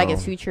because they were don't like, know.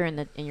 "Is Future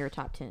in your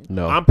top 10?"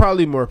 No, I'm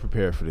probably more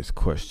prepared for this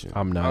question.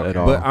 I'm not Okay. at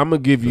all. But I'm gonna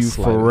give The you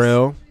slightest.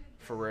 Pharrell.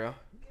 For real.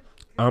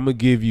 I'm gonna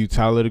give you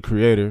Tyler the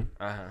Creator,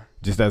 Uh-huh.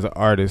 just as an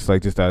artist,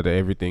 like just out of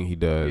everything he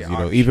does. Yeah, you know,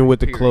 artistry, even with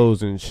the period.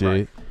 clothes and shit.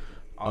 Right.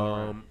 All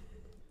around.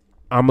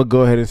 I'm gonna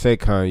go ahead and say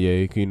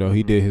Kanye. You know,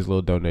 he did his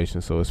little donation,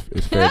 so it's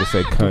fair to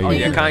say Kanye. Oh,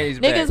 yeah, Kanye's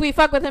back. Niggas, we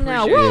fuck with him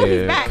now. Appreciate Woo, Yeah,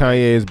 he's back. Kanye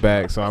is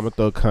back, so I'm gonna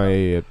throw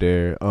Kanye up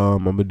there.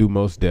 I'm gonna do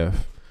Mos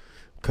Def,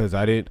 cause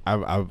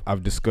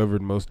I've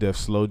discovered Mos Def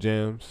slow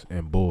jams,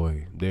 and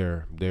boy,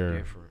 they're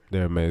Different.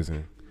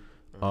 amazing.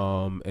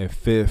 And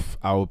fifth,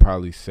 I would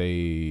probably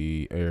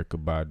say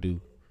Erykah Badu.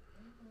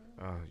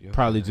 Oh,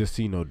 Probably just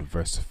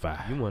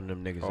diversify. You one of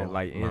them niggas Oh, that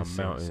like my incense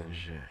mountain. and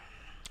shit.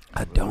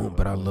 I don't,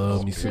 but I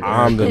love me some.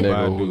 I'm the Erykah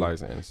nigga Badu. who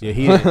likes Innocent.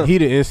 Yeah, he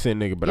the instant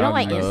nigga, but You I don't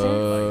like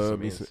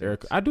love incense? me some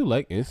Erykah. I do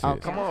like incense.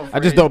 Oh, Come on, I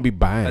just don't be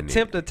buying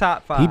Attempt it. the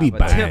top 5. He be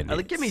buying Attempt,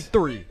 it. give me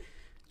 3.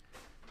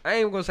 I ain't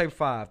even gonna say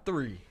 5.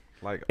 3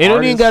 Like It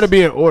don't even got to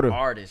be in order.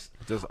 artists.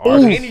 just Oh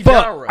artists. Any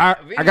fuck! genre. I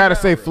Of any gotta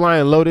say genre.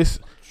 Flying Lotus.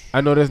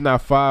 I know that's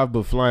not 5,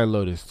 but Flying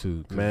Lotus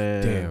too. 'Cause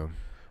Man. damn.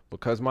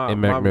 Because my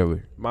And Mac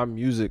Miller. my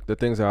music, the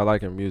things that I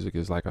like in music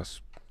is like it's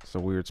a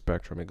weird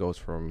spectrum. It goes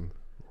from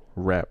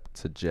rap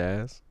to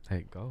jazz.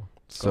 Hey, go.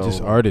 So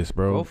Just artists,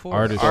 bro. Go for it.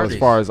 Artists. so as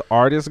far as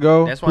artists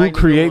go, That's why Who I ain't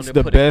even creates wanna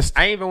the put best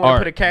I ain't even want to art?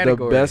 put a the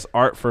category. best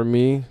art for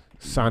me,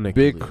 Sonic.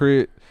 Big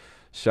Crit,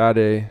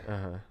 Sade,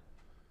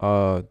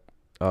 Uh-huh.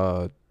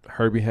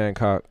 Herbie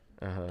Hancock.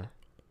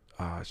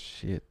 Uh-huh.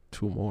 Shit,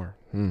 2 more.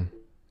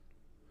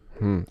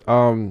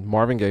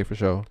 Marvin Gaye for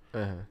sure.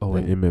 Uh-huh. Oh,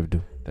 and MF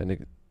do That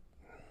nigga.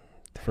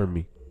 for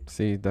me.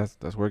 See, that's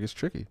where it gets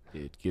tricky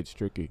It gets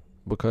tricky.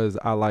 because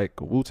I like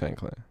Wu-Tang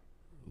Clan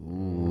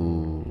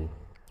Ooh.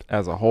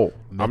 as a whole.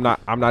 I'm not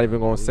even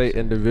gonna say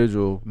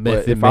individual. But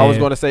Method if I was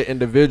Man. gonna say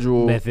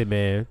individual, Method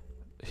Man.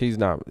 he's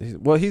not.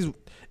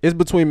 It's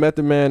between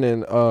Method Man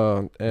and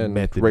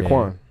Method Raekwon.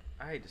 Man.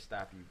 I hate to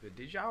stop you, but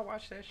did y'all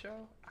watch that show?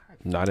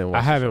 No, I didn't watch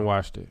I the haven't show.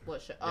 watched it.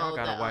 What show? Y'all Oh,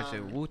 gotta the, watch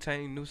it.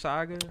 Wu-Tang New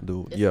Saga.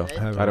 Dude, It's yeah, good.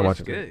 I didn't watch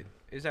It's it. good.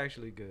 It's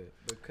actually good.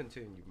 But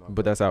continue, my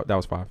But that's out. That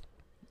was 5.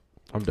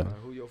 I'm done.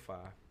 Who your 5?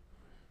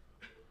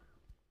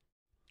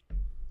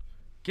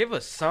 Give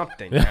us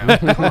something. Now.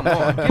 Come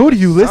on. give Who do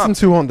us you listen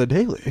something. to on the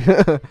daily?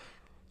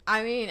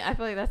 I mean, I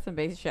feel like that's some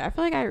basic shit. I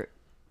feel like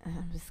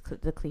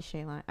the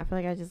cliche line. I feel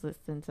like I just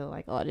listen to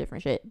like a lot of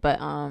different shit. But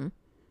who have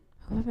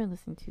I been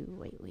listening to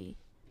lately?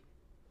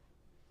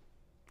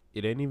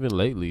 It ain't even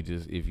lately.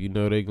 Just if you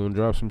know they gonna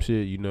drop some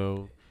shit, you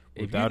know.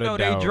 If Without you know a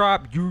they doubt.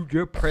 drop,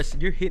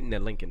 you're hitting the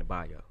link in the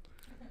bio.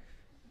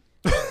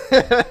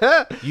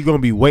 You gonna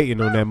be waiting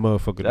on that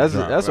motherfucker. That's to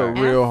drop. that's a And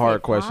real I hard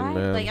say question, five?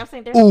 man. Like I'm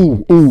saying, there's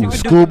Ooh, You could do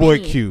Schoolboy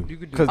me. Q. You could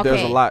do Because Okay,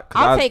 there's a lot.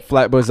 'Cause I'll I take-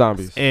 Flatbush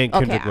Zombies. And okay.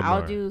 Kendrick Lamar.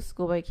 I'll do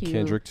Schoolboy Q.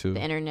 Kendrick too.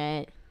 The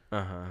internet.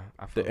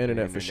 The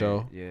internet for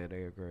sure. Yeah, they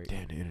are great.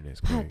 Damn, the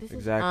internet's God, great. this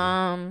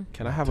Exactly. Is,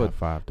 Can I have a top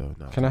 5 though?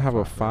 No, Can I top have a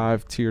though.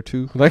 5 tier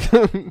 2? Like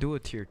Do a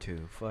tier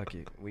 2. Fuck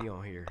it. We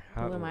on here.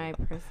 who am I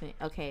pressing?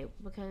 Okay,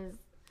 because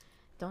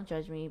don't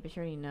judge me, but you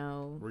already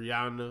know.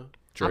 Rihanna.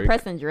 I'm Drake.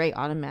 pressing Drake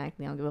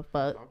automatically. I don't give a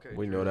fuck. Okay.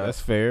 We know that. That's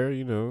fair,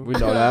 you know. We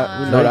know that.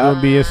 We know Drake that.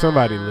 gonna be in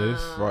somebody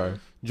list. Right.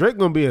 Drake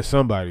gonna be in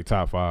somebody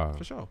top 5.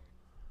 For sure.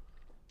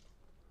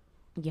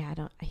 Yeah, I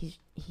don't.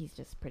 He's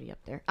just pretty up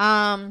there.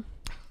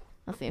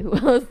 Let's see who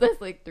else. That's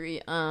like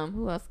 3.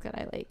 Who else could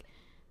I like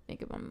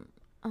think of?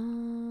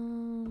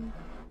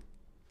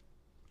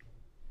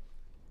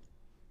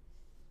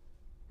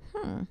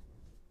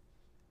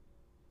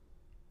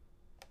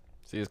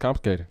 See, it's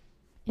complicated.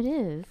 It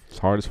is. It's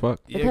hard as fuck.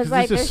 Yeah, Because, because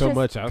like, there's just there's so just-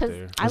 much out 'cause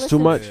there. I It's too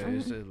listen- much. Yeah,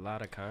 it's a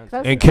lot of content.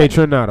 That's And like- K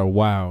Tronada,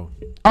 wow.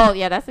 Oh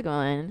yeah, that's a good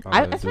one. Oh,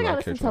 I yeah, do feel like I like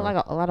listen to K-Tron.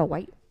 like a lot of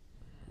white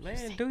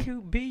Man, do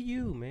you be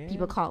you, man?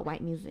 people call it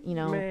white music. You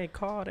know. Man,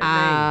 call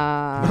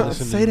that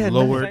Listen Say to that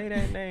lower. name. Say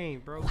that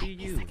name, bro. Be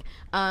you.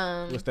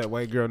 What's that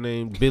white girl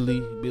named? Billie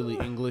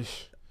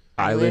English.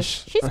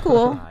 Eilish. She's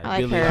cool. I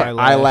like Billie her.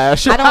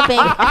 Eyelash. I don't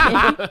think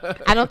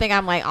I don't think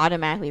I'm like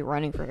automatically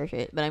running for her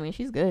shit, but I mean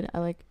she's good.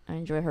 I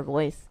enjoy her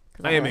voice.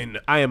 'Cause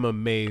I am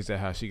amazed at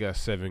how she got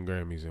 7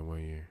 Grammys in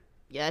 1 year.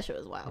 Yeah, that shit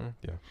was wild.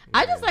 Yeah.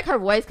 I just like her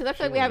voice because I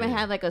feel like we Sure, haven't yeah.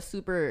 had like a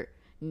super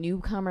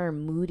newcomer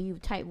moody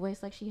type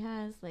voice like she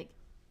has. Like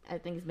I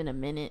think it's been a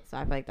minute, so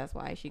I feel like that's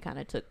why she kind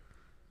of took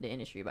the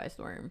industry by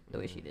storm the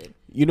way she did.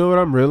 You know what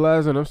I'm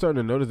realizing? I'm starting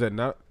to notice that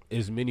not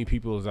as many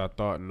people as I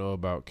thought know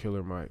about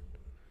Killer Mike.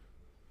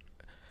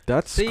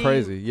 That's See?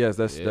 crazy. Yes,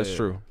 that's Yeah.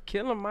 true.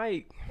 Killer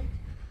Mike.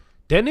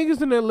 That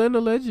nigga's an Atlanta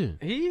legend.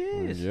 He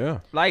is. Yeah.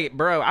 Like,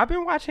 bro, I've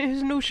been watching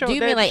his new show. Do you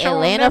that mean like show on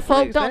Atlanta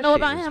folk Netflix. don't That know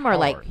shit about is him, or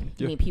like hard.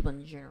 you mean people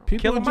in general?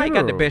 People Killer in Mike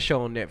got the general. best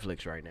show on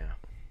Netflix right now.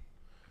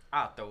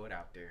 I'll throw it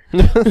out there.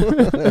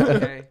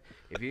 Okay.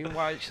 If you didn't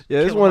watch, Yeah,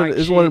 it's Killer one. Mike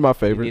It's shit, one of my You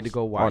favorites need to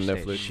go watch on that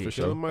Netflix shit. for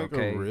Killer sure. Mike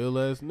Okay. a real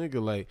ass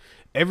nigga. Like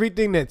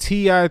everything that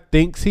T.I.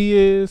 thinks he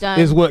is Done.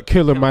 is what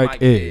Killer, Killer Mike,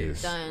 Mike is.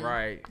 is. Done.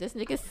 Right. This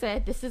nigga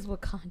said this is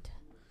Wakanda.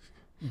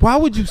 Why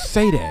would you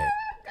say that?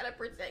 Gotta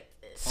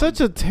protect it. Such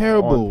a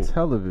terrible. On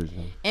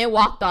television. And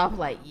walked off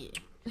like yeah.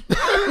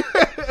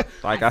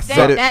 Like I Said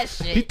said it. that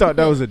shit. He thought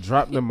that was a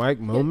drop the mic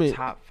moment.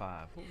 Top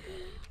 5.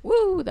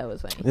 Woo, that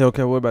was funny. Yeah.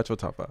 Okay. What about your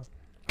top 5?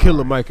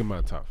 Killer Mike in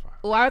my top 5.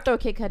 Oh, I would throw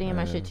Kid Cudi in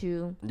my shit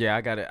too. Yeah,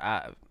 I got it.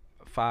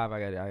 5. I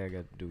got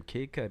to do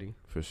Kid Cudi.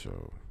 For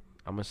sure.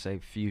 I'm gonna say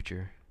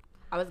Future.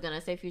 I was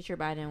gonna say Future,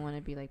 but I didn't want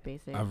to be like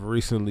basic. I've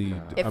recently,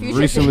 If I'm Future-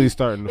 recently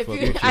starting to If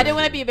fuck you, with I didn't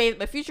want to Future. be basic,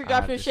 but Future I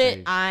dropped have some to shit.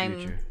 say I'm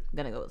Future.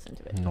 gonna go listen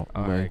to it. No.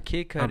 All right,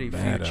 Kid I'm Cudi,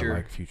 mad Future. I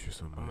like Future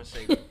so I'm gonna much.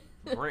 say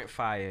Brent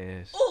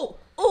Faiyaz.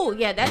 Oh,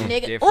 yeah, that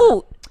nigga. different.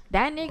 Oh,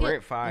 that nigga.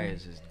 Brent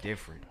Faiyaz is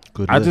different.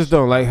 Good. I just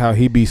don't like how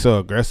he be so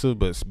aggressive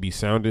but be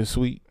sounding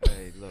sweet.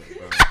 Hey, look,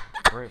 bro.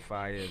 Brent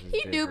Faiyaz is He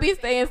different. do be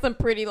saying some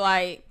pretty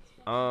like.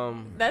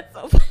 That's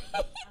so funny.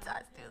 He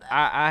does do that.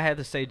 I had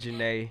to say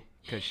Janae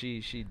because she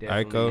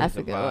definitely Aiko? is That's the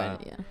a good vibe.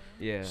 one. Yeah.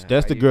 Yeah.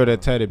 That's the how girl you that doing?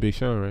 tatted Big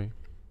Sean, right?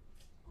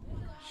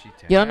 She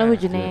You don't know who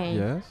tatted. Janae?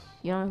 Yes.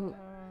 You don't know who?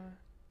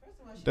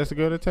 That's the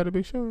girl that tatted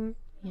Big Sean, right?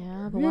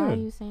 Yeah, but why Yeah. are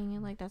you saying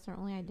it like that's her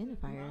only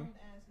identifier?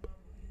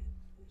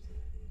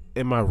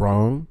 Am I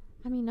wrong?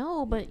 I mean,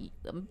 no, but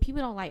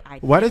people don't like.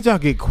 Why did y'all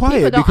get quiet?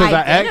 People don't Because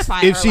I asked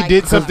identify if her she like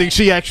did her. something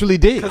she actually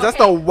did. Because that's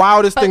the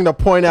wildest thing to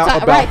point out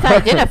about right to her.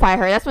 identify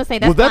her. That's what I'm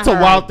saying. That's Well, that's not a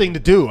her wild thing to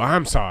do.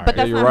 I'm sorry. But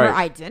that's you're not her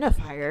right.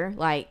 identifier.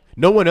 Like,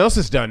 no one else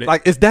has done it.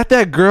 Like, is that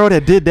girl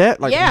that did that?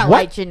 Like, yeah, what?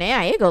 like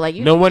Janae Aiko. Like,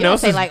 you, no one you don't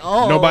else say is, like,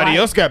 oh, nobody like,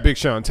 else got Big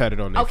Sean tatted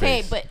on their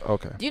Okay, face. but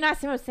Okay. do you not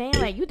see what I'm saying?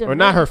 Like, you Or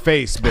not her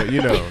face, but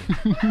you know.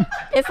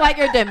 It's like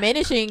you're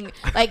diminishing.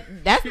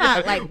 Like, that's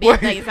not like big.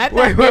 Wait, Like, it's not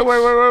wait,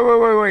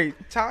 that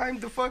wait. Time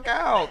the fuck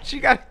out. She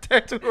got a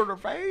tattoo on her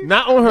face.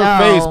 Not on her No.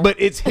 face, but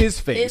it's his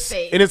face. His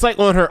face. And it's like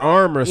on her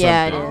arm or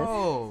Yeah, it something. is.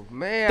 Oh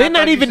man, They're I not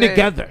thought you even said-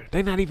 together.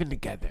 They're not even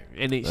together.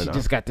 And then she not.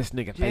 just got this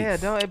nigga face. Yeah,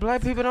 don't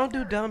black people don't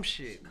do dumb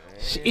shit, man.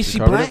 Is she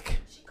covered black?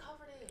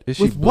 Is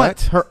she With black?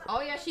 what? Her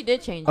Oh yeah, she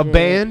did change a it.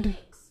 band?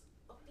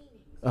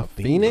 A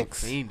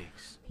phoenix?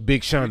 Phoenix.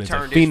 Big Sean He is a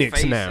turned his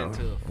phoenix face now.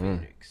 into a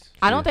phoenix.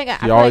 I don't think I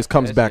He feel always like,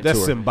 comes back That's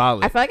to her.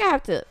 symbolic. I feel like I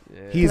have to.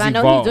 He's Because I know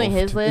evolved he's doing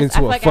his list. into I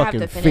feel a like I have fucking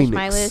to finish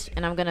my phoenix. list,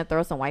 and I'm gonna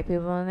throw some white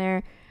people in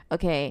there.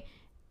 Okay,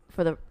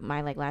 for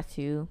my like last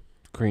two,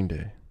 Green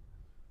Day.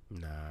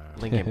 Nah.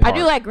 Linkin I Park.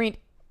 do like Green.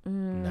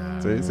 Nah.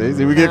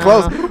 See, we get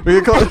close.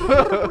 We get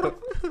close.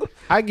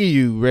 I give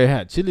you Red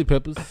Hot Chili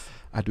Peppers.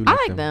 I do I like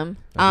like them.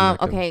 I do like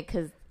them. Okay,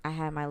 because I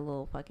had my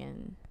little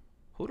fucking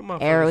Who the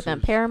motherfuckers era with them.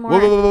 who's- Paramore. Whoa,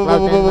 whoa, whoa, whoa,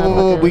 love whoa, them whoa, whoa,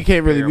 whoa. motherfuckers. We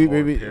can't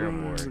really.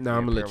 Paramore. Nah,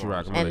 I'm gonna let you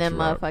rock. I'm gonna And let then you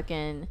rock.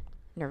 motherfucking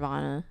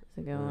Nirvana is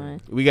a good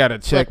one. We gotta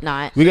check.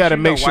 Slipknot. We gotta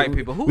You make know sure. white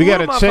people. Who We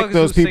gotta motherfuckers check who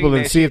those sing people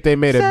and that see if they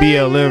made a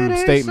BLM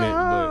Say it statement. so.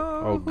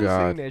 But Oh, Who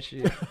God. sing that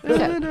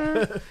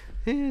shit?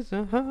 He's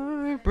a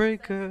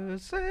heartbreaker.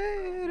 Say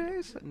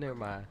it so. Never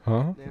mind.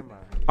 Huh? Never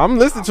mind. I'm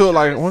listening to it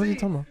like, what are you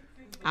talking about?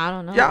 I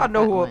don't know. Y'all that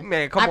know who? one.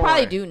 Man, come I on.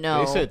 probably do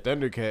know. they said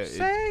Thundercat.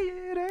 Say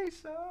it ain't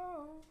so.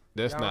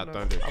 That's Y'all not know.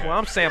 Thundercat. Well,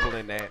 I'm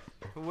sampling that.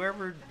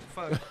 Whoever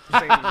fuck sings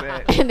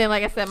that. And then,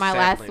 like I said, my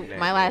last, Sampling that,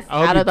 my last I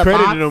hope out you of the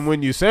credited box. them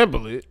when you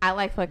sample it. I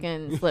like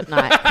fucking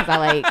Slipknot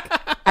because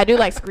I do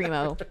like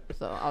screamo.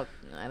 So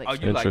I like. Oh,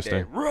 you like Interesting.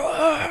 that?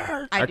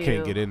 Roar! I do.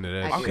 can't get into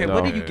that. I shit. Okay, No.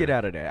 what do you get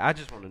out of that? I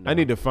just want to know. I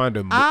need to find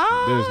a.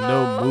 There's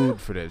no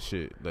mood for that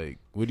shit. Like,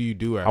 what do you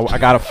do after? I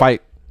gotta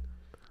fight.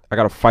 I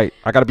gotta fight.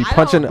 I gotta be I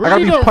punching. don't- I gotta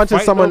You be don't punching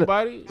fight someone.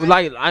 nobody?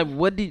 Like,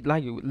 what do you,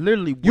 like?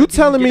 Literally, what You do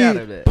telling get out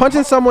me of that?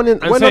 punching someone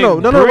in? I'm Wait, saying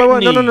no.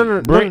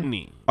 Brittany.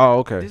 Brittany. Oh,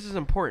 okay. This is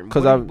important.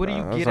 'Cause What do you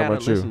I'm get talking out of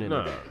about you. listening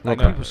No. to that? Like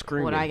Okay. people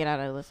screaming. What I get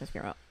out of listening to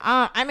screamo.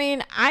 I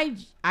mean,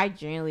 I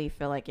genuinely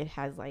feel like it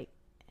has like.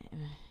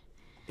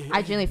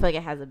 I genuinely feel like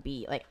it has a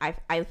beat. Like I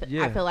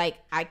Yeah. feel like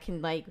I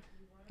can like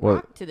What?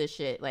 rock to this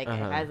shit. Like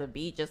Uh-huh. it has a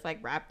beat, just like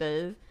rap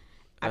does.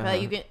 I feel like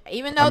Uh-huh. you can,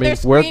 even though I mean, they're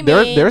where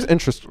screaming. there's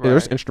interest.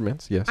 There's Right.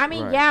 instruments. Yes. I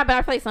mean, Right. yeah, but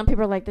I feel like some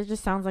people are like, this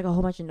just sounds like a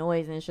whole bunch of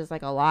noise, and it's just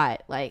like a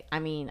lot. Like, I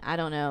mean, I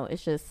don't know.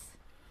 It's just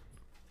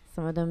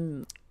some of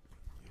them.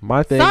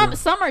 My thing.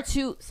 Some are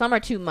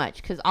too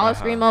much because all of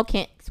Uh-huh. screamo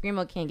can't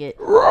get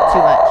too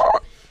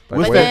much.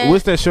 What's But that? then-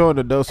 What's that show on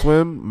Adult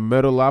Swim?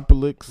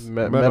 Metalopolis.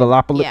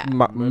 Metalopolis. Yeah.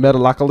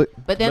 Metalopolis.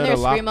 But then there's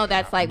Metalop- screamo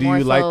that's like Do more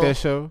you so. like that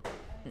show?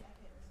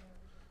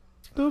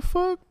 The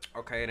fuck?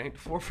 Okay, it ain't the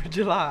 4th of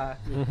July.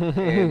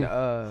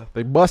 And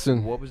They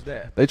busting. what was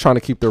that? They trying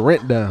to keep the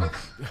rent down.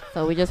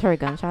 So we just heard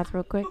gunshots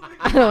real quick.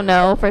 I don't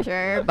know for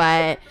sure,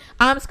 but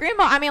screamo.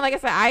 I mean, like I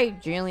said, I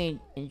genuinely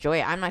enjoy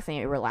it. I'm not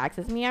saying it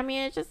relaxes me. I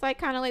mean, it's just like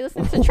kind of like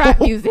listening to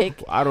trap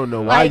music. I don't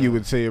know why Like- you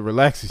would say it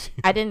relaxes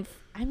you. I didn't.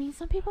 I mean,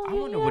 some people. I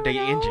you wonder what never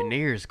they know.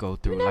 engineers go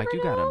through. You Like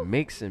you never gotta know.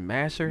 mix and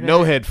master that.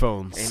 No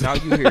headphones. And all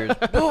you hear is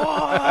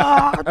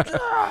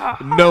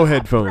No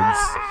headphones.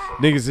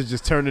 Niggas are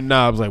just turning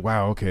knobs like,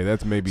 wow, okay,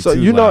 that's maybe So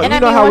too you know- loud. And You I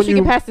mean, how once when you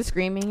you- get past the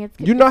screaming, it's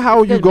You know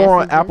how it's you good go on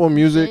messages Apple and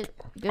Music? shit,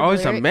 good oh,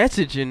 it's a lyrics.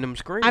 message in them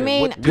screaming. I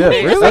mean, What- Yeah,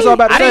 really? that's what I'm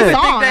about to I didn't say.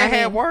 think Song, that I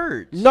had mean-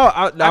 words. No,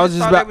 I just was just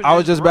thought about, it was I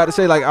was just just about to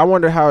say, like, I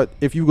wonder how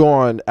if you go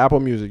on Apple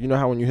Music, you know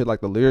how when you hit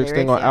like the lyrics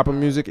thing Lyrics, on yeah. Apple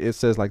Music, it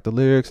says like the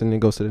lyrics and then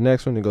goes to the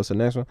next one, then goes to the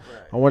next one.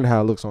 I wonder how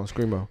it looks on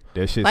Screamo.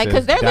 That shit Like, says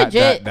 'cause they're dot,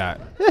 legit. dot,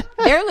 dot.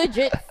 They're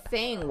legit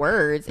saying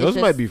words. It's Those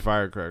just, might be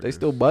firecrackers. They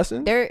still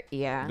busting? They're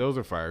yeah. Those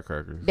are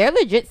firecrackers. They're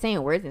legit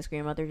saying words in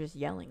screamo. They're just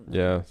yelling. them.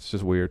 Yeah, it's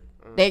just weird.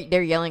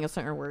 They're yelling a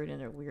certain word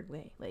in a weird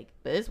way. Like,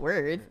 but it's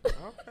words. Okay.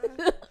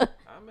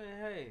 I mean,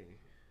 hey,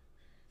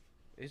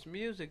 it's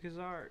music, it's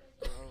art.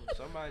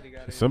 Somebody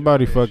got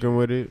Somebody fucking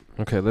with it.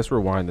 Okay, let's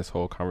rewind this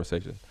whole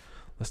conversation.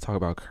 Let's talk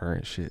about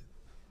current shit.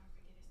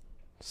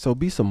 So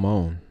be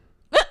Simone.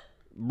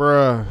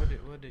 Bruh.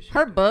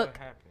 Her book.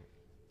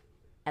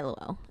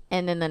 LOL.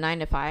 And then the 9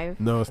 to 5.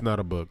 No, it's not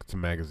a book. It's a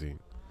magazine.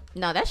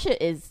 No, that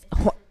shit is.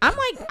 I'm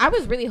like, I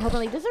was really hoping.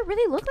 Like, does it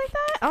really look like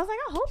that? I was like,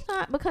 I hope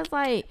not, because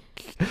like,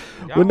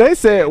 When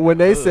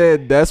they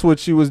said that's what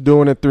she was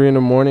doing at 3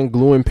 a.m,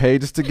 gluing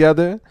pages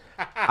together,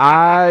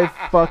 I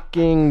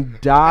fucking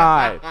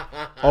died.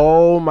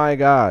 Oh my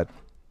god.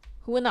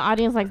 who in the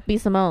audience likes B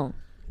Simone?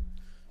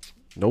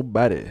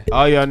 Nobody.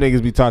 All y'all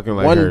niggas be talking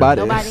like One her.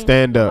 body. Nobody.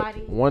 Stand up.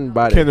 Nobody. One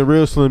body. Can the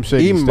real Slim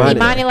Shady Even stand money.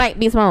 up? Imani like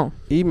B Simone.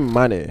 Even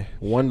money.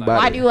 One body.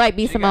 Why do you like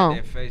B She got Simone?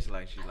 that face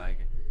like she like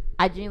it.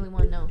 I genuinely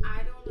want to know.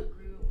 I don't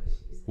agree with what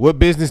she said. What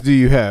business do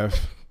you have?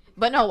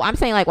 But no, I'm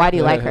saying like, why do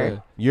you like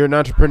her? You're an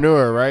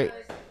entrepreneur, right?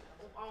 Because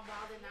on Wild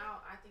 'N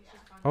Out, I think she's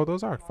funny. Oh,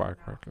 those are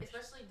firecrackers.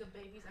 Especially the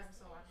babies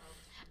episode. I thought.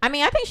 I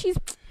mean, I think she's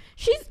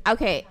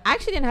okay. I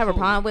actually didn't have a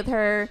problem with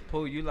her,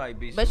 Pooh, you like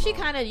B but she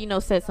Simone. kind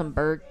of said some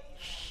bird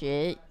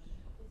shit.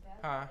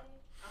 Huh?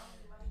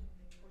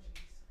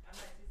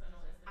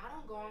 I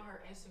don't go on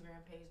her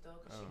Instagram page though,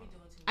 because she be doing too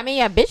much. I mean,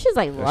 yeah, bitches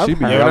like love she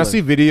be her. Yeah, when I Yelling.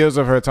 see videos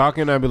of her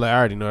talking, I'd be like, I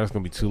already know that's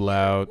gonna be too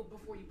loud.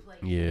 Before you play.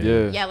 Yeah.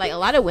 Yeah. Yeah, like a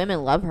lot of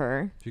women love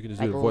her. You can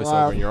just Like, do the voiceover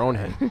love. in your own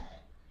head.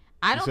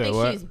 I don't said think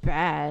what? she's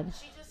bad.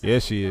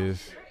 Yes, she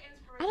is.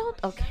 I don't.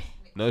 Okay.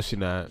 No, she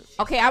not.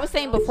 Okay, I was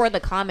saying before the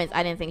comments,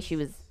 I didn't think she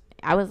was.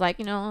 I was like,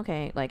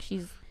 okay, like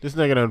she This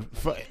nigga done.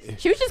 was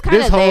just kind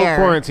This of whole there.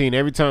 quarantine,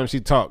 every time she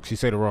talks, she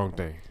say the wrong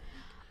thing.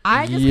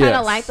 I just kind Yes.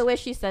 of like the way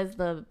she says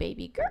the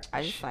baby girl.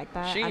 I just like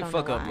that. She I ain't don't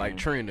fuck know up why. like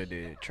Trina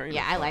did. Trina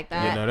Yeah, I like fucked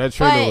that. Yeah, no, that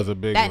Trina But was a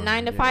big that one.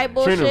 9 to Yeah. 5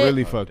 bullshit. Trina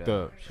really Fucked fucked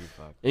up. She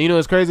fucked. And you know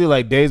it's crazy.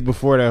 Like days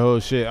before that whole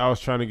shit, I was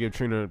trying to give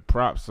Trina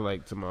props to I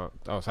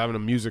was having a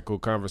musical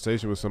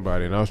conversation with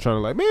somebody, and I was trying to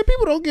like, man,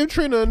 people don't give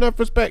Trina enough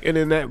respect. And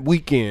then that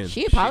weekend,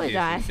 She She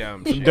apologized. did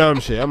some some dumb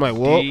shit. I'm like,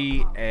 well,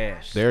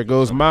 D-ass. there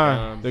goes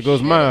my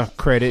She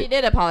credit.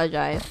 did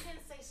apologize. She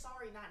didn't say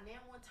sorry, not now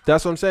one time.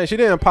 That's what I'm saying. She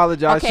didn't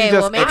apologize. Okay, she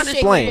just well maybe explained.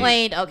 she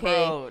explained.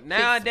 Okay, Bro,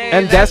 nowadays,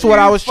 And that's what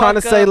I was trying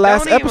to fuck say up,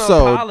 last don't even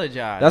episode.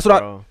 apologize, That's what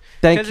bro.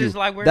 Thank 'Cause you. it's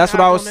like we're That's what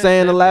not I was gonna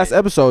saying the accept last it.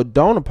 episode.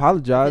 Don't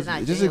apologize. It's not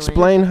Just genuine.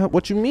 explain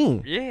what you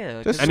mean.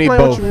 Yeah, Just I need explain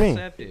both. what you mean.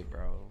 accept it,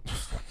 bro.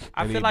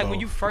 I I feel need like when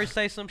both. you first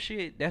say some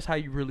shit, that's how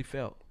you really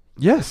felt.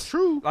 Yes,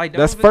 true. Like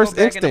don't That's even go first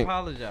back instinct. And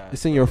apologize.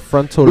 It's in your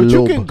frontal But you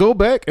lobe. can go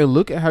back and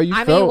look at how you I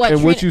mean, felt what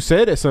and what Trina- you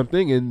said at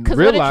something and 'Cause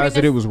what did realize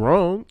that Trina- it was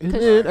wrong. And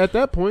 'cause- then at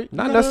that point,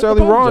 Not you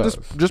necessarily wrong. apologize.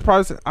 Just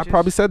probably. I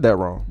probably said that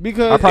wrong. I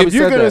Because probably if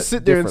you're said gonna that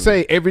sit there and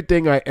differently. say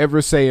everything I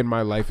ever say in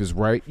my life is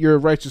right, you're a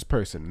righteous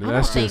person. And I don't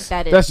that's think just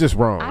that is- that's just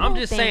wrong. I I'm don't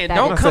just think saying, that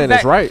don't is- I'm come saying back.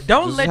 it's right.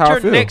 Don't This is let how I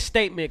your feel. next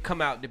statement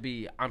come out to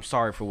be, "I'm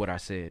sorry for what I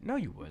said." No,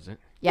 you wasn't.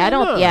 Yeah, I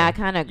don't. No. Yeah, I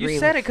kind of agree. You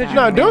said with it 'cause that. you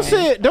No, mean don't it.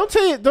 say it.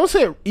 Don't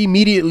say it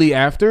immediately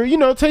after. You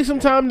know, take some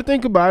time to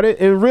think about it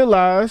and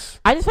realize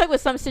I just feel like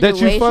with some that you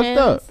situations, fucked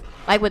up.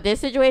 like with this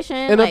situation,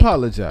 and like,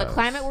 apologize. the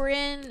climate we're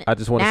in. I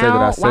just want to say now, that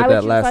I why said would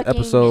that you last fucking-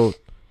 episode,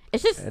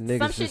 It's just and some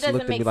niggas shit just doesn't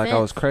looked at make me like sense.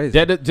 I was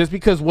crazy. That just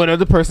because one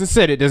other person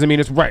said it doesn't mean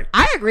it's right.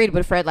 I agreed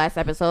with Fred last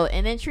episode,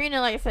 and then Trina,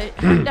 like I said,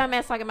 her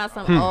dumbass talking about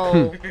some.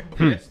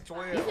 These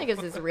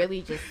niggas is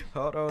really just.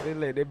 Hold on, they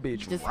let that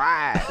bitch Just-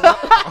 ride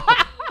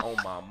on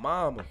my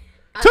mama.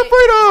 To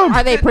freedom.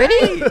 Are they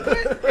pretty?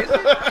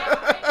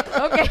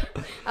 Okay,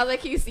 I was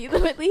like, can you see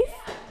them at least?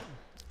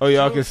 Oh,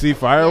 y'all can see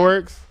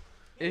fireworks.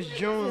 It's Just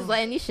June.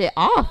 letting these shit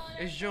off.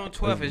 It's June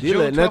 12th. It's You June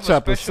letting that 12th.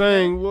 chopper special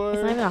day. sing, It's not boy.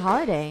 even a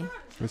holiday.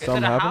 Did Is it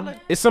something a happen?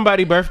 holiday? It's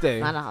somebody's birthday.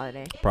 Not a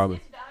holiday.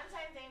 Probably.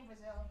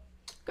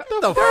 Get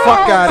the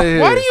fuck out of here.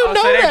 Why do you Oh,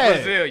 know so they that?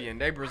 Brazilian.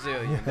 They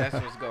Brazilian. That's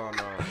what's going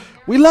on.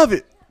 We love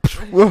it.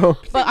 Well,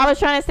 But I was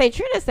trying to say,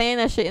 Trina saying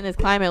that shit in this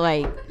climate,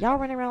 like y'all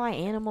running around like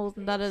animals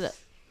and da da da.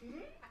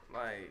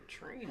 Like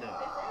Trina.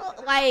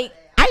 Like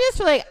I just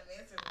feel like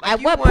at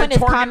You what wasn't point is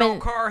twerking common? on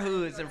car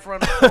hoods in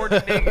front of 40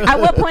 niggas. At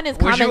what point is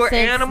Was you common an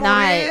sense animal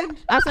not? then?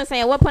 I was gonna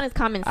say, at what point is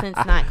common sense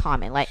not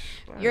common? Like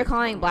you're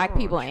calling black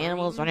people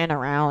animals running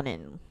around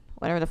and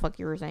whatever the fuck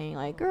you were saying,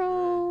 like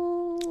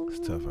girl. It's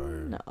tough out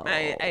here. No.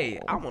 Man, hey,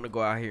 I want to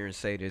go out here and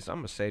say this. I'm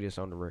going to say this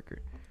on the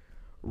record.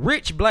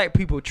 Rich black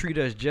people treat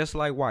us just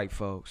like white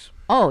folks.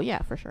 Oh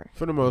yeah, for sure.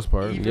 For the most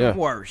part. Even Yeah.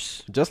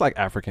 worse. just like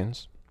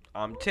Africans.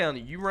 I'm telling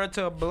you, you run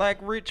to a black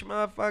rich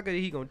motherfucker,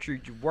 he going to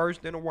treat you worse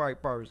than a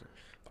white person.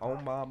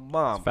 On my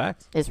mom.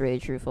 Facts. It's really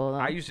truthful though.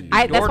 I used to do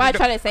that's why I door-to-door-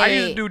 try to say. I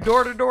used to do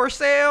door-to-door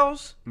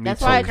sales. Me That's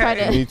too. why I try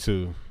to- Me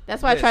too.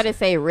 That's why I try to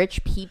say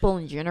rich people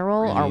in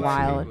general are Really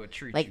wild. Will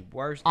treat Like, you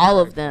worse than All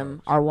white of them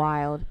folks. are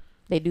wild.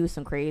 They do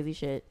some crazy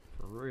shit,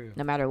 For real.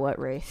 no matter what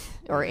race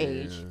or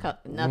age.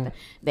 Nothing. Mm.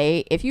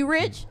 They, if you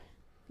rich,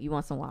 you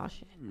want some wild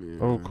shit.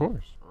 Oh, of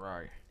course.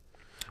 Right.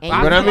 And But you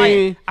I feel like-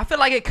 mean- I feel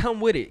like it come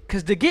with it.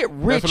 Because to get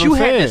rich, what you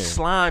I'm had to saying.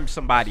 slime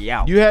somebody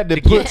out. You had to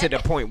to put- get to the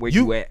point where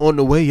you at. on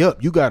the way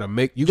up. You gotta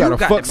make. You gotta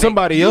got fuck to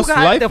somebody you else's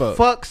got life to up.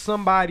 fuck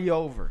somebody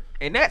over.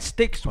 And that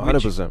sticks with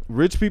 100%. you.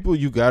 Rich people,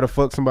 you gotta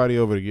fuck somebody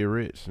over to get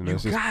rich. And You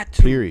that's just got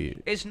to.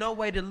 period. It's no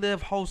way to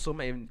live wholesome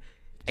and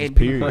Just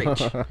be period. rich.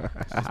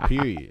 Just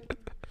period.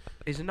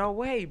 There's no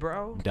way,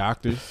 bro.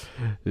 Doctors,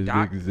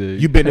 Doc-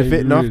 you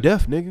benefiting off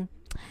death, nigga.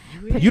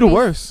 You the Patrice-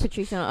 worst.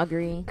 Patrice don't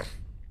agree.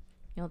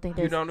 You don't think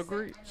You there's? don't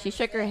agree? She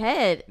shook her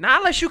head. Not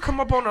unless you come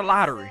up on the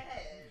lottery.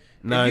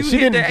 Nah, If you she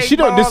hit didn't. the She 8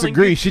 don't ball and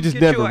disagree. get- She just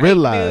get you never a 8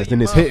 realized, million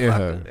and it's hitting her.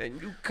 motherfucker,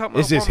 and you come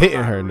It's up just on the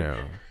hitting her lottery.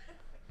 now.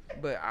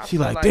 But I She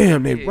feel like,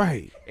 damn, they if-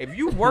 right. If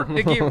you work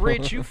to get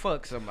rich, you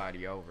fuck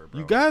somebody over, bro.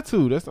 You got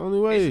to. That's the only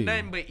way. It's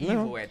nothing but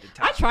evil at the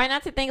I top. try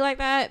not to think like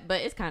that, but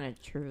it's kind of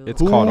true.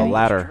 It's called a Who-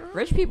 ladder.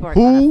 Rich people are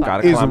Who kind of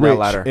Gotta is climb that rich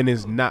ladder. and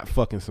is not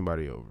fucking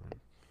somebody over?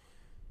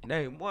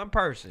 Name one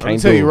person. I'm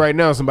tell you right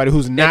now, somebody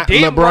who's not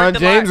didn't LeBron work the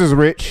James lot- is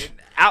rich.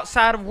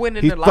 outside of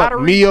winning He the fucked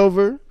lottery. me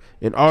over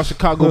and all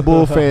Chicago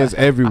Bull fans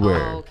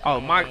everywhere. Okay. Oh,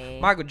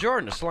 Michael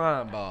Jordan, a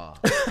slime ball.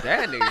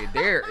 That nigga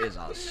there is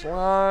a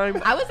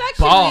slime. I was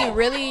actually ball.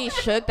 really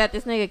shook that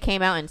this nigga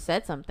came out and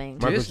said something.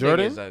 Michael This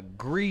Jordan? nigga is a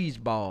grease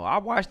ball. I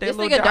watched that This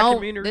little nigga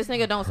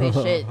documentary. don't say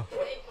shit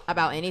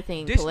about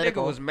anything This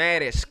political. nigga was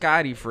mad at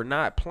Scotty for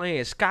not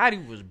playing. Scotty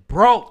was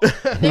broke.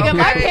 Nigga,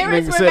 my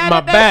parents Nigga were said, mad "My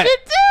at that back."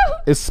 shit too.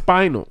 It's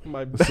spinal.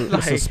 It's a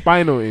Like-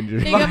 spinal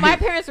injury. Nigga, my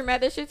parents were mad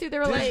at that shit too. They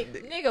were like,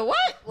 "Nigga, what?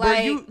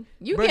 Like,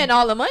 you but getting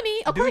all the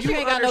money? Of do course you you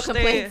ain't got no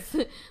understand-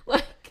 complaints."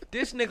 Like,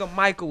 This nigga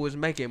Michael was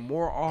making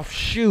more off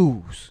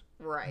shoes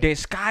right. than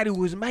Scotty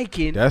was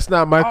making. That's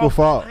not Michael's off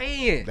fault.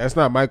 playing. That's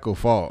not Michael's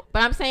fault.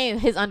 But I'm saying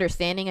his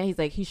understanding, and he's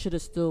like, he should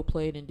have still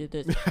played and did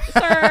this,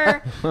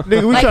 sir. Nigga,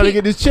 we Like trying to he-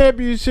 get this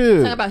championship.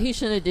 Talking about he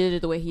shouldn't have did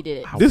it the way he did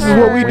it. This is Sir.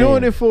 what we Win.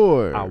 doing it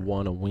for. I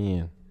want to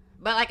win.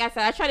 But like I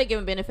said, I try to give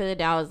him benefit of the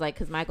doubt. I was like,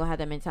 because Michael had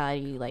that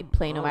mentality, like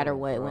play no matter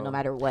what, win no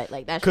matter what.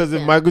 Like that's Because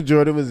if Michael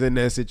Jordan was in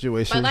that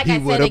situation, But like he I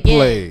said would have again,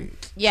 played.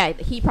 yeah,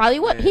 he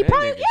probably would. Man, He that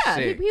probably, nigga yeah,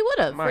 sick. he would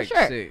have for Mike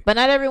sure. sick. But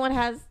not everyone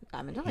has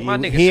that mentality. My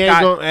nigga He ain't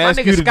Scotty, gonna ask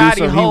my you nigga to do Scotty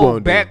something he whole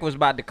won't do. back was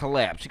about to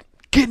collapse.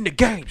 Get in the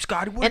game,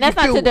 Scotty. What And are that's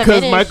not you to doing?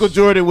 Because diminish- Michael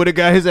Jordan would have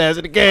got his ass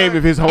in the game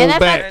if his whole and that's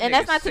back. not, and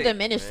that's That not nigga to sick,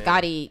 diminish man.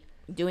 Scotty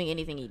doing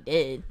anything he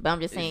did. But I'm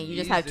just saying, you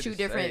just have easy two to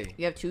different. say.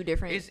 You have two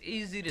different. It's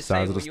easy to Size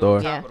say of when the you're on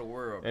story. top Yeah. of the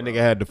world. That bro. nigga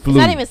had the flu. It's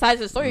not even size of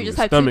the story. You just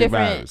have two Stomach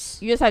different. virus.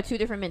 You just have two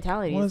different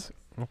mentalities. Was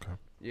okay.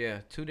 Yeah,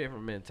 two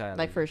different mentalities.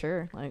 Like for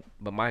sure. Like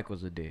But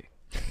Michael's a dick.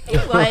 he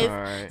was.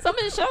 Alright. Some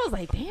of the show was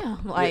like,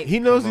 damn. Like he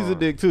knows come he's a on.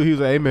 dick too. He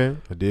was like, "Hey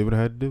man, I did what I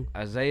had to do."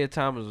 Isaiah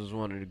Thomas was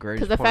one of the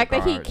greatest. 'Cause the point fact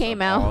that he guards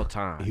came of out- all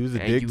time. He was a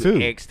and dick, you too.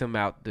 X'd him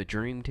out the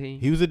dream team.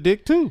 He was a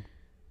dick too.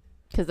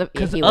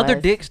 because he other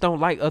was. dicks don't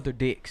like other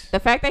dicks. The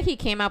fact that he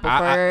came out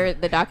before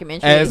the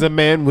documentary. As a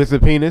man with a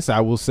penis,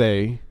 I will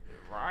say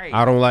Right.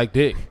 I don't like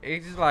dick.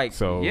 It's just like,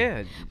 So-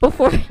 yeah,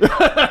 before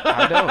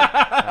I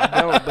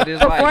don't. But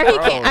it's before like, he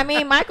bro, came, I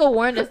mean, Michael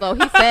warned us though.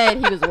 He said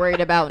he was worried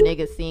about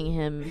niggas seeing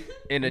him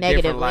in a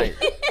negatively. different light.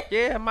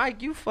 Yeah,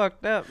 Mike, you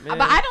fucked up, man.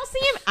 But I don't see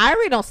him. I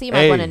really don't see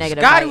Michael Hey, in a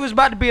negative Scotty light. was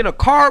about to be in a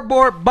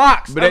cardboard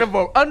box But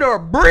under a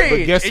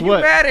bridge. guess and what?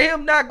 you mad at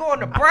him not going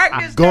to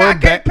practice? Going I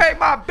can't back- pay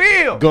my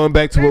bill. Going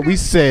back to what we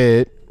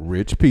said,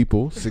 rich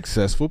people,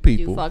 successful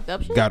people, fucked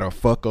up shit. gotta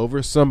fuck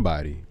over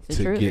somebody It's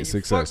to true. get You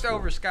successful. fucked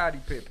over Scotty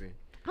Pippen.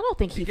 I don't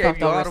think He he gave fucked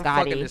you all over them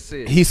fucking Scotty.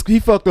 assists. He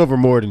fucked over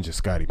more than just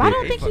Scotty But I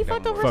Pippen. don't think he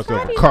fucked over Fucked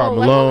Scotty. over though. Karl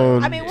Like,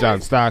 Malone, I mean,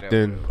 John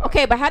Stockton.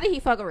 okay, but how did he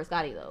fuck over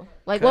Scotty though?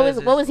 Like, what was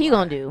Cause what was he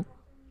gonna do?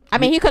 I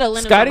mean, he could have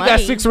lent him Scotty some got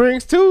money. 6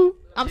 rings too.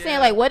 I'm saying,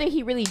 like, what did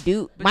he really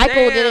do? But Michael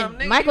damn, didn't.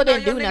 nigga, Michael you know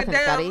didn't do your nigga nothing,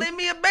 down, Scotty. Lend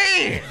me a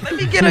band. Let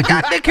me get a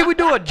goddamn. Can we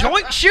do a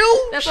joint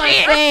shoe? That's what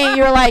Shit. I'm saying.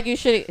 You're like, you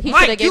should. He should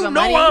have Mike, gave you him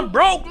know money. I'm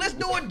broke. Let's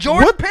do a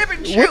Jordan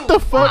Pippen shoe. What the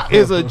fuck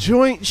is a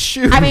joint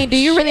shoe? I mean, do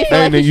you really feel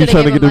like Hey, he you should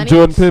trying have to given get them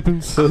money? Jordan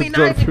Pippins? I mean,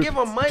 not even give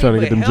him money, Trying to but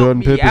get them help Jordan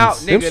me Pippins. out,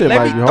 Them nigga. shit Let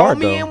might me be throw hard,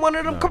 me though. in one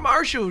of them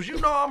commercials. You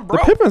know I'm The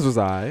broke. Pippins was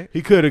alright.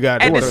 He could have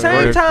got At the it.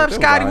 same time, They was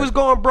Scotty alright. was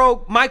going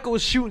broke. Michael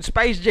was shooting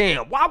Space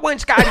Jam. Why wasn't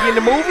Scotty in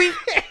the movie?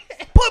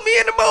 Put me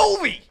in the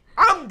movie.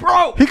 I'm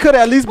broke. He could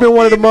have at least been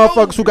one of the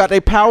motherfuckers who got their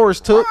powers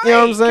took. You know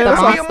what I'm saying? Can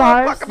I be a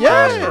That's motherfucking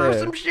all- monster or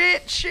some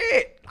shit?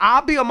 Shit.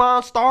 I'll be a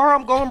monster.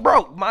 I'm going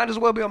broke. Might as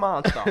well be a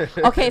monster.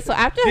 Okay, so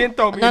after Then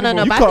throw me no, in the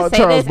no, no. movie. But You I called have to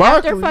say Charles this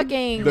after Barkley.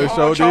 fucking. They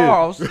Oh,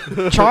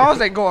 sure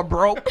Charles ain't going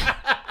broke.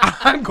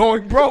 I'm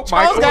going broke,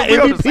 Mike. Charles got We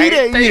on the MVP same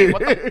that thing. year.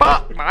 What the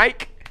fuck,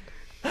 Mike?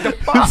 The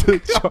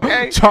fuck?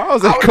 Okay?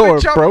 Charles ain't I would've going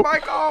been jumping broke.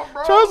 Mike off,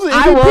 bro. Charles was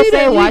I will MVP say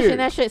that watching year.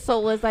 that shit. So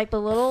was like the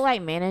little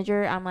like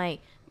manager. I'm like,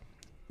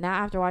 now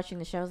after watching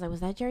the show, I was like, was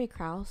that Jerry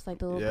Krause? Like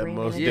the little Yeah, green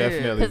most manager?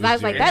 definitely. Because I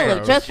was like, Jerry that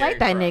looked Krause. just like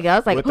that nigga. I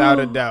was like, Without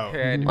a doubt.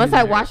 Had to Once be I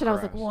Jerry watched it, I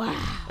was like, Krause.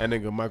 wow. That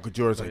nigga Michael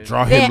Jordan's like,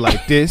 draw Yeah. him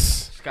like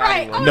this. Scotty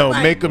Right. was- I No, was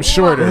like, make him wow.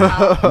 shorter.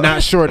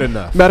 Not short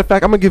enough. Matter of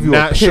fact, I'm gonna give you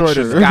Not a short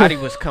picture. enough. Scotty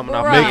was coming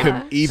off. Bruh. Make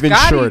him even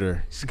Scotty-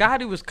 shorter.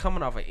 Scotty was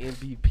coming off an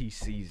MVP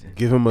season.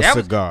 Give him a That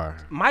was- cigar.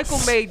 Michael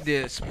made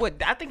this. What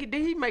I think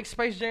did he make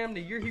Space Jam the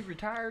year he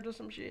retired or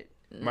some shit?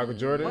 Michael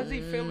Jordan? Was he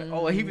filming?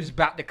 Oh, he was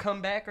about to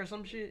come back or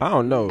some shit. I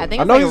don't know. I think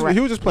I it's know like a he's- ra- he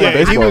was just playing Yeah,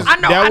 he baseball. was. I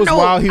know, that I was know,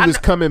 while he I was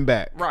know. coming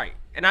back. Right,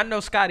 and I know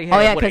Scotty Oh,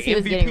 had yeah, what, an 'cause he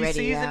was MVP getting ready,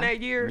 season yeah.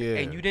 that year, Yeah.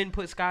 and you didn't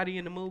put Scotty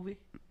in the movie.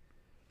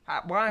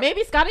 Why?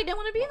 Maybe Scotty didn't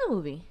want to be in the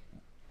movie.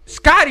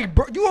 Scotty,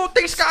 bro, you don't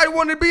think Scotty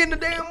wanted to be in the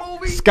damn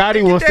movie?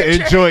 Scotty Get wants that to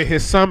check. enjoy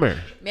his summer.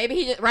 Maybe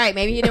he just right.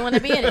 Maybe he didn't want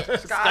to be in it.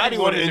 Scotty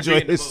wanted to be enjoy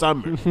in the his movie.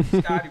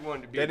 summer. Scotty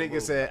wanted to be. That in the nigga movie.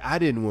 said, I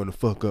didn't want to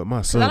fuck up my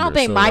Because summer. I don't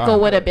think so Michael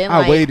would have been I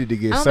like. waited to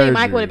get I don't surgery. think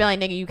Michael would have been like,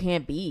 nigga, you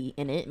can't be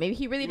in it. Maybe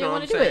he really You didn't know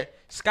want what to I'm do saying? it.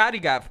 Scotty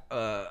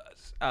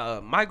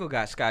got Michael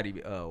got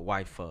Scotty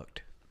wife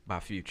fucked by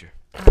Future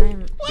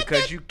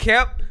because you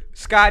kept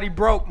Scotty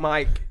broke.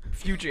 Mike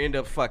Future ended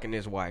up fucking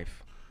his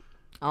wife.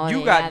 Oh, You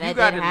yeah, got that you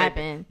got did to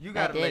happen. you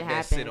got to did let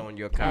that sit happen. on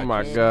your That conscience. Oh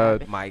my did God.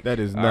 happen. Mike. That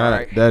is All not.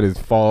 right? That is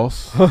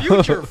false.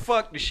 Future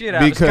fucked the shit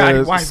out of Because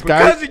Scotty White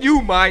Scotty- because of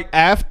you, Mike.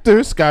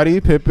 After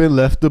Scottie Pippen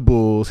left the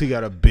Bulls, he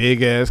got a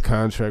big ass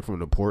contract from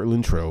the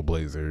Portland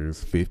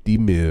Trailblazers, $50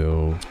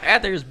 million.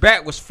 After his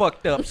back was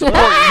fucked up,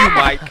 supporting you,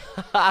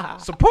 Mike.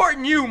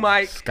 Supporting you,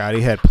 Mike.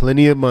 Scotty had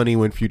plenty of money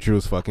when Future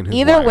was fucking his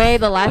Either wife. way,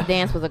 The Last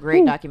Dance was a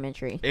great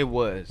documentary. It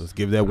was. Let's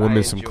give that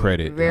woman some enjoyed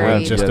credit. it. It Very-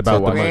 wasn't just Yeah, about to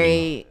the watch.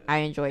 money. I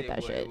enjoyed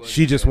that shit.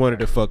 She just wanted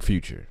to fuck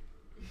Future.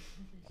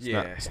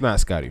 Yeah. It's not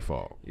Scotty's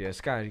fault. Yeah,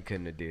 Scotty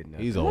couldn't have did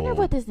nothing. He's I wonder old.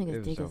 what this It nigga's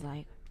was dick so- is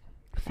like.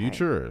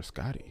 Future or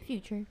Scotty?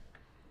 Future.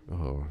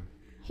 Oh,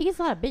 He gets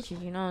a lot of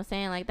bitches, you know what I'm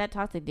saying? Like, that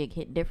toxic dick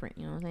hit different,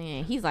 you know what I'm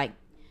saying? He's like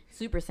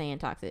Super Saiyan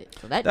toxic.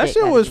 So that That dick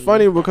shit gotta was be-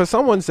 funny because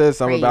someone said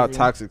something about Crazy.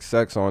 toxic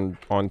sex on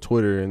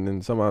Twitter, and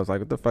then somebody was like,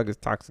 "What the fuck is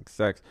toxic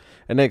sex?"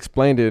 And they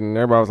explained it, and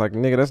everybody was like,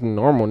 "Nigga, that's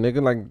normal,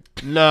 nigga." Like,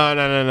 no.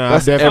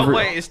 That's I've every-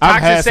 Wait, it's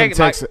I've toxic had some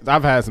sex,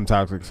 I've had some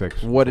toxic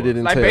sex. what did it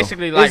before. entail? like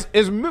basically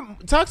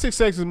like Toxic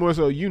sex is more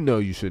so you know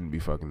you shouldn't be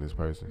fucking this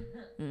person.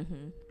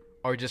 Mm-hmm.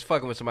 or just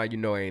fucking with somebody you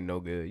know ain't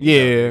no good.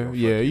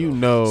 You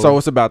know. So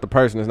it's about the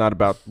person. It's not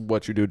about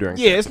what you do during.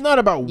 yeah, it's not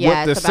about Yeah,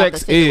 what the it's about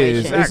sex the is. situation.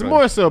 It's Exactly.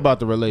 more so about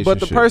the relationship.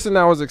 But the person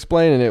that was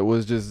explaining it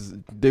was just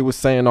they was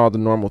saying all the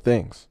normal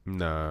things.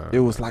 Nah. It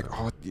was like,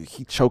 oh,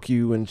 he choke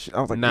you and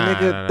I was like, Nah,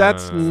 nigga, nah,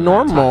 that's nah, nah, nah.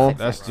 normal.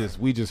 That's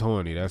we just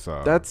horny. That's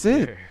all. That's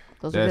it.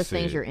 Those are That's just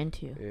things it. you're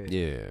into.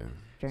 yeah.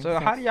 during So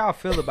sex. how do y'all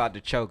feel about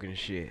the choking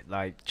shit?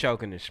 Like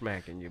choking and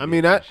smacking you? I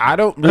mean, I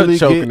don't really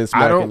Choking and get.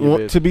 I don't smacking you,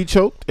 want bitch. to be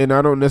choked, and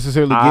I don't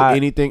necessarily get I-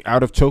 anything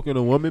out of choking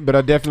a woman. But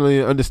I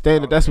definitely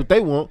understand that that's what they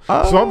want. So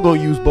I'm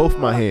gonna use both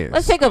my hands.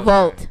 Let's take a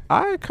vote.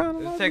 I kind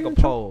of Let's take a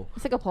poll.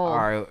 Let's take a poll. All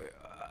right.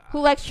 Who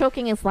likes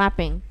choking and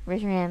slapping?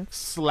 Raise your hand.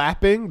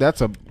 Slapping.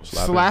 That's a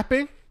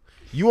slapping.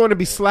 You want to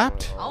be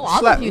slapped? Oh, all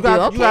slap. of you, You do. got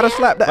Okay. you got to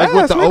slap the Like ass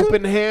with the nigga.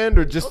 open hand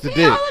or just the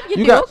Okay, dick? all of you, You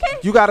do. got Okay.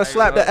 you got to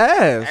slap the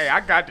ass. Hey, I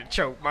got to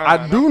choke mine.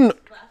 I do.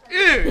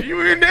 Yeah,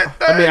 you in that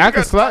thing. I mean, I You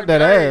can got slap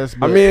that ass. I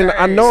But mean,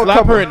 I know a slap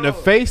couple. her in the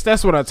face.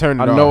 That's when I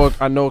turn it I know.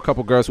 off. I know a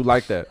couple girls who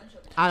like that.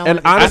 I don't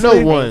And wanna be I know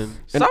honestly- one.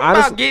 And Something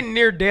honestly, about getting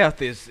near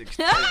death is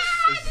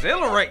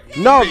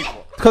exhilarating. no,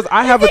 people. because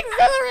I have a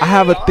theory. I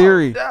have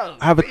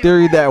a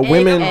theory that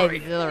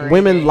Exhilarating.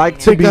 women like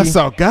to Think be I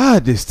saw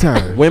God this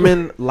time.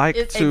 women like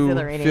It's to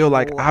exhilarating. feel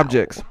like Wow.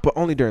 objects, but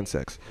only during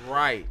sex.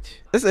 Right.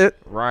 That's it.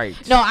 Right.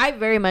 No, I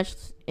very much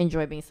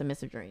enjoy being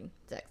submissive during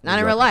sex. Not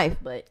in real life,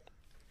 but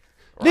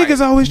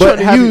Niggas always But trying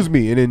to have you- use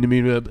me, and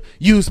then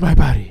use my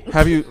body.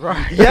 Have you?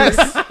 Yes.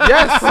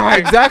 Yes.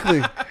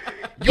 Exactly.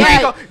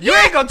 You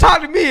ain't gonna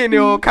talk to me in the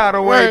old kind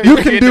of way. You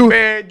nigga, can in do- the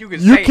bed, you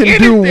can You say can do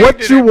anything what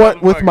to you that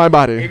want with motherfucker. my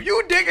body. If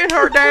you digging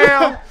her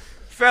down,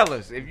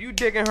 fellas, if you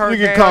digging her You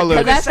can down, call her-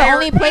 because that's the say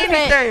only place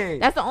anything.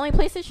 that's the only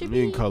place it should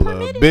You be can call her a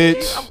permitted.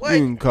 bitch. What? You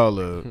can call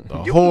her a You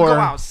can go whore.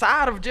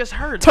 outside of just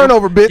her. Turn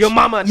over, bitch. Your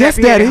mama a Yes,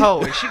 nappy daddy.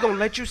 hoe, and she gonna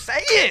let you say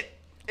it.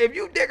 If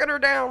you digging her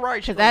down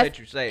right, she Because gonna that's let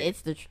you say it.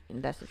 it's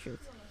that's the truth.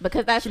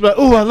 Because that's She's like,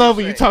 "Ooh, I love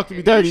when you talk to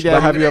me dirty, But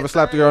daddy." have you ever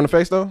slapped a girl in the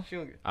face though?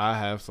 I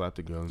have slapped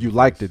a girl. You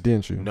liked it,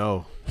 didn't you?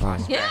 No,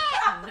 yeah.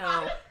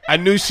 No. I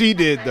knew she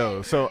did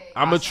though. So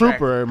I'm a smacked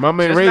trooper.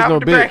 Mama ain't Just raised not no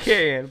with the bitch.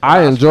 backhand, but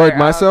I enjoyed smack-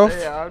 myself.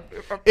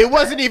 It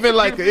wasn't even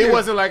like it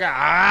wasn't like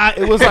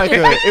it was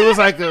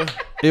like a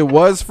It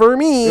was for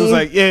me. it was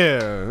like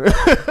yeah.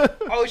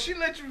 Oh, she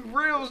let you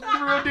real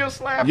deal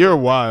slap. You're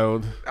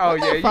wild. Oh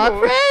yeah, Fuck,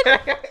 you.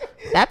 Fred.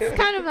 That's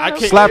kind of I not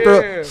can't-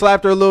 okay.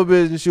 slapped her a little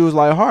bit, and she was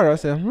like hard. I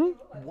said,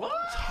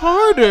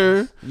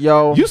 Harder.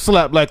 yo, You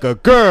slapped like a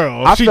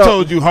girl. I She felt-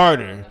 told you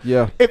harder.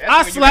 yeah. If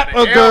I slap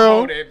a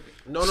girl,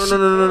 No.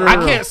 I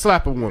can't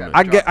slap a woman.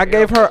 I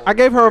gave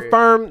her a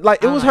firm,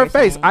 like it was her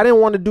face. I didn't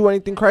want to do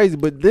anything crazy,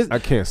 but this I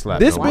can't slap.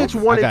 This no bitch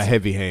woman. wanted I got to-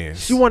 heavy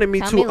hands. she wanted me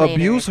Tell to me later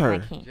abuse if I her.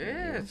 can't.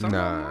 Yeah,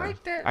 Nah,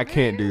 like that, I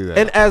can't do that.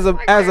 And as a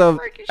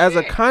freaky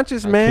shit.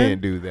 conscious I man,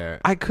 can't do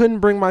that. I couldn't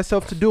bring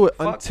myself to do it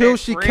Fuck until that,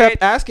 she Fred.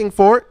 kept asking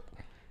for it.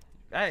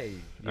 Hey,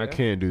 I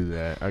can't do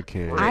that. I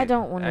can't. I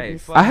don't want to Hey, be.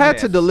 fuck I had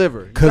that. to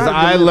deliver. Because Gotta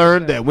I deliver.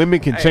 learned that women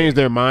can Hey. change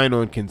their mind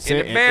on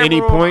consent In the at any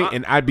bedroom, point,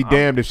 and I'd be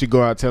damned if she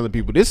go out telling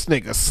people this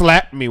nigga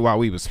slapped me while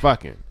we was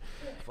fucking.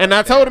 And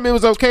I told him it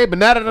was okay, but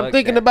now that I'm Fuck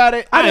thinking that. about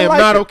it, I didn't am like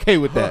not it. okay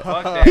with that.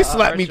 Fuck that. He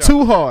slapped me For sure.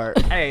 too hard.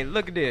 Hey,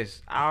 look at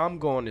this. I'm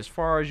going as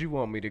far as you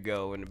want me to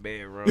go in the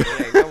bedroom.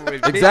 Ain't no-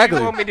 if Exactly.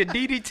 You want me to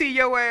DDT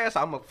your ass?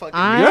 I'm a fucking.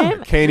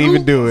 I'm Can't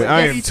even do it.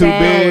 I am Just too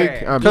sad.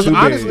 big. I'm Because too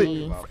honestly,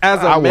 big. as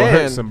I a will hurt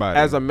man,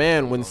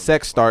 somebody. when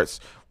sex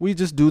starts, we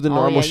just do the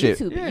normal Oh, yeah, shit.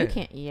 You, too, Yeah. you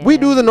can't. Yeah, We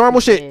do the you normal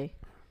too shit. big.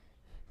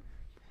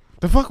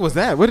 The fuck was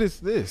that? What is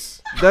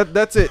this?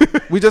 That's it.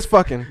 We just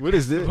fucking. What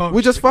is this?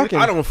 We just fucking.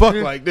 I don't fuck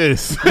like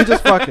this. We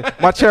just fucking.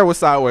 My chair was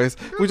sideways.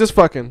 We just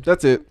fucking.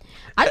 That's it.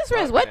 I just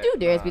realized what do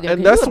Darius be doing?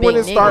 And 'Cause that's you a when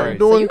big it started nigga,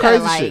 doing you gotta,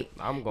 crazy like, shit.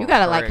 I'm going You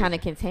gotta like crazy. kind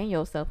of contain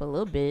yourself a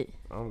little bit.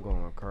 I'm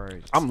going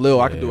crazy. I'm Lil.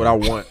 I can do what I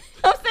want.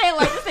 I'm saying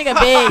like this nigga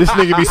big. This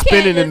nigga be You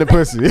spinning in can't the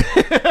pussy.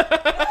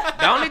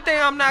 The only thing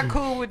I'm not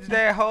cool with is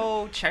that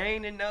whole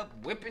chaining up,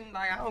 whipping.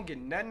 Like I don't get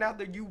nothing out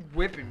there. You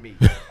whipping me.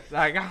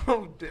 Like I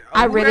don't.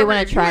 I really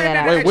wanna try that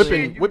out. Wait,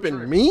 Shit,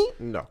 whipping me?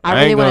 No, I I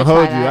really ain't gonna want to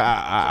hold try you.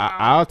 that.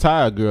 I'll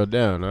tie a girl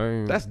down. I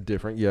ain't. that's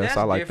different. Yes, That's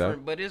I like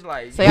different, but it's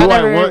like So Do y'all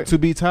I never- want to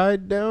be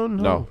tied down?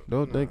 No.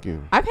 No, thank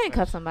you. I've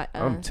handcuffed somebody.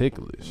 I'm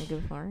ticklish.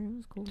 Nigga before. It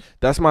was cool. that.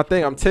 That's my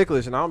thing. I'm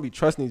ticklish, and I don't be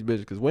trusting these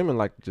bitches because women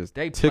like to just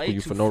they tickle play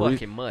you too for no fucking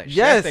reason. much.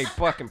 Yes. That's they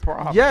fucking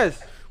problem.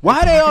 Yes,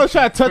 Why they always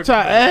try to touch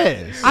our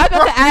ass? I was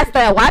about to ask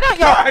that. Why don't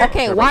y'all?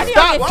 Okay, why do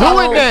y'all get so?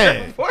 Doing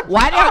that.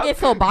 Why do y'all get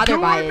so bothered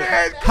by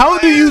it? How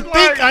do you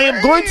think I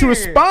am going to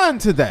respond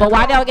to that? But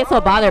why do y'all get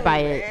so bothered by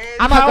it?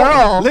 I'm a How-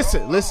 girl.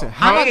 Listen.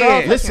 How, I'm a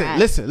girl.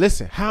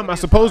 listen. How am I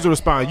supposed to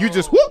respond? You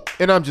just whoop,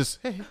 and I'm just.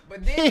 Hey.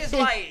 But then it's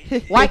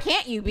like Why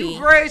can't you you be?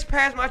 graze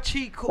past my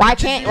cheek. Why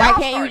can't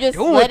you just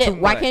let it?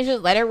 Why can't can't you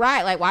just let it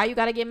ride? Like why you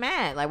gotta get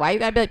mad? Like why you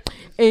gotta be like,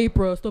 hey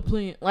bro, stop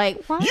playing?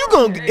 Like why? You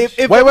gonna if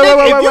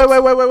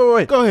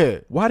wait. Go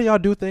ahead. Why do y'all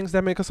do things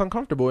that make us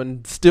uncomfortable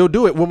and still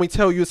do it when we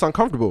tell you it's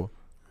uncomfortable?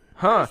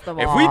 Huh? First of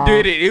If we all-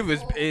 did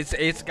it,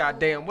 it's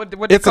goddamn. What they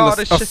It's call an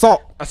this shit?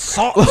 assault.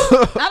 Assault.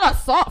 Not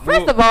assault.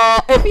 First of all,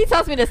 if he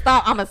tells me to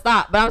stop, I'ma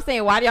stop. But I'm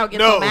saying why do y'all get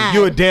so No, mad?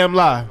 you a damn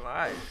lie.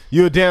 Like,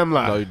 You a damn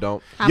lie. No, you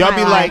don't. How Y'all am I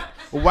be lying? like,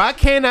 why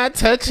can't I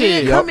touch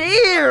it? Yep.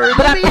 here.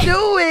 But Let I- me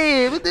do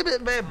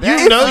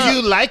it. You know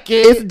you like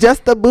it.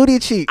 just a booty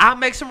cheek. I'll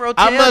make some rotel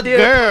I'm a dip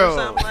girl. or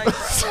something like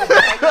that.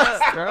 Back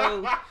up,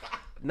 bro.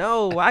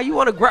 No, why you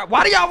want to grab?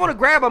 Why do y'all want to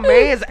grab a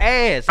man's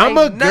ass? I'm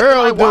Ain't a nothing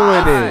girl like,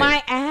 why? doing it.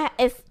 My ass.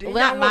 It's Then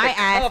not y'all my wanna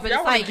ass, cuff. but Y'all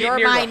it's wanna like get you're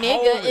near my the nigga.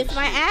 hole and It's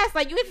my shit. ass.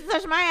 Like you get to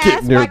touch my Get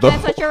ass. near Why the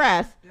can't I touch your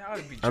ass? Y'all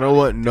be I don't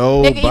want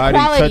nobody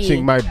equality.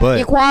 touching my butt.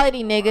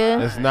 Equality, nigga.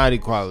 That's not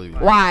equality.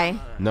 Why?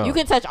 No. You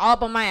can touch all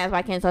up on my ass.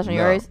 Why can't I touch on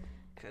No. yours?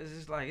 Because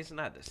it's like it's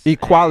not the same.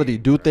 Equality.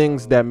 Do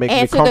things that make me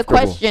Answer the comfortable.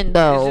 question It's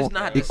though. just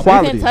not the You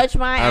Equality. can touch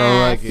my I don't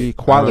ass. like it.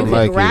 Equality. I You don't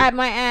can like grab it.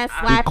 my ass,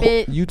 slap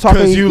it. You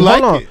talking? 'Cause you hold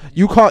like on.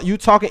 it. You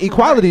talking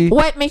equality?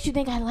 What makes you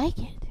think I like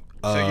it?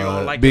 So you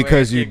don't like your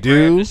because ass you get grabbed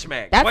do. and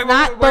smacked. That's wait,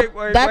 not wait, the.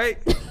 wait, that's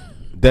wait.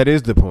 That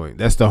is the point.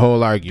 That's the whole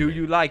Do argument.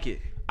 you like it?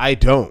 I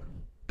don't.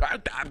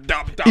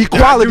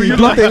 Equality. Do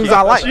Do things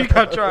I like. She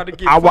got trying to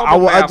get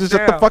I just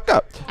shut the fuck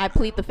up. I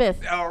plead the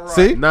fifth. All right.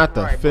 See? Not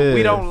the Right, but fifth.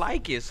 we don't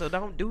like it, so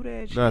don't do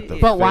that Not shit. the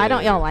But why Fair.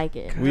 don't y'all like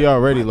it? We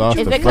already lost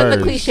It's the because of first.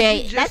 the cliche.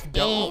 You That's just gay.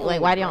 don't,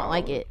 Like, why do y'all bro.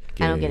 like it?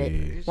 I don't get Gay.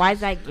 it. Why is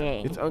that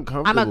gay? It's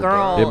uncomfortable. I'm a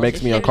girl. bro. It makes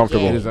It me shouldn't be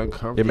uncomfortable. It gay. is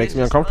uncomfortable. It makes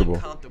me It's just uncomfortable.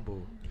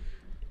 uncomfortable.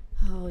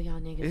 Oh, y'all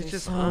niggas. It's are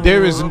just so-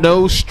 There is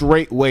no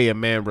straight way a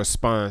man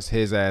responds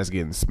his ass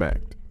getting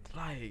smacked.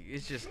 Like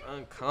it's just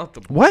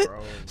uncomfortable. What? Bro.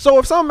 So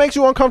if something makes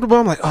you uncomfortable,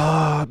 I'm like,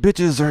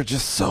 bitches are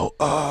just so,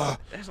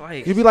 That's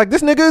like You'd be like,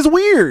 this nigga is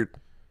weird.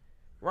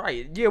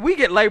 right. Yeah, we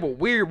get labeled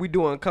weird. We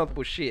do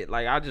uncomfortable shit.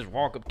 Like I just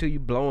walk up to you,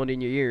 blowing in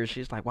your ear.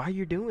 She's like, "Why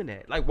you doing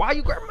that? Like, why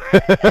you grab my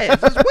ass?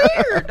 It's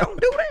weird. Don't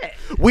do that."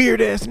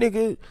 Weird ass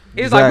nigga.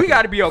 It's like we Exactly.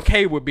 got to be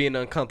okay with being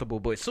uncomfortable,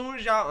 but as soon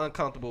as y'all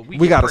uncomfortable, we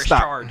We get gotta press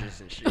stop.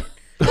 charges and shit.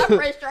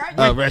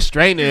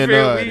 Restraining. You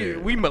feel?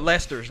 We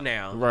molesters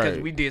now because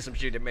Right. we did some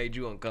shit that made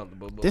you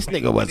uncomfortable. But This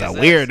nigga was a it's us.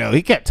 weirdo.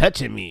 He kept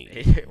touching me.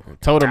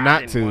 Told him I not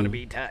didn't want to. to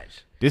be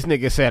touched. This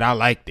nigga said I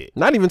liked it.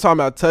 Not even talking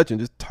about touching,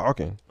 just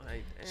talking.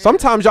 Like,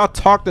 Sometimes y'all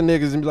talk to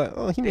niggas and be like,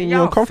 oh, he made me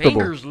y'all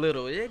uncomfortable. fingers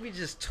little. They be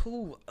just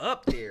too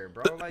up there,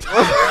 bro. Like,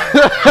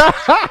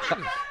 I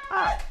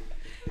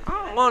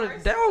don't want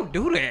to. Don't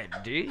do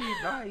that, dude.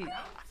 Like,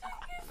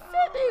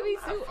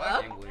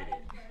 fucking with it.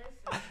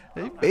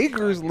 They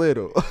fingers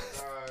little.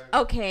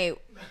 Okay,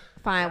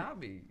 fine. I'll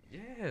be,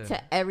 yeah.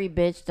 To every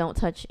bitch, don't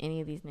touch any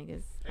of these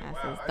niggas'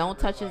 asses. Don't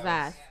touch his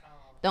ass.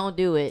 Don't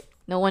do it.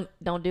 No one.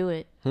 Don't do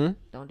it.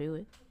 Don't do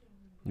it.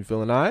 You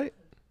feeling all right?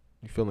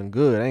 You feeling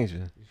good, ain't you?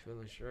 You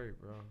feeling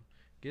straight, bro?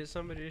 Get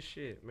some of this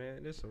shit,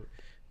 man. This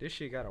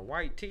shit got a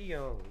white tee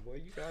on.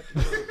 Boy, you got to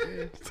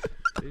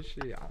this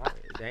shit.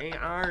 They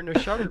ain't iron the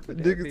shirt. But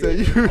that Nigga bitch say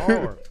you-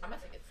 hard. I'm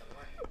about to get some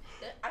more.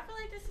 I feel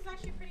like this is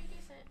actually pretty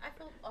decent. I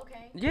feel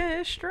okay. Yeah,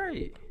 it's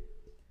straight.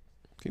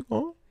 Keep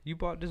on. You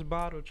bought this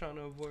bottle trying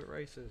to avoid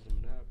racism.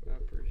 And I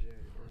appreciate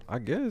it, bro. I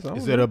guess. I don't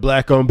Is know. it a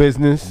black owned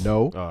business?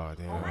 No. Oh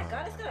damn. Oh my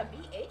god, it's got a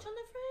BH on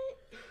the front.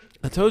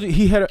 I told you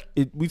he had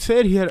we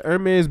said he had an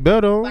Hermes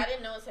belt on. But I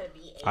didn't know it said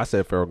BH. I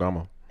said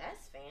Ferragamo.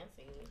 That's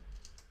fancy.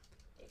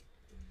 They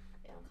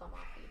don't come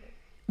off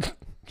either.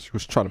 She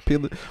was trying to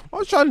peel it. I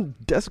was trying to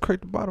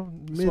desecrate the bottle.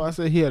 That's why I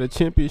said he had a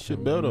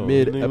championship belt on.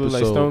 Mid Nigga look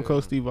like episode. Stone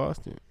Cold Steve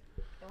Austin.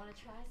 You want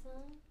to try some?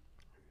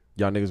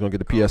 Y'all niggas gonna get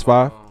the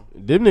PS5?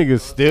 Them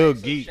niggas still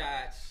geek.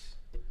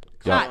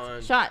 Y'all,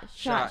 Shot.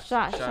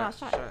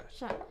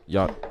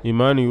 y'all,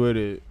 Imani with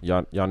it.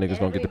 y'all niggas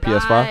gonna get the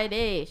PS5?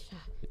 Everybody.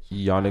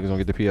 Y'all niggas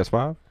gonna get the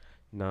PS5?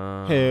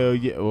 Nah. Hell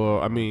yeah.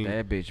 Well, I mean,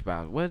 That bitch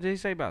about what did they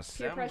say about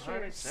Peer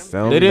pressure.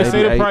 700? they didn't say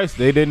Maybe the eight. price.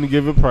 They didn't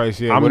give a price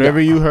yet. I'm Whatever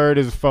not- you heard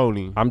is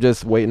phony. I'm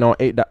just waiting on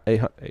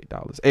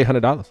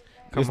 $800.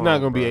 It's not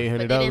gonna be bro. $800.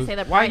 But they didn't say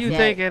the price Why you yet.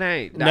 think it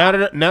ain't? Now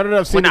that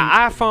I've seen when the them-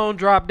 iPhone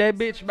dropped, that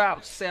bitch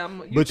about 7.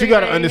 but you think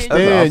gotta they ain't hit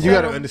understand. You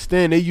gotta 7?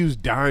 understand. They use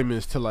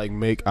diamonds to like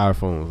make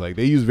iPhones. Like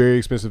they use very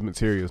expensive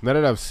materials. Now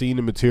that I've seen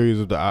the materials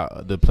of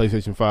the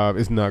PlayStation 5,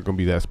 it's not gonna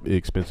be that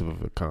expensive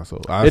of a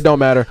console. It don't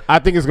matter. I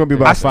think it's gonna be I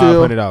about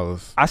still-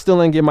 $500. I still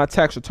ain't get my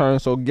tax return,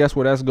 so guess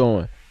where that's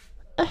going?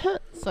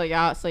 So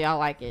y'all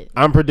like it.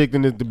 I'm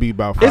predicting it to be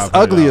about $500. It's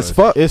ugly as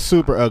fuck. It's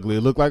super ugly.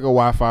 It looked like a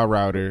Wi-Fi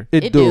router.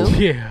 It do.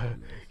 Yeah.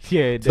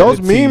 Yeah.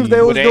 Those memes they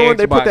was With the doing,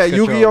 they put Xbox that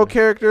Yu-Gi-Oh controller.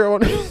 character on.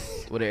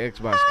 With an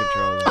Xbox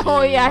controller.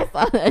 Oh yeah,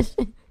 I saw that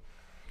shit.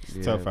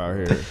 It's tough out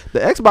here. The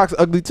Xbox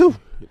ugly too.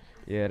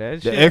 Yeah,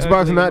 that The shit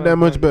Xbox ugly, not that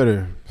much motherfucker.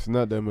 better. It's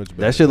not that much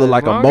better. That shit look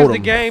like As a long modem. as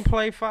the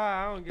gameplay fire,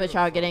 I don't give But a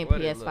y'all fuck getting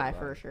what it look PS5 like.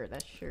 for sure.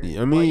 That's sure.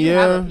 I mean, you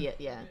have a yeah.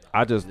 yeah.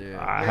 I just Yeah.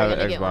 I You're have an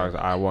gonna get Xbox.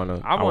 one. I want I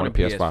a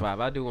PS5.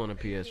 I do want a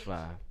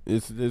PS5.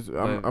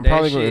 I'm But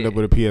probably that gonna end up shit-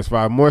 with a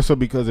PS5 more so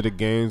because of the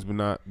games, but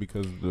not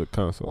because of the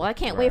console. Well, I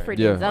can't wait for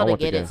Yeah, I Denzel to want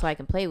the get it game. so I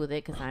can play with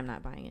it because I'm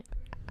not buying it.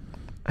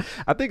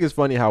 I think it's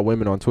funny how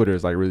women on Twitter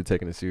is like really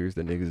taking it serious.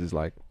 The niggas is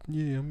like,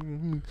 yeah,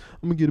 I'm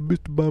gonna get a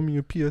bitch to buy me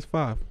a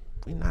PS5.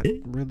 We're not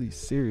really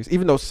serious,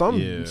 even though some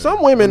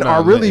women I'm not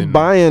are really letting-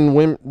 buying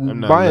women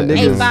not buying letting-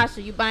 Hey, niggas.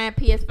 Sasha, you buying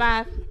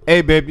PS5?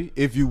 Hey, baby,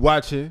 if you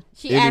watching,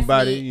 She asked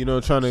anybody, me, you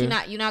know, trying to,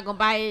 You not gonna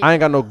buy it? I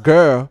ain't got no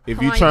girl. if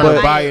Come you on, trying you to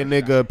gotta buy buy a it.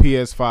 nigga a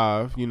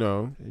PS5, you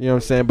know, You know what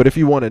I'm saying? But if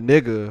you want a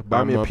nigga,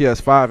 buy me a I'm a-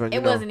 PS5 and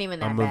you It know, wasn't even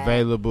that I'm bad.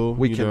 available.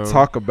 we you can know.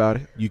 talk about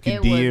it You can It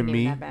wasn't DM even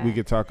me. that bad. We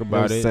can talk You know what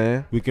about I'm it.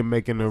 saying? We can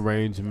make an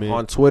arrangement.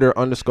 On Twitter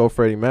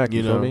 _Freddie Mac. You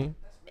You know know. what I mean?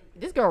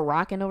 This girl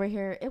rocking over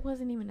here. It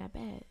wasn't even that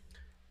bad.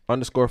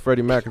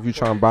 _Freddie Mac. If you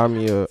trying to buy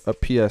me a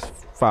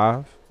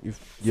PS5, you So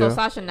yeah,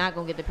 Sasha not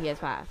gonna get the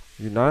PS5.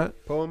 you not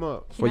Pull him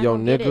up. She for not your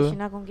gonna get it. nigga. She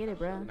not gonna get it,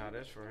 bro. Nah,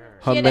 that's for her.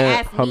 Her had to man,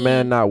 ask her me.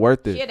 man not worth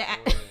She it.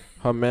 had to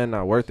Her man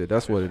not worth it.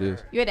 That's what it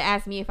is. you had to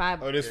ask me if I.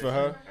 Oh, this for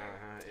her.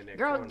 In that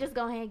Girl, corner. just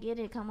go ahead and get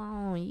it. Come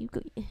on, you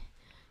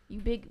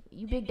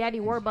big daddy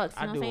Warbucks. You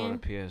I know do what I'm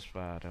want a saying?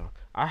 PS5 though.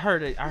 I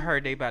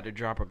heard they about to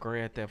drop a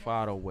Grand Theft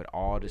Auto with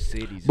all the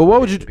cities. But on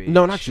what would you? that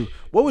No, bitch. not you.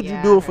 What would Yeah,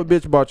 you do I if a heard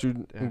bitch bought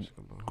you That's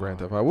Grand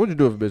Theft Auto? What would you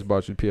do if a bitch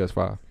bought you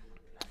PS5,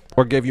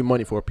 or gave you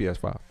money for a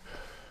PS5?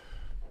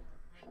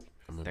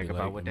 Think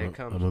about what that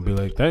comes I'm gonna be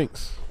like,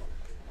 thanks.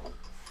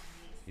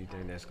 You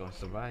think that's gonna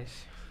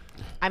suffice?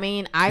 I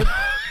mean, I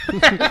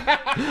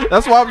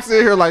That's why I'm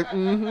sitting here like,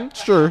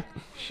 sure.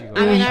 She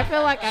I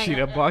feel like she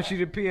I done bought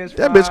you the PS5.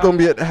 That bitch gonna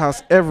be at the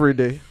house every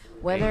day.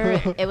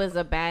 whether it was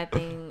a bad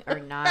thing or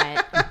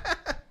not.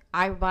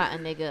 I bought a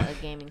nigga a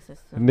gaming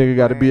system. Nigga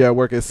got to be for- at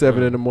work at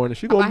 7 in the morning.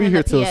 She I gonna bought be him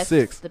here the till PS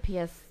 6. The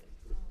PS.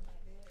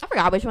 I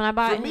forgot which one I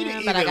bought For me to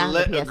him, but I even got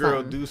let him the a PS girl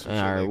something. do some All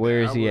shit right, like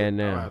where that, is he I at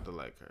would- I now? would have to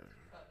like her.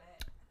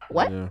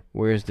 What? Yeah.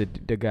 Where's the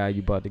guy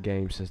you bought the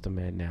game system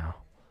at now?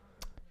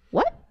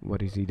 What?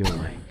 What is he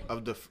doing?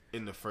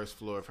 In the first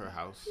floor of her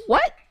house.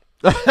 What?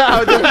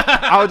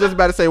 I was just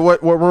about to say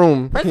what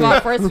room? First of all,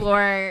 first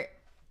floor,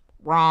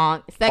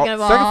 wrong. Second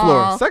of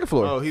all, Second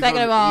floor. Oh, he's second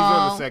on, of all, he's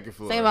on the second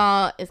floor. Second of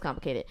all, it's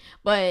complicated.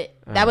 But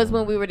that was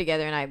when we were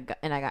together, and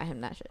I got him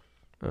that shit.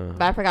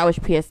 But I forgot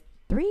which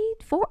PS3,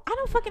 4. I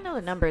don't fucking know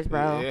the numbers,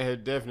 bro. Yeah,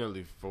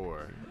 definitely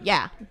 4.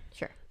 Yeah,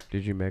 sure.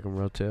 Did you make him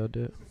Rotel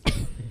dip?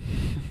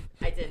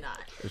 I did not.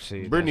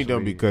 See, Brittany that's don't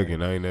where be you-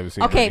 cooking. I ain't never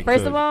seen. Okay, Brittany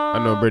first cook. of all,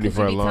 I know Brittany 'cause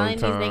for you a be long telling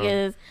time. These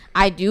niggas,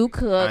 I do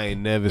cook. I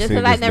ain't never Just seen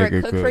because this I never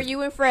nigga cook cook. for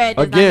you and Fred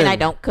does not Again. mean I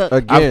don't cook.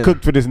 Again. I've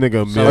cooked for this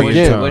nigga a So million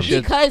again, times. what's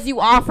your- Because you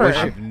offer.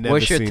 I've never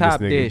what's your seen top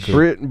this nigga dish?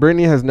 cook.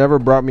 Brittany has never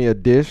brought me a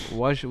dish,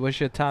 What's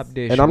your top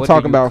dish? and I'm What do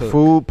talking you about cook?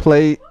 food,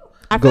 plate,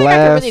 I feel like I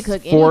glass, can really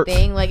cook fork.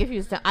 anything. Like if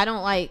you, I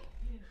don't like.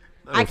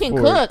 I can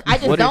fork. cook. I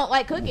just What is- don't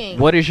like cooking.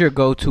 What is your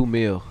go-to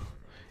meal?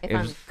 if if-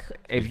 I'm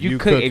If you You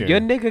cook, if cooking. your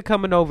nigga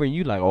coming over and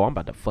you like, oh, I'm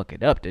about to fuck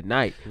it up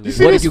tonight. You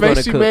see what are this you gonna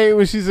face she cook? made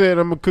when she said,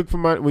 "I'm gonna cook for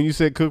my." When you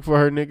said cook for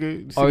her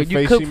nigga, see Or the you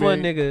face cook she for a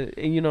made? nigga,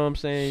 and you know what I'm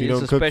saying? She It's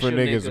don't a cook for special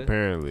niggas nigga.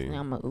 apparently.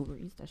 I'm a Uber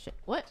Eats that shit.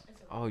 What?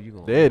 Oh, you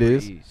gonna There it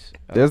is. Eats.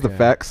 There's the Okay.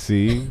 facts.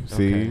 See,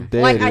 Okay.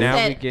 There Like it I is. Now we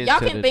said, get y'all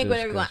to can the think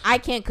whatever you want. discussion. I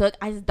can't cook.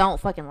 I just don't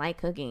fucking like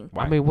cooking.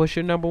 I mean, what's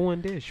your number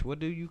one dish? What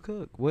do you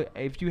cook? What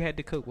if you had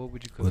to cook? What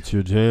would you cook? What's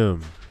your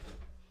jam?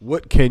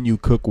 What can you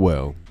cook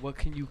well? What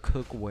can you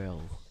cook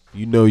well?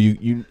 You know,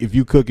 you if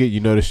you cook it, you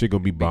know the shit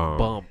gonna be bomb.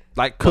 Bump.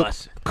 Like cook,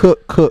 Bust.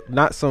 cook,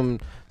 not some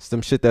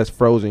shit that's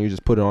frozen. You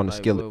just put it on the Like,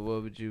 skillet.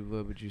 what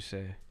would you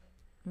say?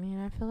 I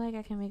mean, I feel like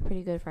I can make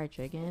pretty good fried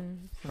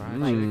chicken. Some, Fried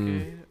like,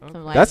 chicken? some, Okay.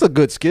 like, That's a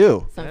good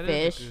skill. some That is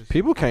a fish. good-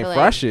 People I can't feel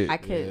fry like shit. I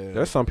could.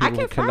 There's some I people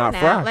can who fry cannot now.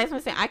 fry. Like I'm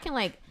saying, I can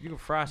like You can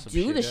fry some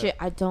do the up. shit.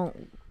 I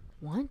don't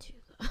want to.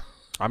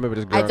 I remember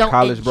this girl I in don't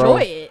college, enjoy bro.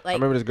 it. I Like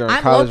remember this girl in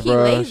I'm college, low-key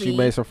bro. lazy. She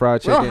made some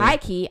fried real chicken. high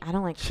key. I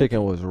don't like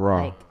Chicken was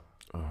raw. Like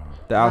The I'm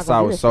not outside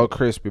gonna do was this so shit.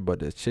 crispy, but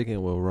the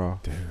chicken was raw.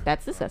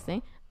 that's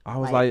disgusting. I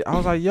was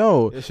like,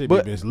 yo, That shit be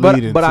but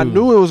misleading, I too.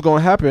 knew it was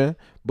gonna happen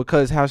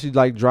because how she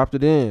like dropped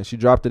it in. She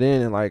dropped it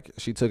in and like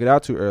she took it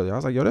out too early. I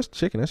was like, yo, that's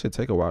chicken. That should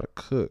take a while to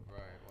cook.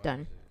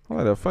 Done. I'm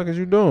like, the fuck is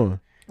you doing?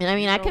 And I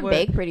mean, I know can what?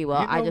 bake pretty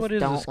well. You know I just what is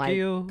a don't like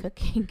skill?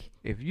 cooking.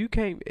 If you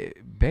can't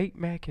bake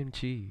mac and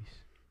cheese,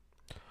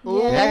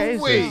 Yeah, that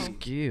is that's a true.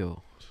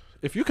 skill.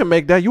 If you can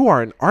make that, you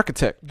are an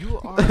architect. You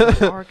are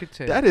an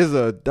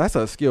architect. That's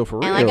a skill for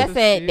real. And like I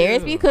said, Yeah.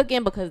 Darius be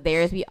cooking because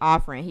Darius be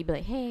offering. He'd be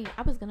like, hey,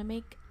 I was gonna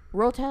make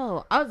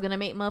rotel. I was gonna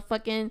make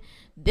motherfucking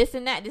this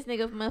and that. This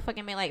nigga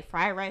motherfucking made like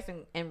fried rice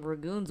and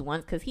ragoons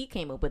once because he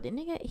came up with it.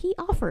 Nigga, he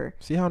offered.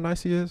 See how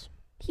nice he is?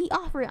 He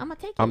offered. I'm gonna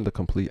take it. I'm the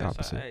complete That's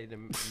opposite.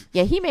 alright.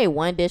 Yeah, he made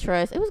one dish for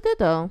us. It was good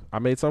though. I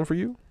made something for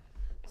you,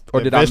 or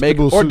That did I make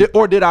vegetable it, soup.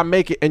 or did I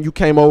make it and you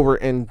came over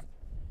and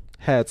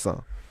had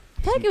some?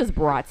 I feel like it was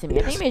brought to me.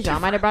 I think maybe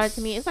John might have brought it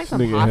to me. It's like some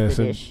Nigga had pasta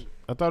some- dish.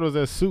 I thought it was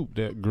that soup,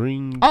 that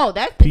green. Oh,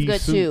 that's pea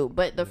good soup. too.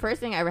 But the first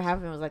thing I ever had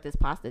from him was like this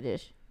pasta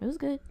dish. It was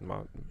good. My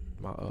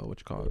what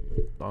you call it?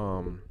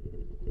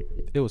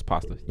 It was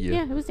pasta.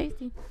 Yeah, it was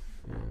tasty.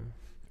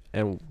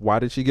 And why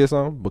did she get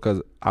some?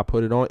 Because I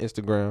put it on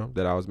Instagram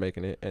that I was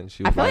making it, and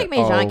she was I feel like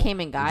Mejan oh,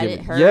 came and got give it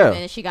me- her, yeah,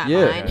 and she got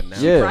yeah, mine. And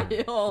she yeah, brought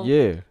it home.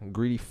 yeah,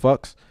 greedy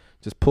fucks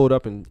just pulled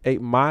up and ate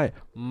my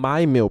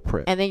meal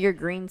prep. And then your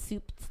green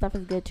soup stuff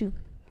is good too.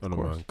 I don't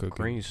mind cooking.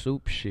 Green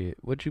soup shit.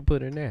 What you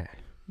put in that?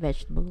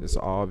 Vegetables. It's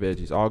all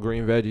veggies, all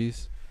green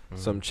veggies.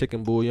 Some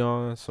chicken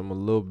bouillon, a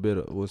little bit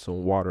of with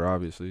some water,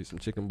 obviously. Some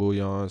chicken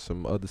bouillon,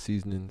 some other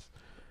seasonings.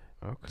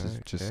 Okay,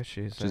 Just- that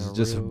shit sound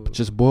real.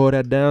 Just boil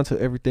that down till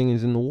everything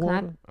is in the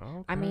water.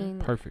 Okay. I mean,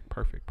 Perfect.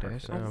 that I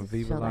sounds just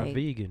Viva feel La like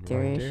Vegan right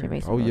Darius there. should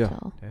make Oh, some yeah.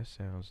 rotel. That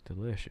sounds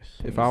delicious.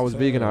 If I was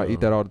vegan, I'd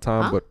eat that all the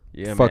time. Huh? But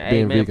Yeah, fuck man.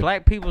 being Hey, man, vegan.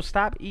 black people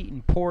stop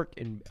eating pork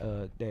and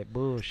that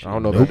bullshit. I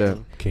don't know Nope. about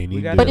that. Can't We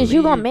eat gotta But that. is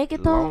you gonna live make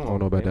it, though? long, I don't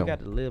know about man. that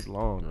We got to live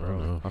long, I bro.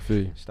 don't know. I feel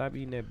you. Stop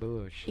eating that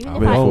bullshit. Even I'm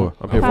if here I, for it.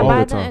 I'm if here I for all buy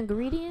the the time.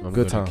 ingredients, I'm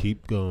Good gonna time.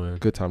 keep going.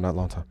 Good time, not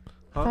long time.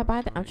 if I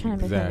buy the, I'm trying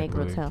to make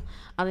Exactly. rotel.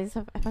 At least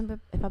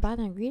if I buy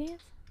the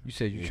ingredients, You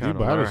said you If trying you to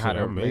buy learn the how shit,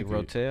 to I'll make make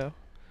it. rotel?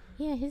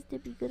 yeah, his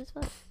did be good as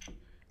fuck.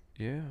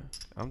 Yeah,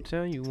 I'm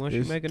telling you, once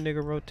It's- you make a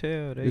nigga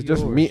rotel, they It's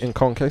just yours. meat and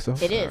con queso.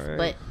 It is, Alright.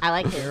 but I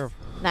like his. Careful.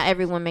 Not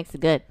everyone makes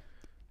it good.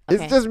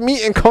 It's Okay. just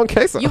meat and con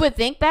queso. You would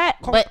think that,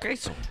 but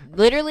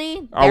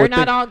literally, I they're would not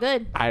think- all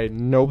good. I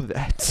know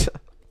that.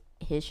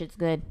 His shit's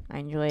good. I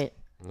enjoy it.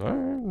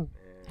 Alright.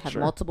 Have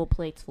Sure. multiple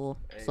plates full.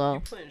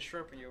 So putting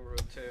shrimp in your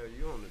rotel,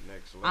 you on the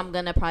next level. I'm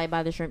gonna probably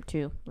buy the shrimp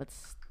too.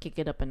 Let's kick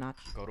it up a notch.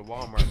 Go to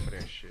Walmart for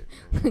that shit.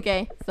 Man.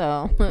 Okay,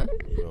 so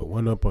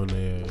One up on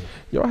there.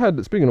 Yo,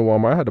 speaking of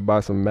Walmart, I had to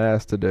buy some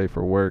masks today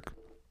for work.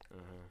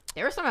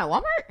 there was some at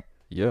Walmart,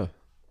 Yeah.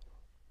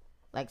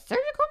 like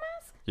surgical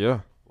masks. Yeah.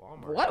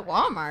 Walmart. What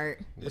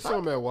Walmart? It's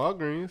something at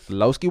Walgreens.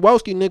 Lowski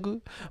Woski,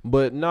 nigga.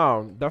 But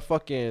no, them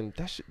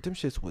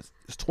shits was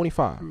it's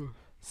 $25.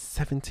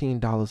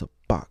 $17 a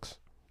box.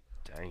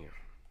 Damn,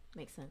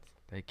 Makes sense.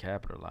 they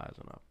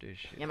capitalizing off this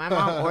shit. Yeah, my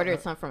mom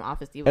ordered some from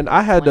Office Depot. And for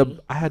I had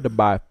 20. to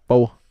buy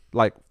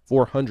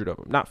 400 of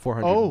them. Not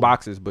 400 Oh.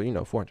 boxes, but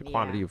 400 Yeah.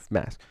 quantity of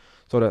masks.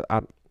 So that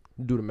I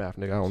do the math,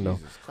 nigga. I don't know.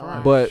 So,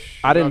 uh, But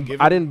I Y'all didn't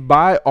give I it- didn't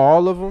buy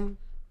all of them.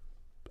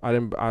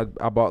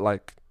 I bought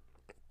like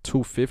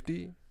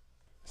 250.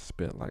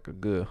 Spent like a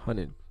good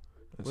 100.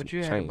 and What some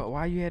you had? change. But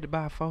why you had to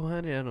buy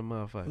 400 of them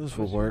motherfuckers? It was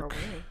for work.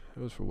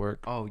 It was for work.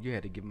 Oh, you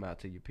had to give them out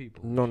to your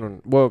people. No.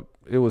 Well,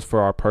 it was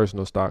for our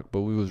personal stock,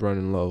 but we was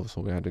running low,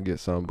 so we had to get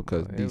some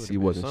because It would've DC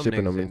been wasn't some shipping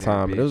niggas them in in that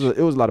time. And it was bitch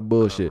it was a lot of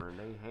bullshit.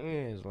 Covering their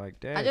hands like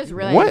that. I just You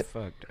realized- What?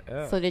 Fucked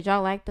up. So did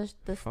y'all like the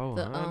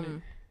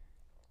 400?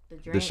 the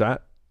drink? The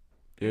shot.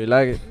 You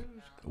like it?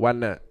 Why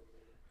not?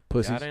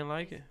 Pussies. Y'all didn't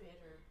like it?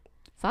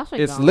 Sasha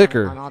It's gone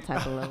liquor. on all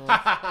type of levels.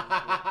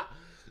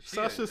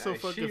 Sasha's so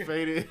fucking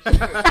faded.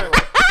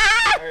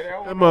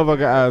 That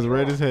motherfucker eyes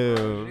red as hell.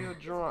 Still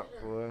drunk,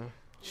 boy.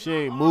 She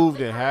ain't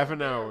moved in half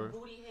an hour.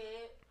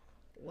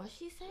 What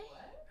she say?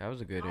 That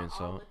was a good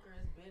insult.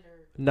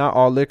 Not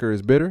all liquor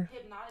is bitter.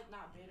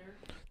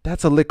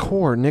 That's a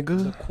liqueur,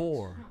 nigga.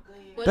 Core.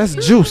 What That's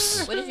did you-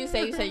 juice. What did you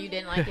say? You said you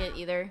didn't like it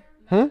either.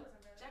 Huh?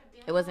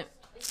 It wasn't.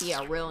 See,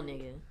 a real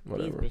nigga.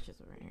 Whatever. These bitches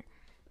were here.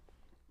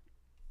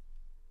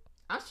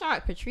 I'm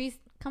shocked, Patrice.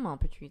 Come on,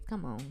 Patrice.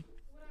 Come on.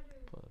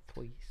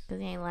 Please. Cause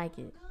he ain't like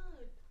it.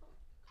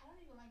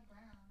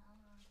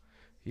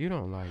 You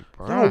don't like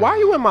brown. Yo, why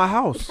you in my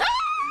house?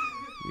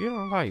 You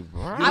don't like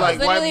brown. I like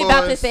was white literally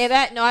about to boys? say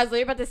that. No, I was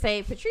literally about to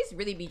say Patrice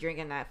really be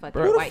drinking that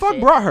fucking Who the white fuck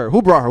shit. brought her?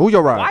 Who brought her? Who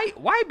your ride?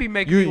 Why be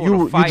making You- wanna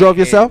you fight drove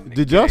yourself? and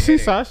Did y'all get see it?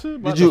 Sasha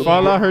about Did to you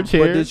fall out her But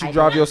chair? did you I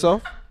drive did.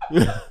 yourself?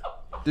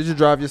 Did you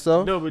drive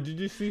yourself? No, but did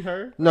you see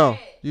her? No.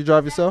 You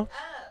drive yourself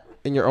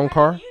in your own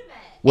car?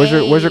 Where's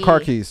your car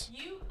Hey. keys?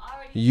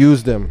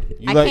 Use them.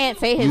 You I like, can't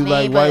say his you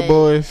name, like but white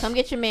boys? come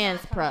get your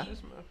man's, bruh.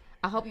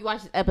 I hope you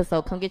watch this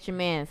episode. Come get your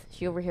man's.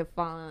 She over here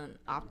falling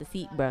off the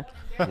seat, bruh.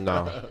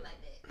 No.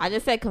 I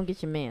just said come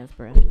get your man's,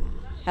 bruh.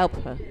 Help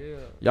her.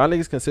 Y'all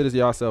niggas consider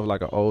yourself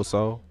like an old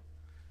soul?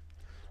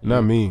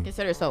 Not me.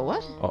 Consider so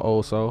what? An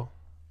old soul?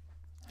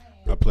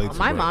 I play too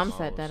My much. mom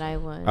said that I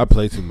was. I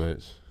play too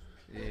much.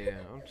 Yeah,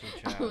 I'm too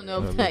I don't childish.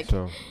 know if Me that.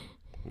 too.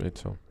 Me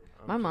too.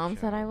 My mom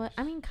said I would.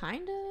 I mean,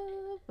 kind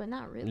of, but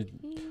not really.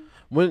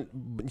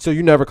 So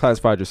you never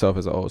classified yourself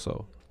as an old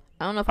soul?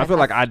 I don't know if I feel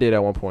like I did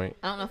at one point.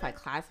 I don't know if I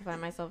classify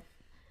myself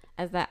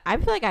as that. I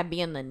feel like I'd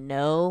be in the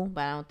know,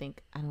 but I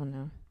don't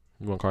know.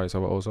 You want to call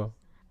yourself an old soul?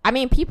 I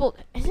mean, people.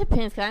 It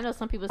depends, because I know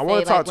some people say wanna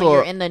like talk when to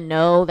you're a- in the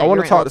know that I want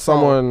you're to an talk old to soul.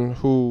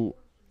 someone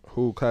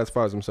who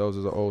classifies themselves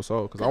as an old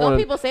soul because I Don't want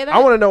people say that? I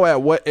want to know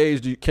at what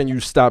age can you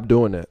stop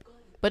doing that?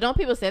 But don't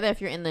people say that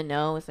if you're in the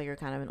know, it's like you're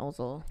kind of an old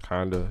soul?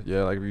 Kinda,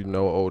 yeah. Like if you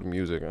know old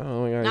music.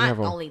 Oh yeah, you Not have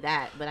a, only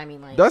that, but I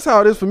mean like. That's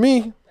how it is for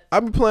me. I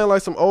be playing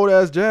like some old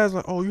ass jazz.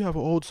 Like, oh, you have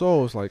an old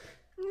soul. It's like,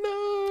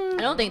 I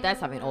don't think that's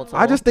having old soul.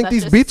 I just think That's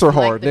these just beats are you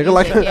like hard, the nigga.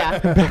 Like, music, yeah.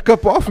 back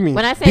up off me.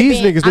 When I say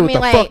These being, niggas I knew mean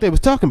what the like fuck they was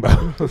talking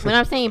about. when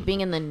I'm saying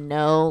being in the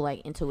know,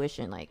 like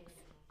intuition, like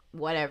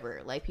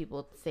whatever, like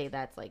people say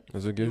that's like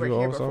Does it you give were you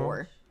here old soul?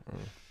 before,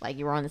 like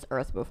you were on this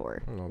earth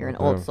before. don't know You're an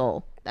about old that.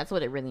 soul. That's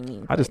what it really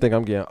means. I just think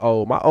I'm getting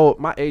old.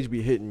 My age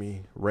be hitting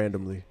me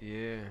randomly.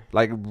 Yeah.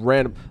 Like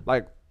random.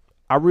 Like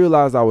I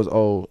realized I was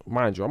old.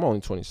 Mind you, I'm only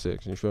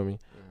 26. You feel me?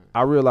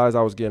 I realized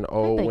I was getting like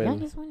old the when.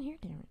 youngest one here,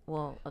 Darren.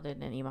 Well, other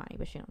than Imani,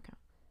 but she don't count.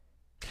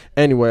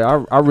 Anyway,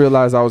 I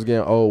realized I was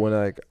getting old when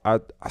like I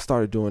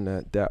started doing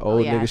that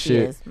old yeah, nigga she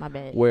shit is. My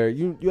bad. where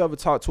you ever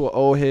talk to an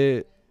old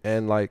head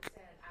and like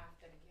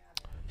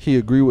he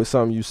agree with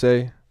something you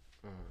say,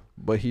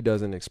 but he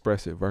doesn't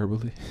express it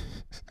verbally.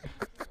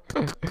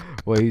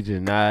 Well, he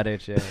just nod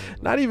at you.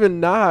 Not even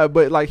nod,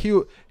 but like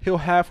he'll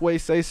halfway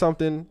say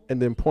something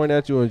and then point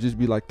at you and just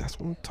be like, "That's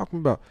what I'm talking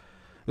about."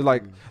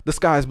 Like the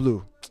sky's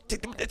blue.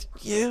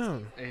 Yeah,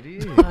 It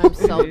is. I'm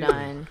so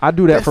done. I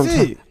do that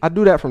That's I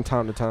do that from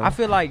time to time. I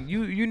feel like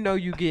you know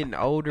you getting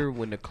older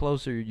when the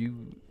closer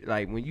you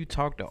like when you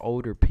talk to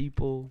older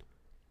people,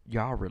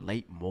 y'all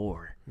relate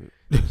more.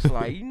 It's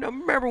like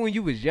remember when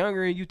you was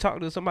younger and you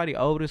talked to somebody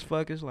old as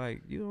fuck. It's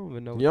like you don't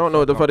even know. You don't know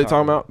what the fuck they I'm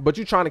talking about, but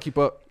you trying to keep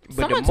up. But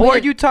Someone the more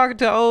tweeted- you talking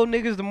to old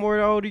niggas, the more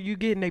older you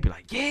get, and they be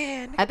like,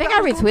 "Yeah." Nigga, I think I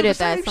was gonna do the retweeted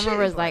that. same Someone shit.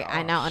 was like,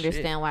 "I oh, now shit.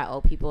 understand why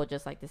old people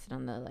just like to sit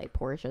on the like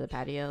porch or the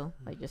patio,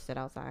 like just sit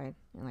outside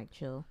and like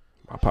chill."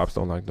 My pops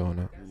don't like doing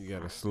that. You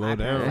gotta slow I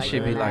down. That like should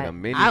doing be like that. a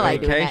mini I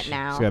like doing that vacation.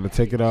 now. Just gotta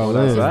take it all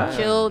Well, in. that's Just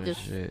chill, and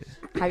just shit.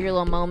 have your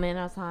little moment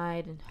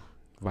outside. And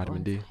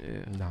Vitamin D.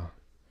 Yeah. Nah.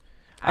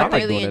 I like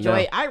really doing it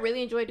enjoy. now. I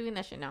really enjoy doing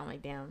that shit now. I'm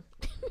like, damn.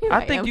 Here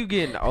I think am. you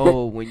getting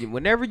old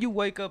whenever you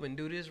wake up and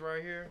do this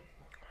right here.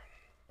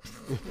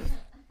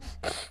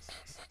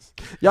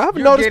 Y'all ever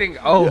You're noticed? getting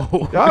old.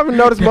 Y'all ever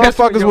noticed That's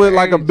when motherfuckers your with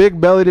like a age- big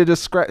belly that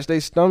just scratch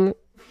their stomach?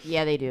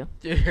 Yeah, they do.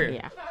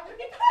 Yeah.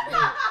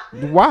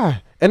 Yeah.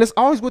 Why? And it's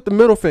always with the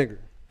middle finger.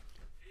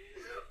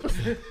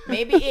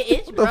 Maybe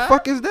it is, What the bro.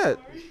 fuck is that?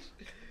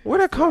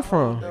 Where'd that come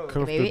from? Maybe it's,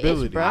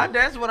 Comfortability. bro.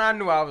 That's when I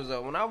knew I was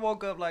up. When I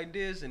woke up like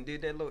this and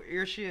did that little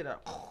ear shit.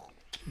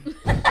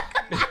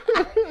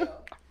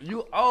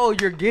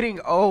 You're getting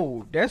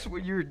old. That's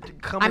what you're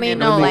coming. I mean, in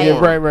no, on like- the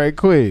Get right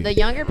quick. The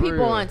younger people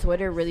real. on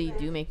Twitter really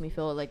do make me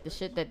feel like the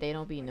shit that they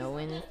don't be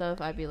knowing and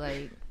stuff. I'd be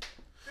like,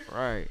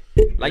 right.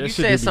 That Like you shit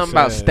do said be something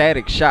about sad.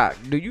 Static Shock.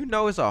 Do you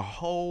know it's a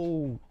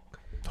whole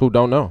Who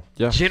don't know?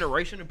 Yeah.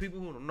 generation of people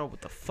who don't know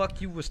what the fuck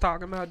you was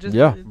talking about? Just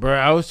Yeah. Bro,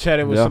 I was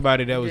chatting with Yeah.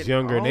 somebody that was Getting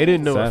younger and they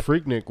didn't know old. what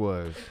Freaknik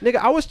was. Nigga,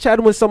 I was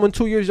chatting with someone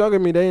 2 years younger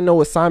than me. They didn't know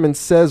what Simon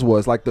Says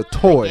was. Like the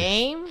toy.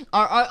 game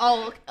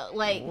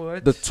like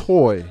What? The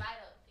toy.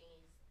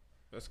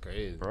 That's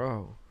crazy.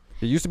 Bro,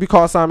 It used to be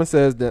called Simon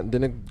Says, then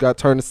it got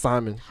turned to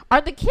Simon.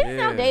 are the kids Yeah.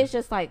 nowadays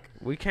just like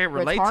we can't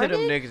relate retarded? to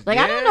them niggas. Like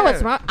I don't know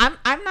what's Yeah. wrong.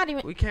 I'm not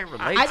even. We can't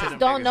relate. I to just them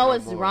don't niggas know no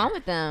what's more. wrong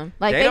with them.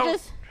 Like They they, don't-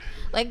 just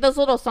like those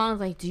little songs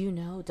like do you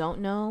know, don't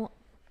know.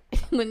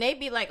 When they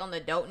be like on the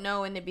don't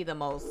know and it be the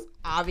most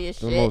obvious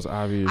The shit. most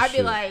obvious I'd be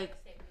shit. like,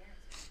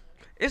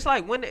 It's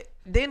like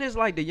then it's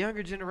like the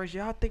younger generation.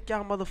 Y'all think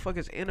y'all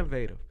motherfuckers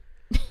innovative.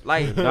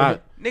 Like,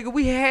 Not. nigga,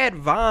 we had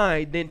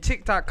Vine, then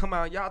TikTok come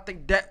out. Y'all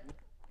think that,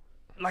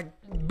 like,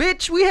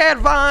 bitch, we had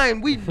Vine.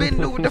 We been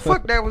knew what the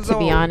fuck that was to on.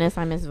 be honest,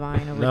 I miss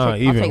Vine over Nah, TikTok. I'll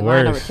even take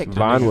Vine over worse. TikTok.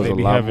 Vine was They a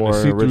be lot having more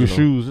the see-through original.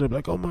 shoes. They're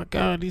like, oh my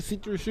god, these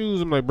see-through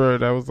shoes. I'm like, bro,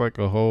 that was like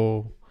a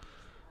whole.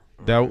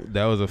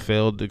 That was a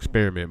failed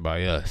experiment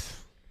by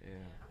us. Yeah.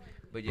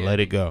 But yeah, Let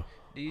it go.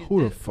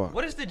 Who the fuck?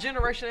 What is the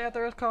generation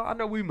after us called? I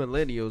know we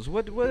millennials.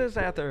 What is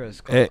after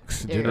us called?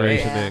 X Yeah.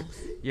 Generation Yeah.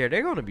 X. Yeah,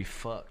 they're gonna be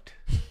fucked.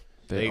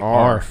 They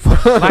are.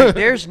 Like,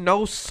 there's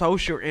no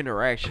social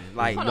interaction.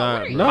 Like, Hold on,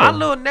 what are you? no. my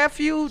little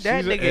nephew,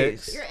 that She's an nigga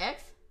ex. is. Your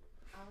ex?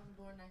 I was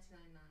born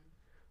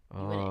 1999.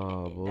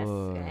 Oh That's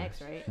boy. an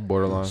ex, right?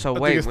 Borderline. So I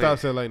wait, think it wait.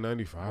 stops at like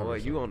 95. Boy, or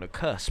you something. on the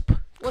cusp.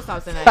 What's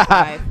up in that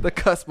five? The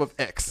cusp of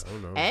X. I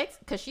don't know. Ex?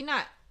 Cause she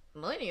not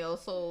millennial,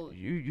 so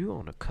You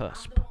on the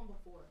cusp. The one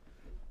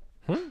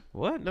before.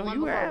 What? No, One you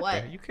before after.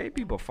 what? You can't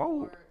be before.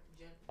 What did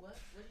you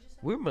say?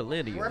 We're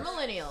millennials. we're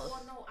millennials. Oh,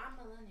 no, I'm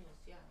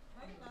millennials, yeah.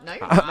 No,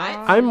 you're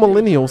not. I'm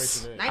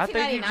millennials. I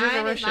think you 1999 is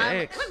Generation not.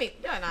 X. Let me.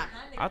 You're not.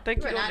 I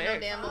think You're you on not the no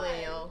X. damn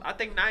millennial. I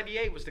think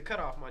 98 was the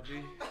cutoff, my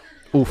G.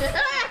 Oof.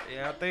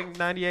 Yeah, I think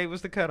 98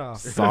 was the cutoff.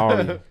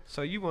 Sorry.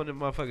 So you one of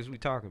the motherfuckers we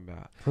talking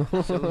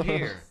about. So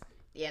here,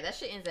 Yeah, that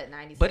shit ends at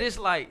 96. But it's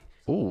like,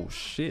 Oh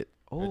shit.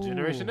 oh,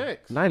 Generation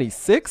X.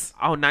 96.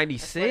 Oh, That's what it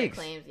 96.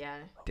 claims, yeah.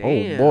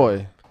 Damn. Oh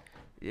boy.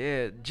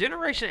 Yeah,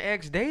 Generation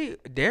X,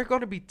 they're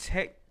gonna be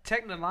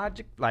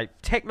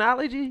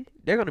technology.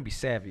 They're gonna be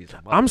savvy as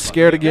a I'm motherfucker.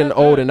 scared of getting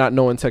old and not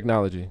knowing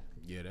technology.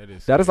 Yeah,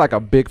 That is like a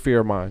big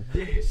fear of mine.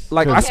 Yes.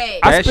 Like Okay.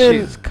 I That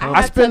shit's spend coming.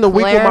 I have spend to the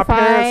week with my clarify-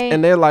 parents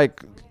and they're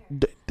like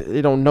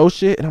they don't know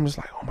shit and I'm just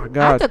like, oh my I have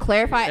god. to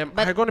clarify, Am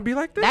but I gonna be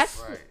like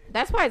this?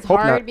 that's why it's Hope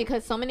hard not.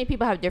 because so many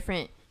people have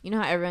different. You know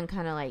how everyone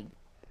kind of like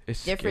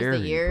It's differs the scary,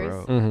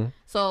 years. bro. Mm-hmm.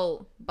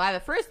 So by the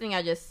first thing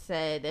I just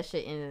said, that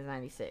shit ends in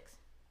 96.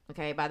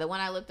 Okay, by the one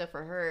I looked up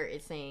for her,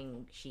 it's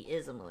saying she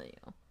is a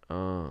millennial.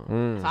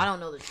 Mm. So I don't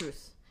know the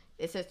truth.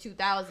 It says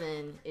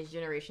 2000 is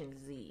Generation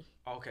Z.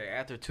 Okay,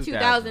 after 2000.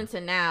 2000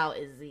 to now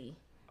is Z.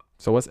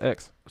 So what's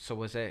X? So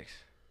what's X?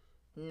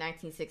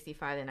 1965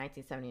 to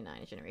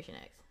 1979 is Generation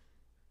X.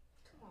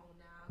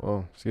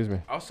 Oh, excuse me.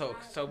 Also,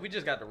 so we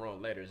just got the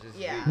wrong letters. It's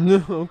Yeah.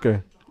 Z.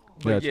 Okay.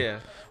 But Gotcha. yeah.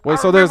 Wait, I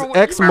so there's remember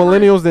when- X you remember-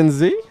 millennials then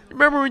Z?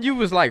 Remember when you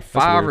was like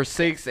 5 weird. or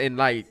 6 and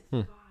like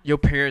your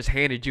parents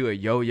handed you a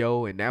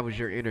yo-yo and that was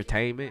your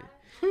entertainment?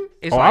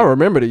 It's Oh, like, I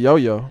remember the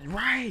yo-yo.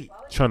 right.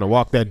 Trying to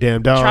walk that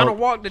damn dog. Trying to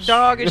walk the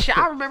dog and shit.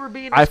 I remember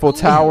being in Eiffel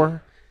school.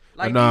 Tower.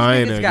 Like Nah, I these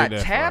ain't niggas never got get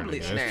that far,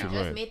 tablets nigga. That's now. too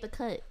Just Right. made the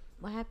cut.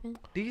 What happened?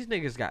 These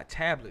niggas got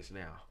tablets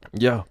now.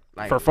 Yeah.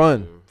 Like For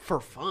fun. For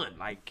fun.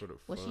 Like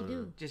What she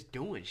do? just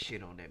doing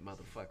shit on that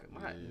motherfucker.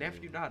 My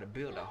nephew know how to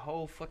build a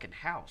whole fucking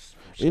house.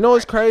 from You know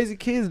what's scratch. crazy?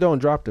 Kids don't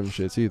drop them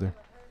shits either.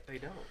 They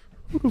don't.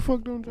 Who the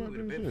fuck don't We drop would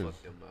have that been shit?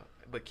 fucked them up.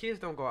 But kids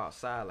don't go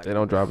outside like They we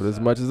don't go drop it as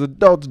outside. much as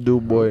adults do,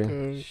 boy.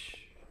 Okay.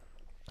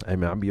 Hey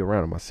man, I be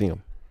around them. I see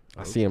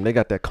them. They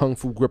got that kung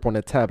fu grip on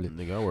that tablet.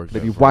 Nigga, I worked They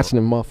at be Ver- watching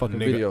them motherfucking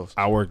Nigga, videos.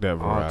 I worked at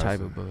Verizon. All type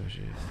of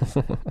bullshit.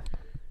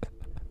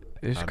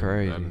 It's I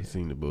crazy. done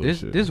seen the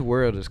This bullshit. this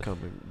world is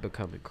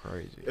becoming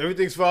crazy.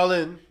 Everything's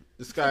falling.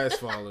 The sky is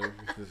falling.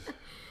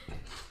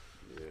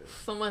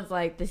 Someone's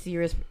like, this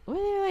year is, well,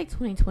 they're like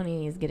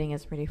 2020 is getting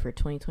us ready for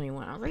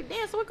 2021. I was like,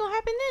 damn, so what gonna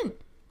happen then?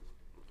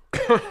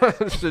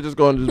 Shit just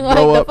going to just Like,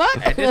 blow the up.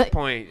 fuck? At this Like,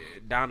 point,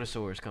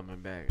 dinosaurs coming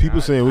back.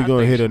 People saying we're I gonna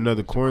think hit some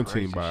another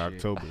quarantine crazy by shit.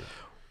 October.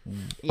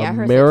 yeah, I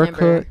heard America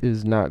September.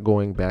 is not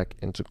going back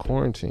into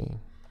quarantine.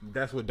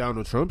 That's what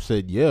Donald Trump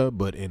said. Yeah,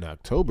 but in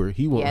October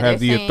he won't Yeah, have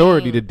they're the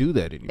authority saying- to do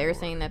that anymore. They're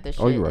saying that the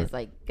Oh, shit you're right. is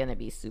like gonna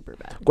be super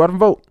bad. Go out and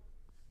vote.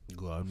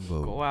 Go out and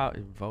vote, Go out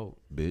and vote.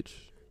 bitch.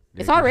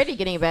 It's already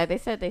getting bad. They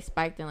said they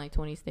spiked in like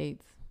 20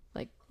 states.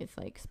 Like it's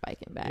like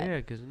spiking bad. Yeah,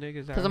 because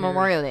niggas out 'Cause of here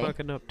Memorial Day.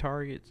 fucking up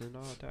targets and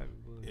all type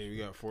of bullshit. Yeah, we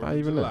got 4th Not of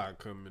even July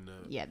coming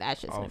up. Yeah, that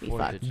shit's Oh, gonna be 4th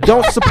of fucked. July.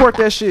 Don't support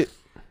that shit.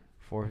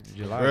 4th of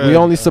July. Bruh, We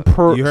only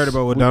support. You heard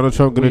about what Donald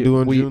Trump gonna do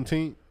on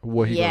Juneteenth?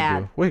 What he Yeah.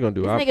 gonna do? What he gonna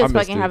do? This I nigga's missed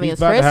fucking it. having He's his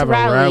about to first have a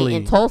rally rally.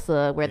 in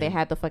Tulsa where they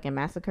had the fucking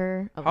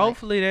massacre of like,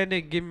 Hopefully that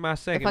nigga give me my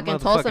second fucking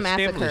Tulsa motherfucking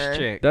stimulus massacre.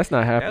 check. That's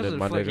not That's happening,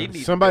 my what the fuck he nigga.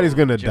 needs Somebody's to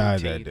do gonna on die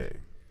that Juneteenth. day.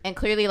 and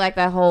clearly like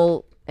that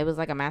whole it was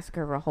like a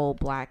massacre of a whole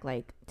black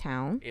like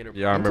town. Yeah, I in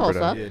remember Tulsa.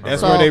 that. Yeah,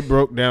 that's So, where they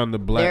broke down the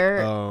black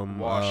they're-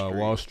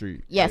 Wall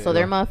Street. Yeah, so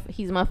they're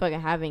he's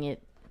motherfucking having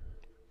it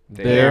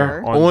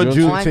There On on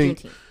Juneteenth. on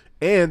Juneteenth. Juneteenth.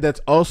 And that's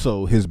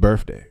also his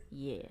birthday.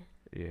 Yeah.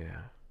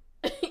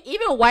 Yeah.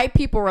 Even white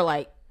people were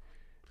like,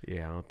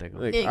 Yeah, I don't think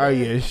I'm Like, Nigga. are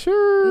you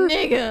sure?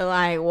 nigga,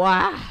 like,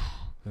 wow.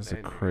 That's a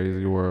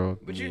crazy world.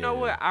 But you know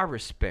what? I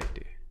respect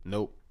it.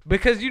 Nope.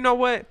 Because you know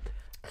what?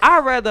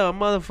 I'd rather a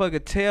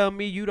motherfucker tell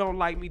me you don't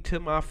like me to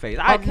my face.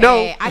 I Okay,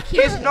 know I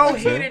keep- it's no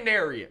hidden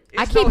area.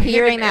 I It's keep no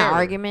hearing hidden that area.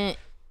 argument.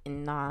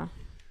 And nah.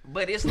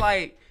 But it's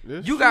like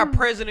That's you got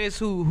presidents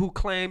who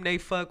claim they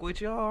fuck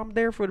with you. Oh, I'm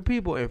there for the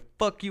people and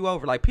fuck you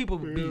over. Like people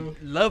be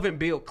loving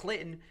Bill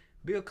Clinton.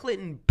 Bill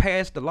Clinton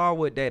passed the law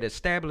with that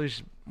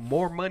established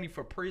more money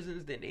for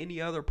prisons than any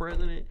other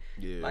president.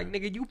 Yeah. Like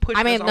nigga, you push.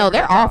 I mean, us no, over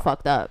they're the all top.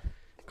 fucked up.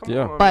 Come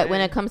Yeah. on, But man.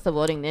 when it comes to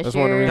voting this That's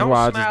one of the year, reasons why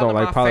I just smile don't in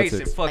like my politics.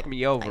 face and fuck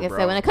me over, like I bro.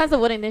 said, when it comes to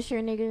voting this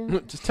year,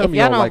 nigga, Just tell if me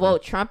y'all you don't like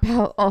vote Trump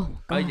out, oh, Oh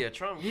God. yeah,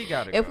 Trump, he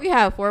got it. If we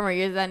have 4 more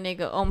years, of that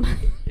nigga, oh my,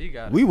 he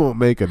got it. We won't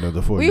make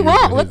another 4 we years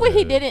won't. with Look his what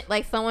he ass. didn't.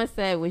 Like someone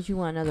said, would you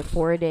want another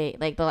 4 day?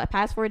 Like the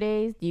past 4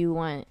 days, do you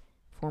want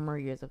 4 more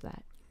years of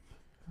that?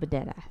 But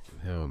dead ass.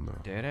 Hell no.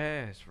 Dead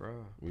ass, bro.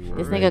 We This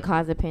won't nigga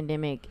caused a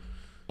pandemic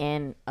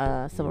and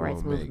a civil We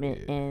rights won't make movement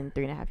it. in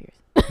 3.5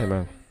 years. Hey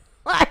man.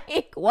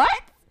 Like what?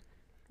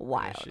 That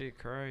Wild. shit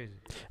crazy.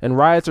 And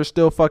riots are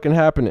still fucking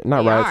happening.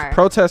 Not They riots. are.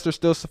 Protests are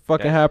still fucking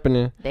That's-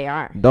 happening. They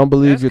are. Don't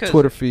believe That's your 'cause-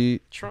 Twitter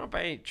feed. Trump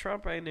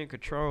ain't in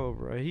control,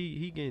 bro.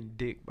 He getting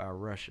dicked by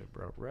Russia,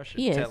 bro. Russia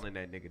He is. telling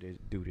that nigga to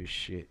do this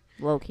shit.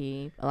 Low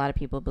key. A lot of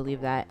people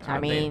believe that. I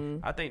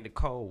mean, I think the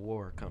Cold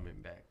War coming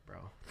back,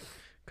 bro.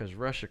 Cause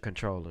Russia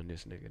controlling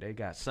this nigga. They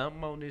got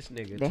something on this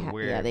nigga They to ha-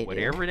 where yeah, they do.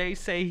 whatever they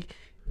say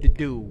to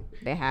do,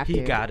 they have he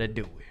to. gotta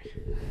do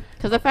it.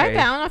 Because the fact Okay.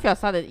 that, I don't know if y'all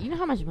saw that. You know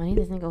how much money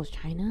this nigga owes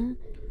China?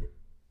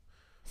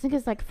 This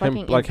nigga's like fucking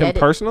Him, like him indebted.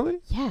 personally?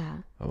 Yeah.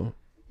 Oh.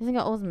 This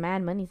nigga owes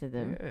mad money to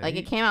them. Yeah, like, he-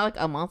 it came out like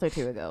a month or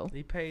 2 ago.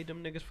 He paid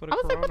them niggas for the I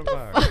was like, what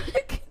coronavirus.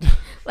 the fuck?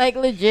 like,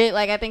 legit.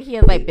 Like, I think he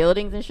has like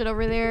buildings and shit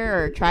over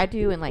there or tried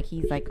to, and like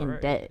he's like in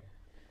Correct. debt.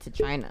 to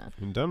China.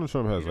 And Donald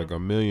Trump has like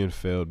 1 million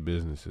failed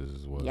businesses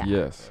as well. Yeah.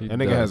 Yes, he That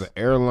nigga has an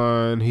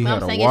airline. He But had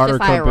I'm a saying it's water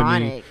just company.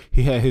 ironic.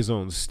 He had his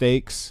own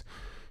steaks.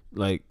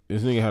 Like,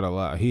 this nigga had a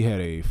lot. He had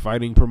a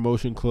fighting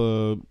promotion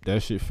club.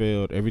 That shit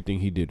failed. Everything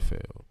he did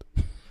failed.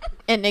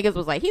 And niggas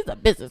was like, he's a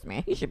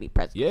businessman. He should be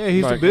president. Yeah,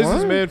 he's Like, a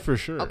businessman for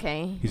sure.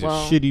 Okay. He's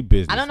well, a shitty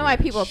businessman. I don't know why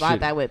people thought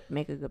Shitty. that would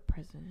make a good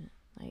president.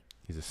 Like,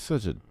 He's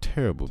such a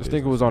terrible This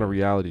nigga was on a businessman.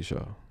 reality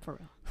show. for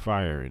real.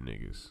 Firing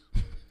niggas.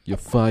 You're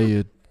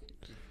fired.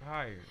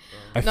 Hired,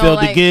 I No, failed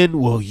like- again.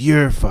 Well,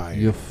 you're fired.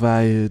 You're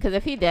fired. Because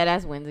if he dead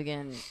ass wins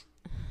again,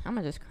 I'm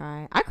going to just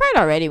cry. I cried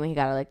already when he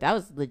got elected. I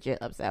was legit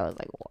upset. I was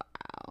like,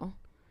 wow.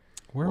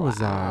 Where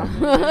was I?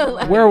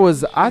 Like, Where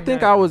was I?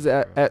 think I was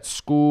at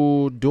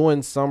school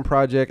doing some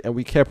project, and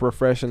we kept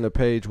refreshing the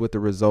page with the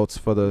results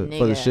for the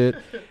Nigga. shit.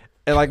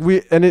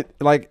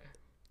 And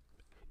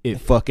It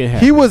fucking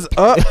happened. he was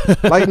up,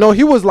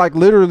 he was like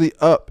literally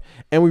up,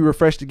 and we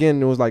refreshed again,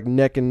 and it was like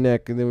neck and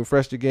neck, and then we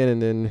refreshed again,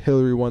 and then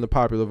Hillary won the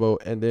popular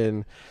vote, and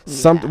then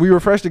Yeah. we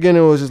refreshed again,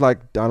 and it was just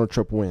like Donald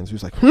Trump wins. He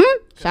was like,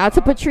 Shout out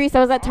to Patrice that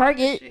was at This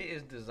Target. shit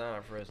is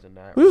designed for us to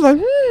not. He was like,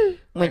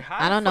 When,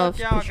 how I don't the know if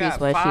fuck y'all Patrice got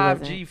was. She 5G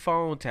wasn't.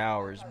 phone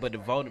towers, but the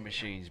voting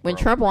machines When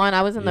broke. Trump won,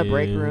 I was in the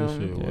break Yeah, room.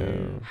 shit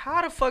weird.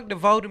 How the fuck the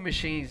voting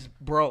machines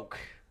broke?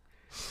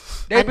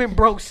 They've been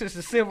broke since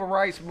the civil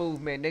rights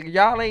movement, nigga.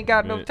 Y'all ain't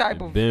got no It- type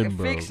it of been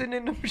broke. fixing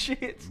in them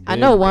shits. I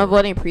know one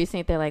voting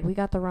precinct. They're like, we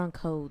got the wrong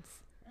codes.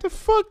 The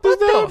fuck does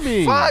What that the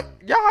mean? fuck?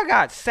 Y'all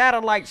got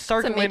satellites To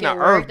circling make the it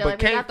work, earth, they're but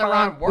like, we can't got the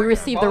find wrong. We working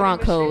received the wrong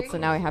voting code, so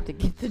machines? now we have to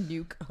get the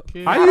new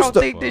code. I I used don't to-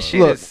 think this shit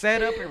look, is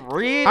set up and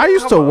rigged. I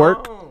used to Come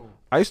work- on.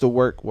 I used to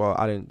work. Well,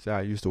 I didn't say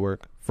I used to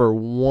work for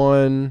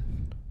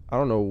one. I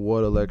don't know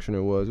what election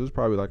it was. It was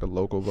probably like a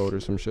local vote or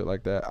some shit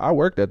like that. I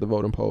worked at the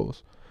voting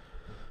polls.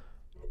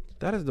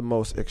 That is the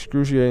most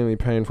excruciatingly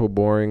painful,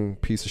 boring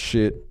piece of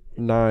shit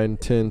 9,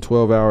 10,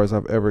 12 hours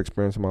I've ever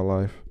experienced in my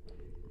life.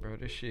 Bro,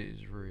 this shit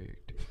is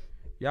rigged.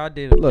 Y'all Look,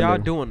 y'all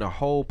nigga. doing the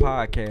whole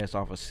podcast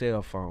off a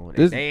cell phone. And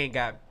This- they ain't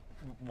got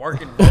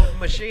working voting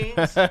machines.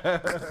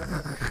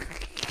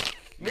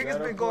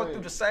 Niggas been going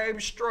through the same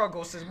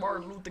struggle since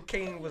Martin Luther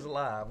King was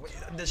alive.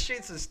 The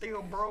shits is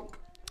still broke.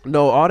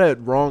 No, all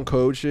that wrong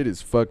code shit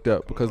is fucked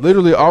up because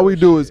literally all we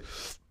do is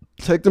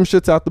take them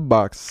shits out the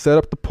box, set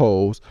up the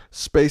polls,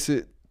 space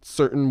it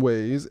certain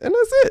ways, and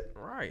that's it.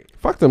 Right.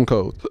 Fuck them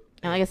codes.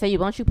 And like I said,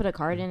 once you put a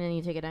card in and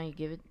you take it down, you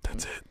give it.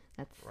 That's it.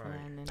 That's Right.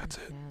 and then, That's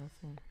it. yeah,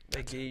 that's it.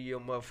 They give you your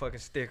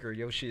motherfucking sticker.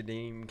 Your shit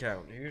didn't even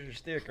count. Here's your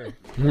sticker. Like,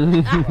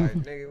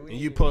 nigga, we And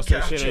you didn't post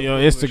that count shit on your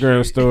bullshit.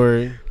 Instagram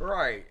story.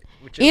 Right.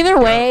 Which Either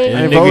way- And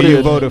I the nigga you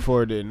voted. voted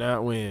for did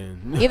not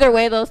win. Either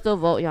way, they'll still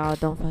vote, y'all.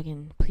 Don't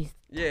fucking please.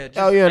 Yeah. Just,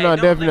 Oh, yeah, hey, no,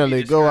 don't let me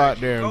definitely. Go discourage out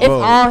you. there and Go It's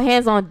vote. all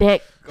hands on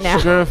deck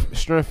now.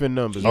 Strength in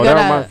numbers. You Oh, gotta-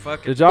 that might,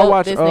 Fuck it. did y'all vote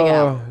watch? this nigga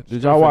out.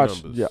 Did y'all Stuff watch?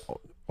 and numbers. Yeah,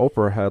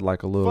 Oprah had like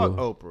a Fuck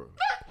little. Oprah.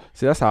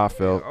 See, that's how I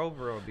felt. Oprah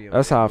will be on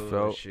That's that how I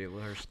bullshit felt.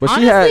 with her But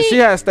Honestly, she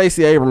had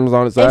Stacey Abrams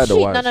on it, so I If had to she,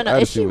 watch. no, I had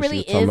to if see she what really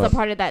was talking is a about.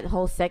 part of that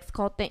whole sex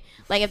cult thing,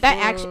 like if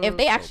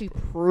they actually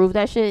prove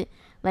that shit,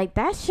 like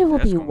that shit would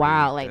That's be gonna be-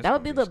 wild. Like that's that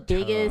would be gonna the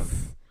be biggest.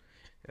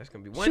 That's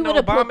gonna be. She Wasn't would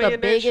have put Obama the in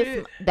that biggest.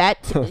 shit?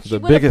 She The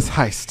would've- biggest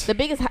heist. The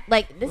biggest.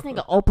 Like this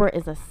nigga Oprah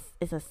is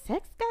a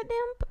sex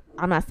goddamn.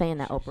 I'm not saying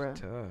that Oprah.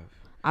 Tough.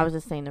 I was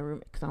just saying the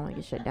rumor because I want to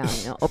get shut down.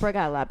 You know, Oprah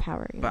got a lot of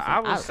power. You know But what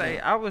I'm I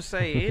saying? would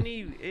say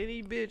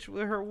any bitch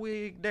with her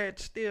wig that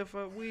stiff,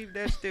 her weave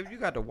that stiff, you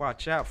got to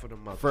watch out for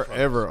them motherfuckers.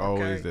 Forever, okay?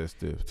 always that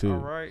stiff too. All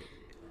right,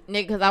 Nigga,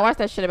 because I watched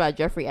that shit about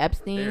Jeffrey they're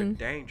Epstein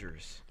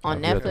dangerous.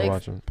 on I have to Netflix.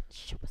 watch 'em.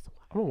 Shit was wild.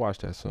 I'm gonna watch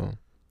that soon.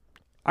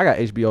 I got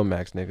HBO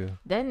Max, nigga.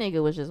 That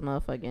nigga was just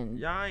motherfucking.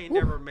 Y'all ain't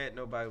never met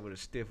nobody with a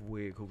stiff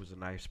wig who was a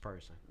nice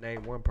person.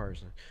 Name one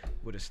person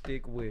with a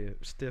stiff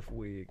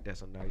wig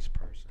that's a nice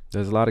person.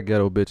 There's a lot of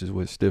ghetto bitches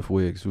with stiff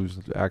wigs who's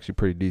actually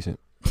pretty decent.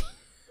 I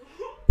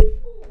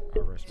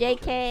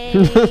respect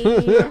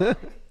JK.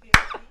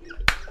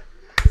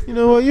 You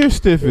know what? You're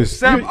stiff as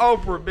Except your,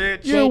 Oprah,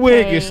 bitch. your JK.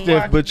 wig is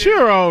stiff, Watch but this.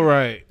 you're all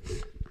right.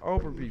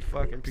 Oprah be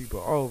fucking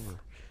people over.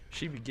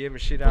 She be giving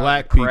shit out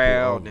Black in the people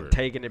crowd over. and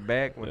taking it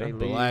back when Yeah, they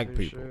leave. black and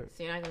people. shit.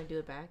 So you're not gonna do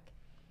it back?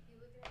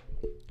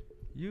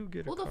 You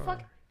get a Who the car.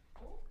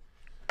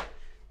 fuck?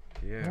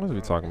 Yeah. What was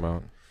we talking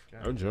about?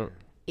 I'm drunk.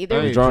 Either I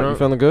You ain't drunk? You drunk.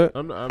 feeling good?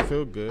 I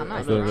feel good. I'm not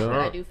I'm feeling drunk, good. but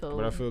I do feel.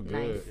 But I feel good.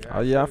 Nice.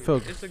 Oh, yeah, I feel-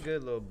 It's a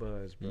good little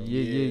buzz, bro.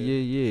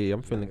 Yeah.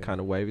 I'm feeling kind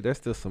of wavy. There's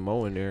still some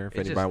more in there if It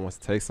anybody just- wants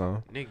to take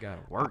some. Nigga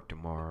gotta work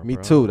tomorrow. Me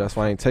bro. too. That's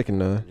why I ain't taking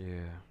none. Yeah.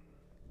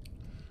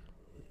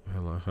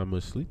 How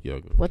much sleep y'all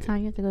gonna What get? time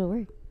you have to go to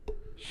work?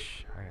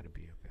 Shh, I gotta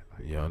be up at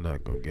like Y'all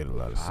not gonna get a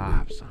lot of sleep.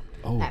 5 something.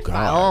 Oh At God.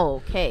 5. Oh,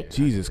 okay.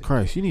 Jesus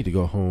Christ! You need to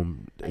go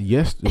home.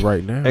 Yes,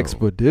 right now.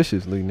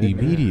 Expeditiously, nigga.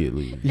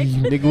 Immediately.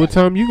 Nigga, what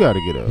time you gotta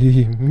get up?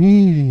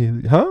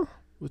 Immediately. Huh?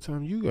 What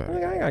time you gotta?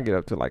 Nigga, I ain't gotta get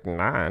up to like 9,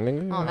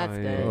 nigga. Oh, that's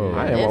yeah. good. Oh,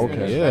 I am This okay.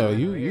 nigga's Yeah,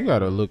 struggling. you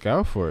gotta look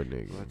out for it,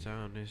 nigga. What's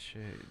on this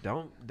shit?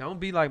 Don't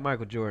be like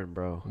Michael Jordan,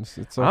 bro.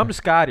 It's I'm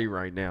Scotty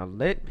right now.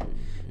 Yeah,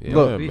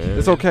 Look, man.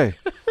 it's okay.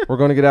 We're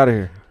gonna get out of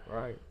here.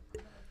 Right.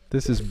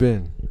 This has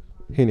been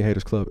Henny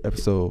Haters Club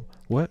episode.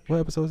 What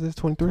episode is this?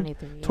 23?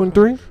 23.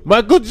 23?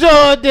 Michael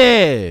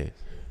Jordan.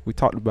 We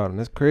talked about him.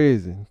 That's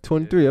crazy.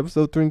 23,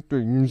 episode 23.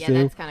 You know what I'm Yeah,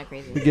 saying? that's kind of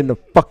crazy. We getting the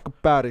fuck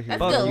up out of here. That's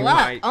Fuck good you, luck.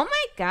 Mike. Oh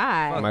my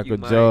god. Fuck Michael you,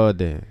 Mike.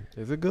 Jordan.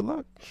 Is it good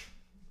luck?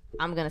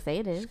 I'm gonna say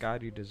it is.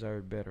 Scotty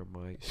deserved better,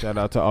 Mike. Shout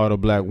out to all the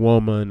black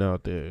woman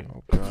out there.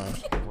 Oh, God.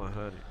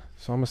 100.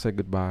 So I'm going to say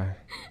goodbye.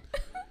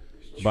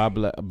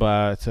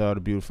 Bye to all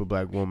the beautiful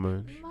black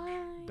woman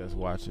that's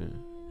watching.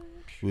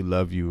 We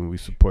love you and we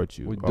support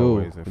you. We do.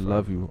 Always We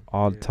love you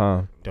all the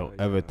time. Don't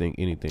ever think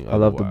anything. I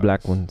love the otherwise.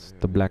 black ones,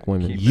 the black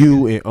women. Keep-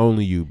 You and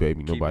only you,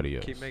 baby. Nobody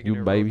else. Keep making You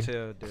that baby.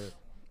 Rotel dip.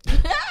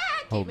 Keep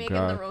Oh, making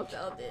God. the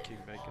Rotel dip. Keep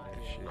making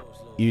that shit.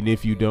 Even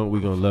if you don't, we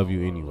gonna love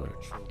you anyway.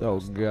 Oh,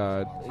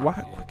 God.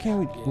 Why can't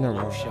we? Never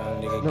mind.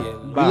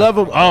 No, We bye. love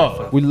them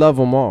all. We love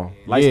them all.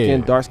 Light Yeah.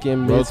 skin, dark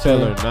skin, mid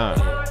Rotel or skin,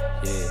 not.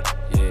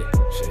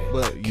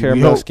 But we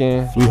caramel hope,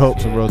 skin we hope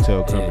some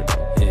Rotel coming.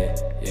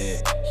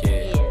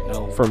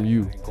 from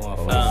you.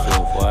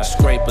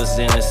 Scrapers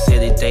in the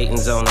city,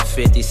 Dayton's on the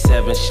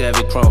 57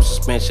 Chevy Chrome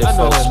suspension,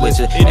 folks switches,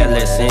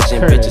 LS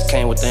engine, bitches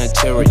came with the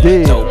interior,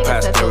 did. dope pie,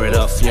 stir it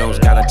up, fumes,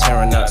 got a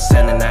tearing up,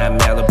 79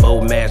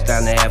 Malibu, match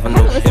down the avenue,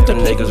 if them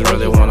niggas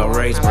really wanna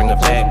race, bring the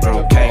back,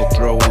 bro, came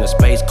through in the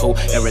space cool,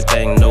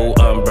 everything new,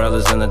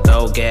 umbrellas in the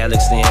door,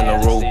 Galaxy in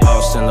the roof,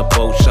 boss in the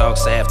boat,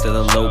 sharks after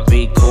the low,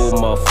 be cool,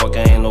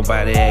 motherfucker, ain't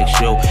nobody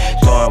ask you,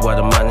 going where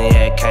the money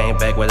at, came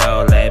back with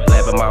all that,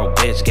 blabbing my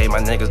bitch, gave my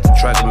niggas the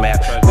trucking map,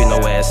 we know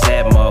where it's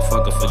at,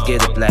 motherfucker,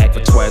 forget it, black, for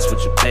twice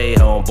what you paid,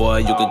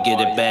 homeboy, you could get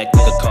it back, you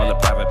could call a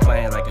private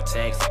plane like a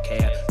taxi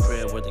cab,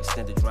 crib with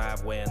extended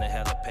driveway and a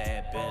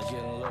helipad, bitch.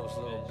 Getting loose,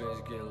 little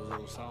bitch, getting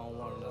loose. I don't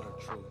want another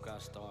truth.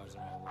 Got stars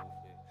in my roof.